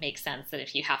course, it makes sense that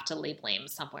if you have to lay blame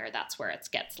somewhere, that's where it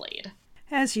gets laid.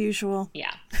 As usual.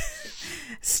 Yeah.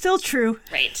 Still true.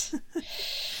 Right.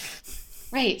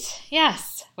 Right.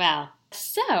 Yes. Well,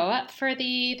 so for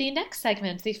the next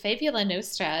segment, the Fabula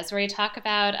Nostra, is where we talk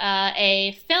about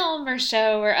a film or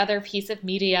show or other piece of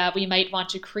media we might want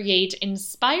to create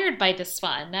inspired by this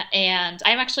one. And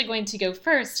I'm actually going to go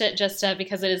first, just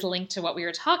because it is linked to what we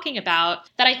were talking about,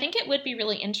 that I think it would be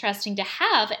really interesting to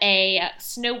have a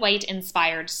Snow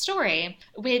White-inspired story,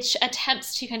 which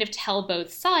attempts to kind of tell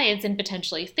both sides and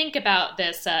potentially think about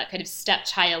this kind of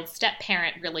stepchild,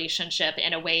 step-parent relationship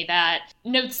in a way that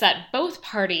notes that both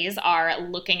parties are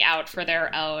looking out for their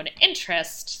own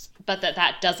interests, but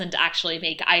that doesn't actually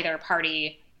make either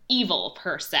party evil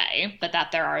per se, but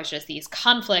that there are just these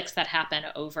conflicts that happen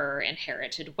over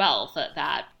inherited wealth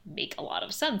that make a lot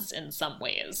of sense in some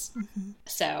ways. Mm-hmm.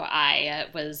 So I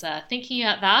was thinking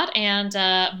about that, and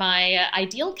my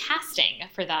ideal casting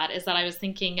for that is that I was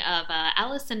thinking of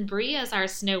Alison Brie as our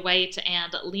Snow White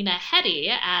and Lena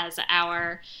Headey as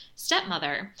our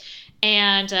stepmother.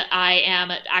 And I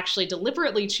am actually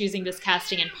deliberately choosing this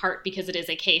casting in part because it is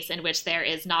a case in which there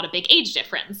is not a big age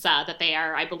difference, that they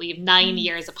are, I believe, 9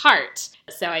 years apart.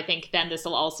 So I think then this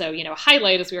will also,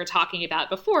 highlight, as we were talking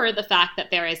about before, the fact that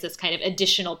there is this kind of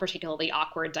additional, particularly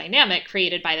awkward dynamic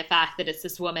created by the fact that it's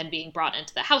this woman being brought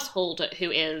into the household who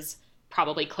is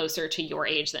probably closer to your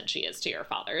age than she is to your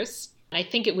father's. And I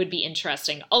think it would be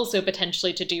interesting also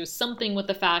potentially to do something with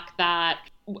the fact that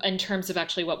in terms of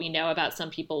actually what we know about some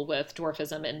people with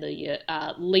dwarfism in the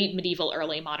late medieval,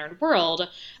 early modern world,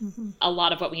 mm-hmm. a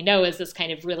lot of what we know is this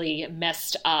kind of really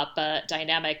messed up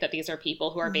dynamic that these are people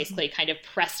who are mm-hmm. basically kind of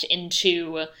pressed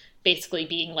into basically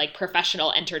being like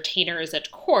professional entertainers at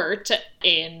court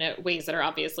in ways that are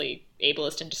obviously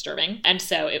ableist and disturbing. And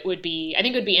so I think it would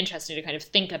be interesting to kind of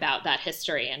think about that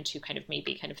history and to kind of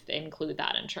maybe kind of include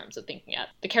that in terms of thinking at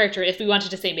the character. If we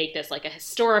wanted to say make this like a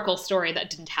historical story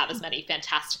that didn't have as many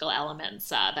fantastical elements,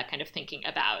 that kind of thinking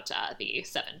about the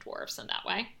Seven Dwarfs in that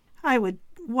way. I would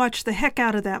watch the heck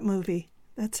out of that movie.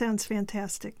 That sounds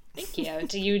fantastic. Thank you.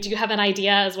 Do you have an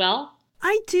idea as well?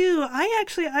 I do.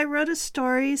 I wrote a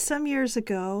story some years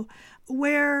ago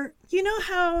where, you know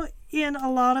how in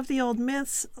a lot of the old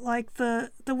myths, like the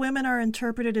women are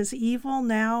interpreted as evil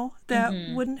now that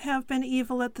mm-hmm. wouldn't have been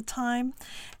evil at the time.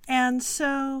 And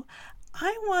so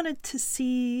I wanted to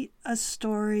see a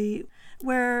story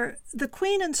where the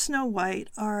Queen and Snow White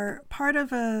are part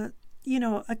of a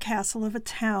castle of a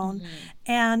town, mm-hmm.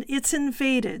 and it's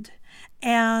invaded.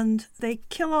 And they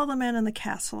kill all the men in the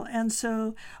castle. And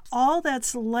so all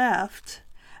that's left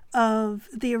of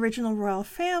the original royal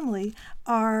family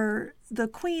are the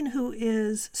queen, who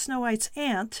is Snow White's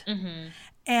aunt, mm-hmm.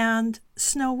 and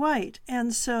Snow White.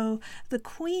 And so the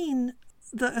queen,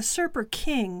 the usurper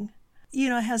king,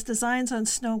 has designs on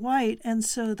Snow White. And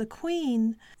so the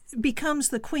queen becomes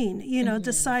the queen, mm-hmm.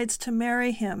 decides to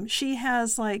marry him. She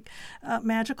has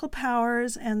magical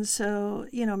powers, and so,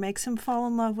 makes him fall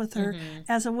in love with her mm-hmm.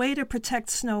 as a way to protect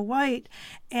Snow White.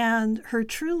 And her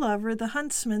true lover, the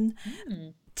huntsman,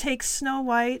 takes Snow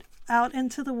White out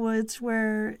into the woods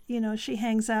where, she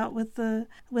hangs out with the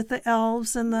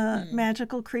elves and the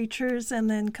magical creatures, and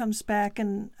then comes back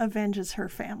and avenges her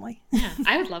family. Yeah,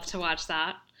 I would love to watch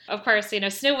that. Of course,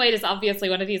 Snow White is obviously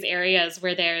one of these areas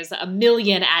where there's a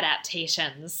million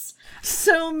adaptations.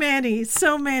 So many.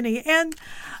 And,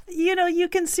 you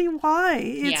can see why.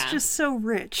 It's just so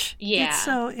rich. Yeah. It's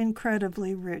so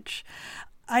incredibly rich.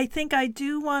 I think I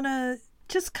do want to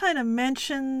just kind of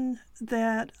mention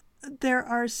that there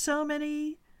are so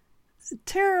many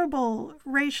terrible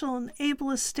racial and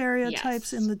ableist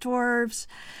stereotypes in the dwarves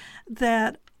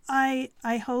that I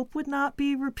hope would not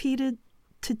be repeated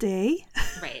today.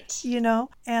 Right.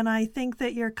 And I think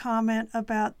that your comment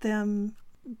about them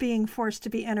being forced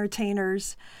to be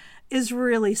entertainers is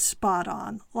really spot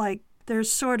on. Like,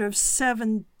 there's sort of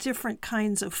 7 different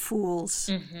kinds of fools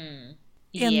mm-hmm.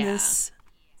 in this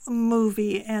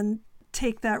movie and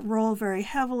take that role very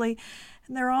heavily.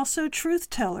 And they're also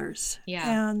truth tellers.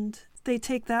 Yeah. And they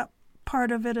take that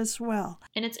part of it as well.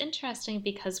 And it's interesting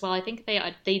because, I think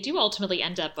they do ultimately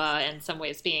end up in some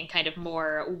ways being kind of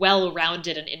more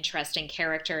well-rounded and interesting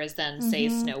characters than, mm-hmm. say,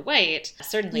 Snow White.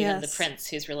 Certainly than the prince,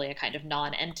 who's really a kind of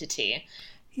non-entity.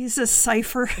 He's a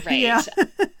cipher. Right. Yeah.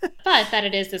 But that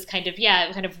it is this kind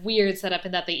of weird setup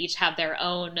in that they each have their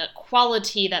own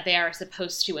quality that they are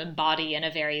supposed to embody in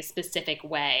a very specific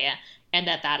way. And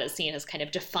that is seen as kind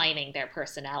of defining their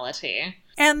personality.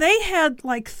 And they had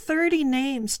 30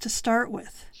 names to start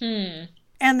with. And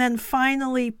then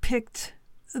finally picked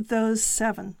those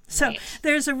 7. So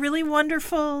there's a really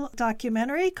wonderful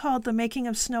documentary called The Making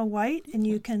of Snow White, and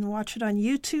you can watch it on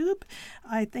YouTube.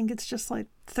 I think it's just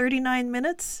 39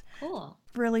 minutes. Cool.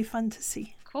 Really fun to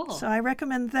see. Cool. So I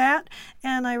recommend that,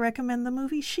 and I recommend the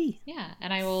movie She. Yeah,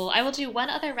 and I will do one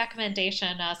other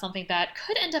recommendation, something that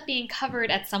could end up being covered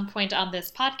at some point on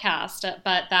this podcast,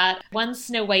 but that one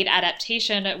Snow White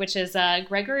adaptation, which is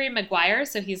Gregory Maguire,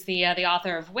 so he's the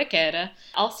author of Wicked,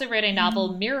 also wrote a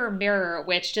novel, Mirror, Mirror,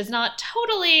 which does not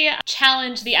totally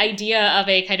challenge the idea of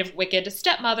a kind of wicked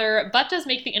stepmother, but does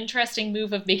make the interesting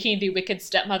move of making the wicked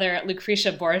stepmother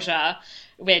Lucretia Borgia,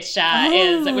 which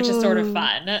is sort of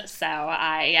fun. So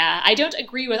I don't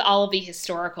agree with all of the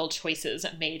historical choices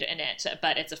made in it,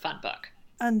 but it's a fun book.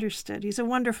 understood. He's a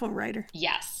wonderful writer.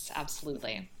 Yes,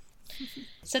 absolutely.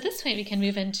 So at this point, we can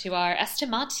move into our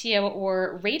estimatio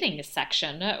or rating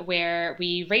section, where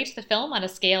we rate the film on a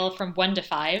scale from 1 to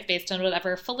 5 based on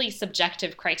whatever fully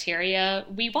subjective criteria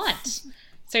we want.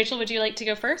 So Rachel, would you like to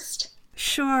go first?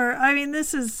 Sure. I mean,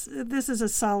 this is a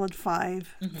solid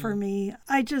 5 for me.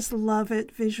 I just love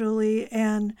it visually,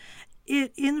 and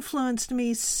it influenced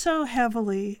me so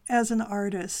heavily as an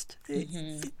artist,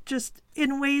 just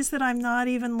in ways that I'm not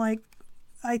even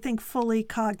I think fully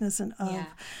cognizant of. Yeah.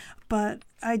 But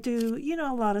I do,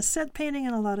 a lot of set painting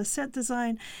and a lot of set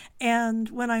design. And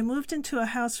when I moved into a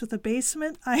house with a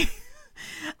basement,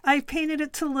 I painted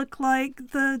it to look like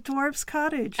the dwarf's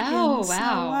cottage in Snow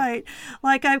White.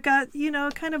 Like I've got,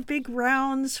 kind of big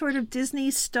round sort of Disney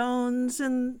stones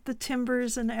and the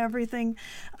timbers and everything.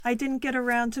 I didn't get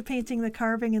around to painting the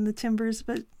carving in the timbers,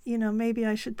 but, maybe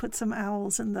I should put some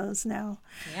owls in those now.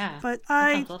 Yeah. But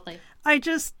I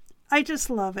just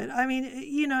love it. I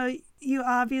mean, you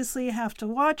obviously have to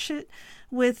watch it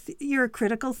with your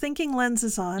critical thinking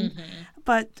lenses on,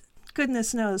 but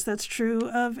goodness knows that's true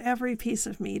of every piece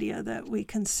of media that we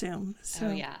consume. So.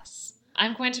 Oh, yes.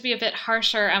 I'm going to be a bit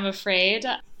harsher, I'm afraid,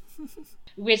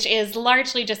 which is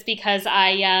largely just because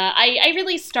I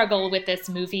really struggle with this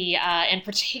movie in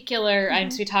particular.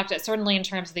 And we talked certainly in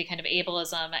terms of the kind of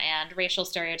ableism and racial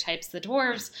stereotypes of the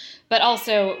dwarves, but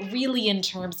also really in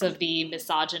terms of the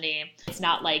misogyny. It's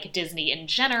not like Disney in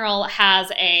general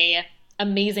has a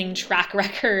amazing track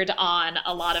record on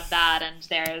a lot of that, and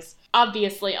there's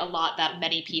obviously a lot that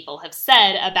many people have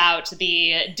said about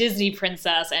the Disney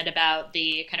princess and about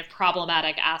the kind of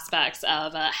problematic aspects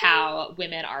of how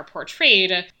women are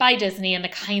portrayed by Disney and the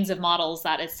kinds of models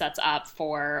that it sets up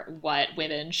for what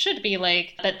women should be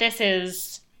like. But this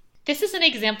is an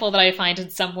example that I find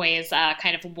in some ways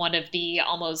kind of one of the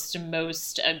almost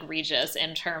most egregious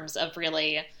in terms of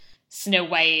really Snow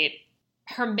White.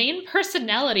 Her main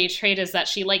personality trait is that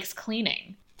she likes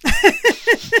cleaning.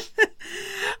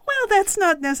 Well, that's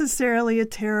not necessarily a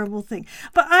terrible thing.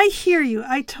 But I hear you.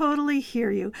 I totally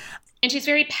hear you. And she's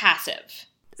very passive.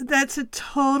 That's a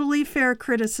totally fair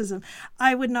criticism.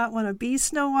 I would not want to be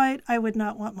Snow White. I would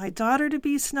not want my daughter to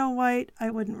be Snow White.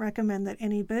 I wouldn't recommend that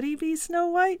anybody be Snow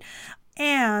White.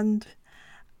 And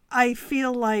I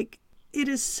feel like it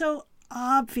is so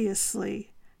obviously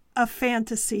a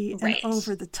fantasy and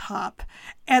over the top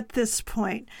at this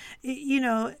point.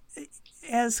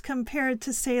 As compared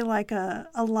to, say, like a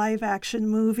live action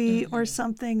movie or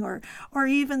something, or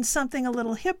even something a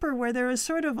little hipper where there is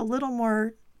sort of a little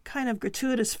more kind of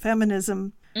gratuitous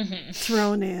feminism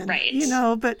thrown in,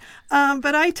 but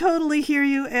I totally hear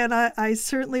you, and I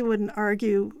certainly wouldn't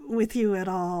argue with you at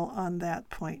all on that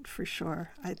point for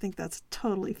sure. I think that's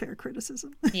totally fair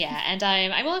criticism. Yeah, and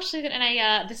I will actually,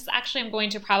 and this is actually, I'm going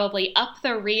to probably up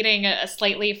the rating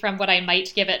slightly from what I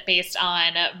might give it based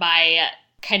on my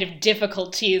kind of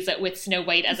difficulties with Snow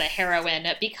White as a heroine,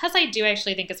 because I do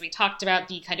actually think, as we talked about,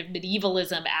 the kind of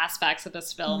medievalism aspects of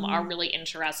this film are really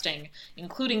interesting,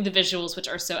 including the visuals, which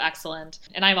are so excellent.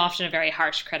 And I'm often a very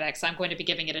harsh critic, so I'm going to be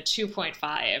giving it a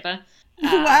 2.5.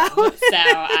 Wow. So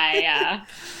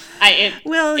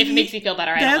if it makes me feel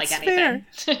better, I don't like anything.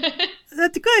 Fair.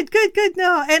 That's good.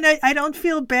 No, and I don't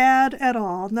feel bad at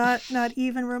all, not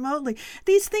even remotely.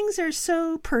 These things are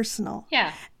so personal.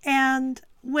 Yeah. And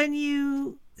when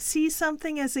you see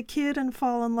something as a kid and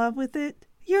fall in love with it,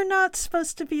 you're not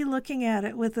supposed to be looking at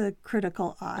it with a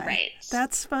critical eye. Right.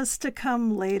 That's supposed to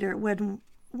come later when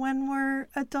we're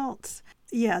adults.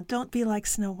 Yeah, don't be like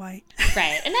Snow White.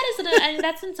 Right. And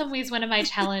that's in some ways one of my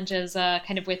challenges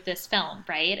kind of with this film,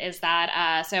 right? Is that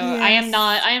yes. I am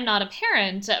not a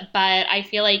parent, but I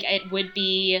feel like it would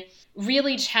be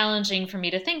really challenging for me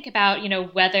to think about,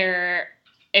 whether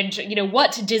and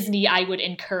what Disney I would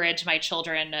encourage my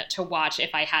children to watch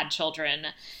if I had children,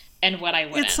 and what I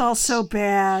wouldn't. It's all so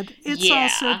bad. It's all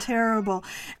so terrible.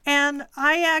 And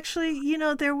I actually,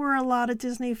 there were a lot of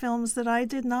Disney films that I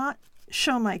did not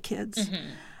show my kids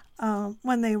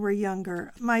when they were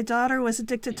younger. My daughter was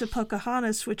addicted to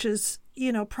Pocahontas, which is,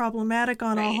 problematic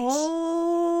on a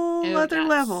whole other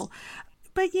level.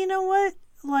 But you know what?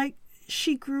 Like,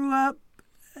 she grew up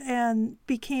and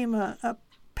became a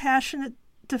passionate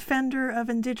defender of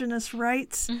Indigenous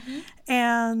rights,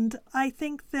 and I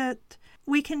think that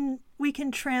we can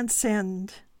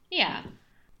transcend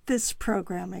this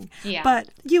programming. Yeah. But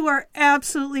you are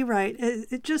absolutely right.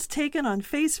 It just taken on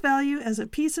face value as a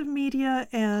piece of media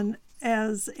and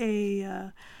as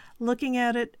a looking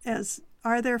at it as,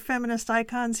 are there feminist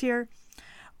icons here?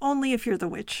 only if you're the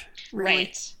witch.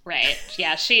 Really. Right.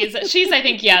 Yeah, she's I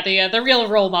think, the real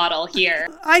role model here.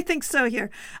 I think so here.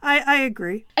 I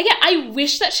agree. Yeah, I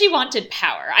wish that she wanted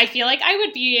power. I feel like I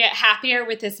would be happier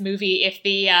with this movie if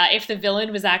the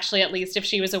villain was actually, at least if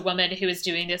she was a woman who was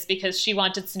doing this because she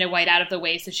wanted Snow White out of the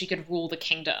way so she could rule the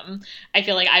kingdom. I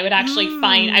feel like I would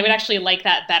actually like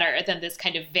that better than this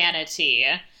kind of vanity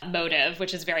motive,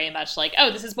 which is very much like,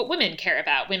 oh, this is what women care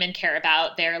about. Women care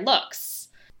about their looks.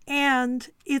 And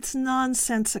it's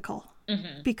nonsensical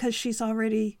because she's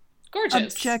already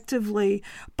gorgeous, objectively,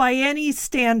 by any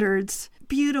standards,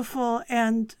 beautiful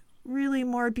and really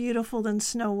more beautiful than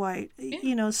Snow White.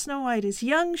 Yeah. Snow White is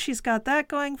young. She's got that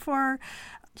going for her.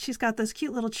 She's got those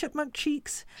cute little chipmunk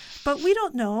cheeks. But we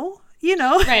don't know.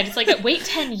 Right, it's like, wait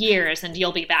 10 years and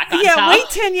you'll be back on top. Yeah, wait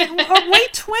 10 years, or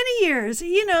wait 20 years.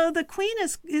 The queen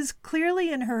is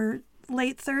clearly in her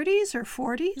late 30s or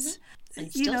 40s.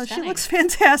 She looks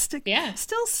fantastic. Yeah.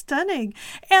 Still stunning.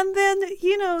 And then,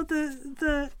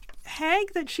 the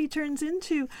hag that she turns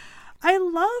into, I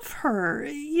love her.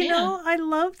 I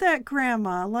love that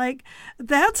grandma. Like,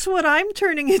 that's what I'm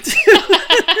turning into.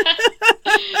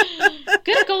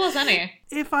 Good goal as any.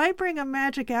 If I bring a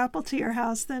magic apple to your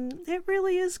house, then it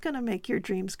really is going to make your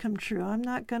dreams come true. I'm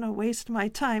not going to waste my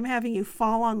time having you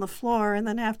fall on the floor and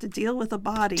then have to deal with a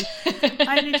body.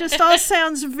 It just all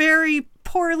sounds very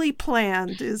poorly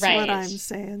planned is what I'm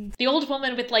saying. The old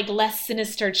woman with less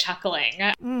sinister chuckling.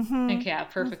 Mm-hmm. I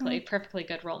think, perfectly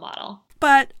good role model.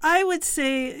 But I would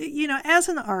say, as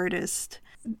an artist,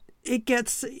 it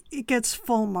gets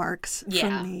full marks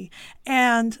from me.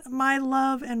 And my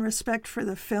love and respect for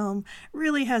the film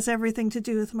really has everything to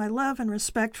do with my love and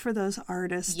respect for those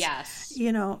artists. Yes.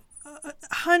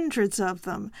 Hundreds of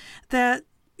them that,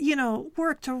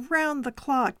 worked around the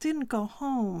clock, didn't go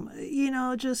home,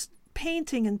 just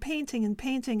painting and painting and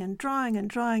painting and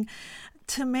drawing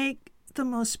to make the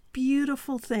most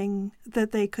beautiful thing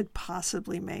that they could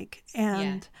possibly make.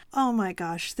 And oh my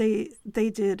gosh, they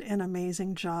did an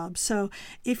amazing job. So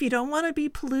if you don't want to be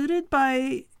polluted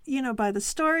by the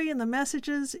story and the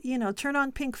messages, turn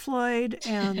on Pink Floyd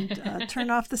and turn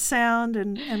off the sound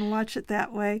and watch it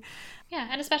that way. Yeah,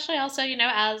 and especially also,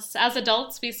 as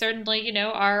adults, we certainly,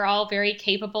 are all very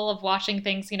capable of watching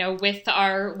things, with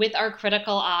our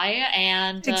critical eye.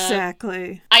 And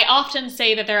exactly. I often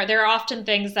say that there are often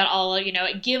things that I'll,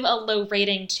 give a low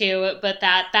rating to, but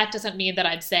that doesn't mean that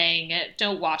I'm saying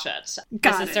don't watch it.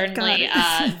 This is certainly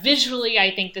visually,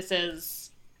 I think this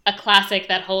is a classic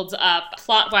that holds up.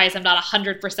 Plot-wise, I'm not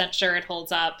 100% sure it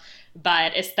holds up,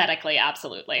 but aesthetically,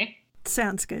 absolutely.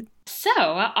 Sounds good. So,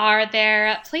 are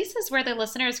there places where the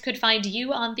listeners could find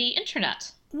you on the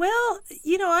internet? Well,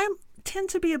 I tend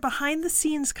to be a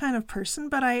behind-the-scenes kind of person,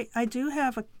 but I do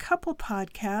have a couple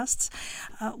podcasts.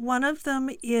 One of them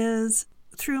is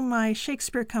through my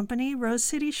Shakespeare company, Rose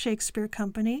City Shakespeare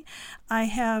Company. I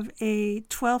have a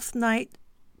 12th Night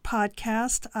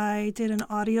podcast. I did an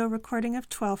audio recording of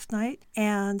 12th Night,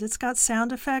 and it's got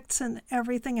sound effects and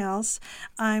everything else.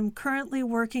 I'm currently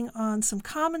working on some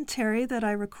commentary that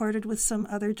I recorded with some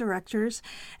other directors,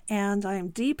 and I'm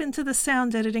deep into the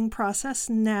sound editing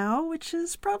process now, which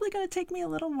is probably going to take me a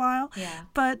little while. Yeah.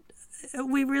 But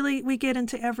we get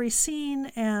into every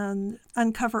scene and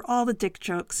uncover all the dick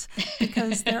jokes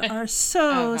because there are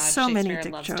so many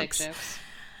dick jokes.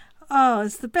 Oh,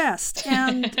 it's the best.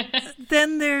 And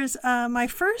then there's my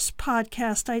first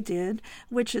podcast I did,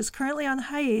 which is currently on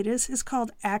hiatus, is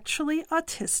called Actually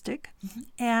Autistic. Mm-hmm.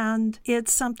 And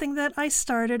it's something that I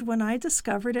started when I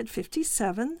discovered at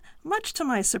 57, much to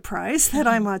my surprise, that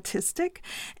I'm autistic,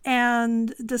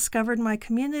 and discovered my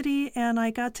community. And I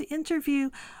got to interview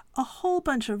a whole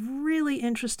bunch of really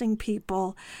interesting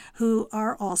people who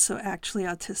are also actually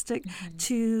autistic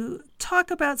to talk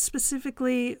about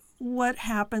specifically what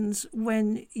happens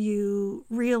when you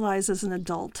realize as an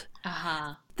adult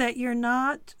that you're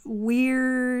not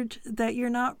weird, that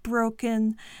you're not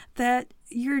broken, that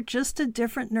you're just a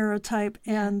different neurotype,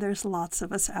 and there's lots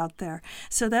of us out there.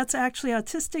 So that's Actually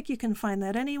Autistic. You can find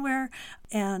that anywhere.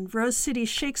 And Rose City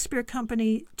Shakespeare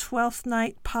Company 12th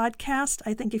Night podcast.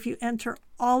 I think if you enter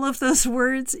all of those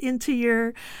words into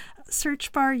your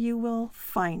search bar, you will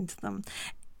find them.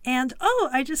 And,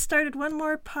 I just started one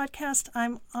more podcast.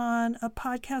 I'm on a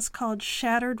podcast called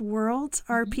Shattered Worlds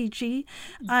RPG.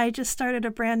 I just started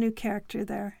a brand new character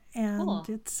there, and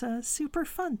it's super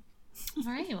fun.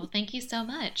 All right. Well, thank you so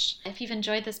much. If you've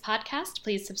enjoyed this podcast,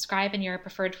 please subscribe in your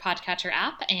preferred podcatcher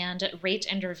app and rate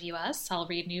and review us. I'll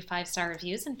read new 5-star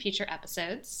reviews in future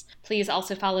episodes. Please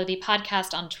also follow the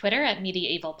podcast on Twitter at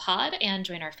MedievalPod and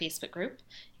join our Facebook group.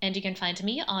 And you can find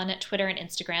me on Twitter and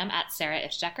Instagram at Sarah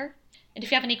Ischdecker. And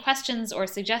if you have any questions or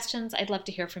suggestions, I'd love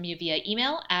to hear from you via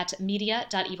email at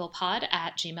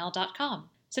media.evilpod@gmail.com.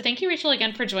 So thank you, Rachel,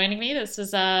 again for joining me. This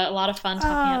was a lot of fun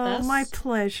talking about this. My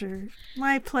pleasure.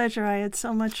 My pleasure. I had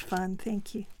so much fun.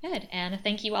 Thank you. Good. And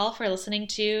thank you all for listening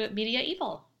to Media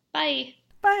Evil. Bye.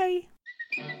 Bye.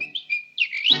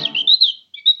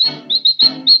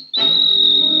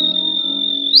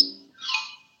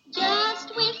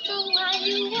 Just whistle while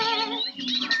you work,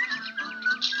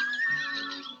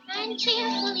 and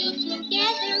cheerfully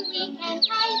together we can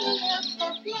tidy up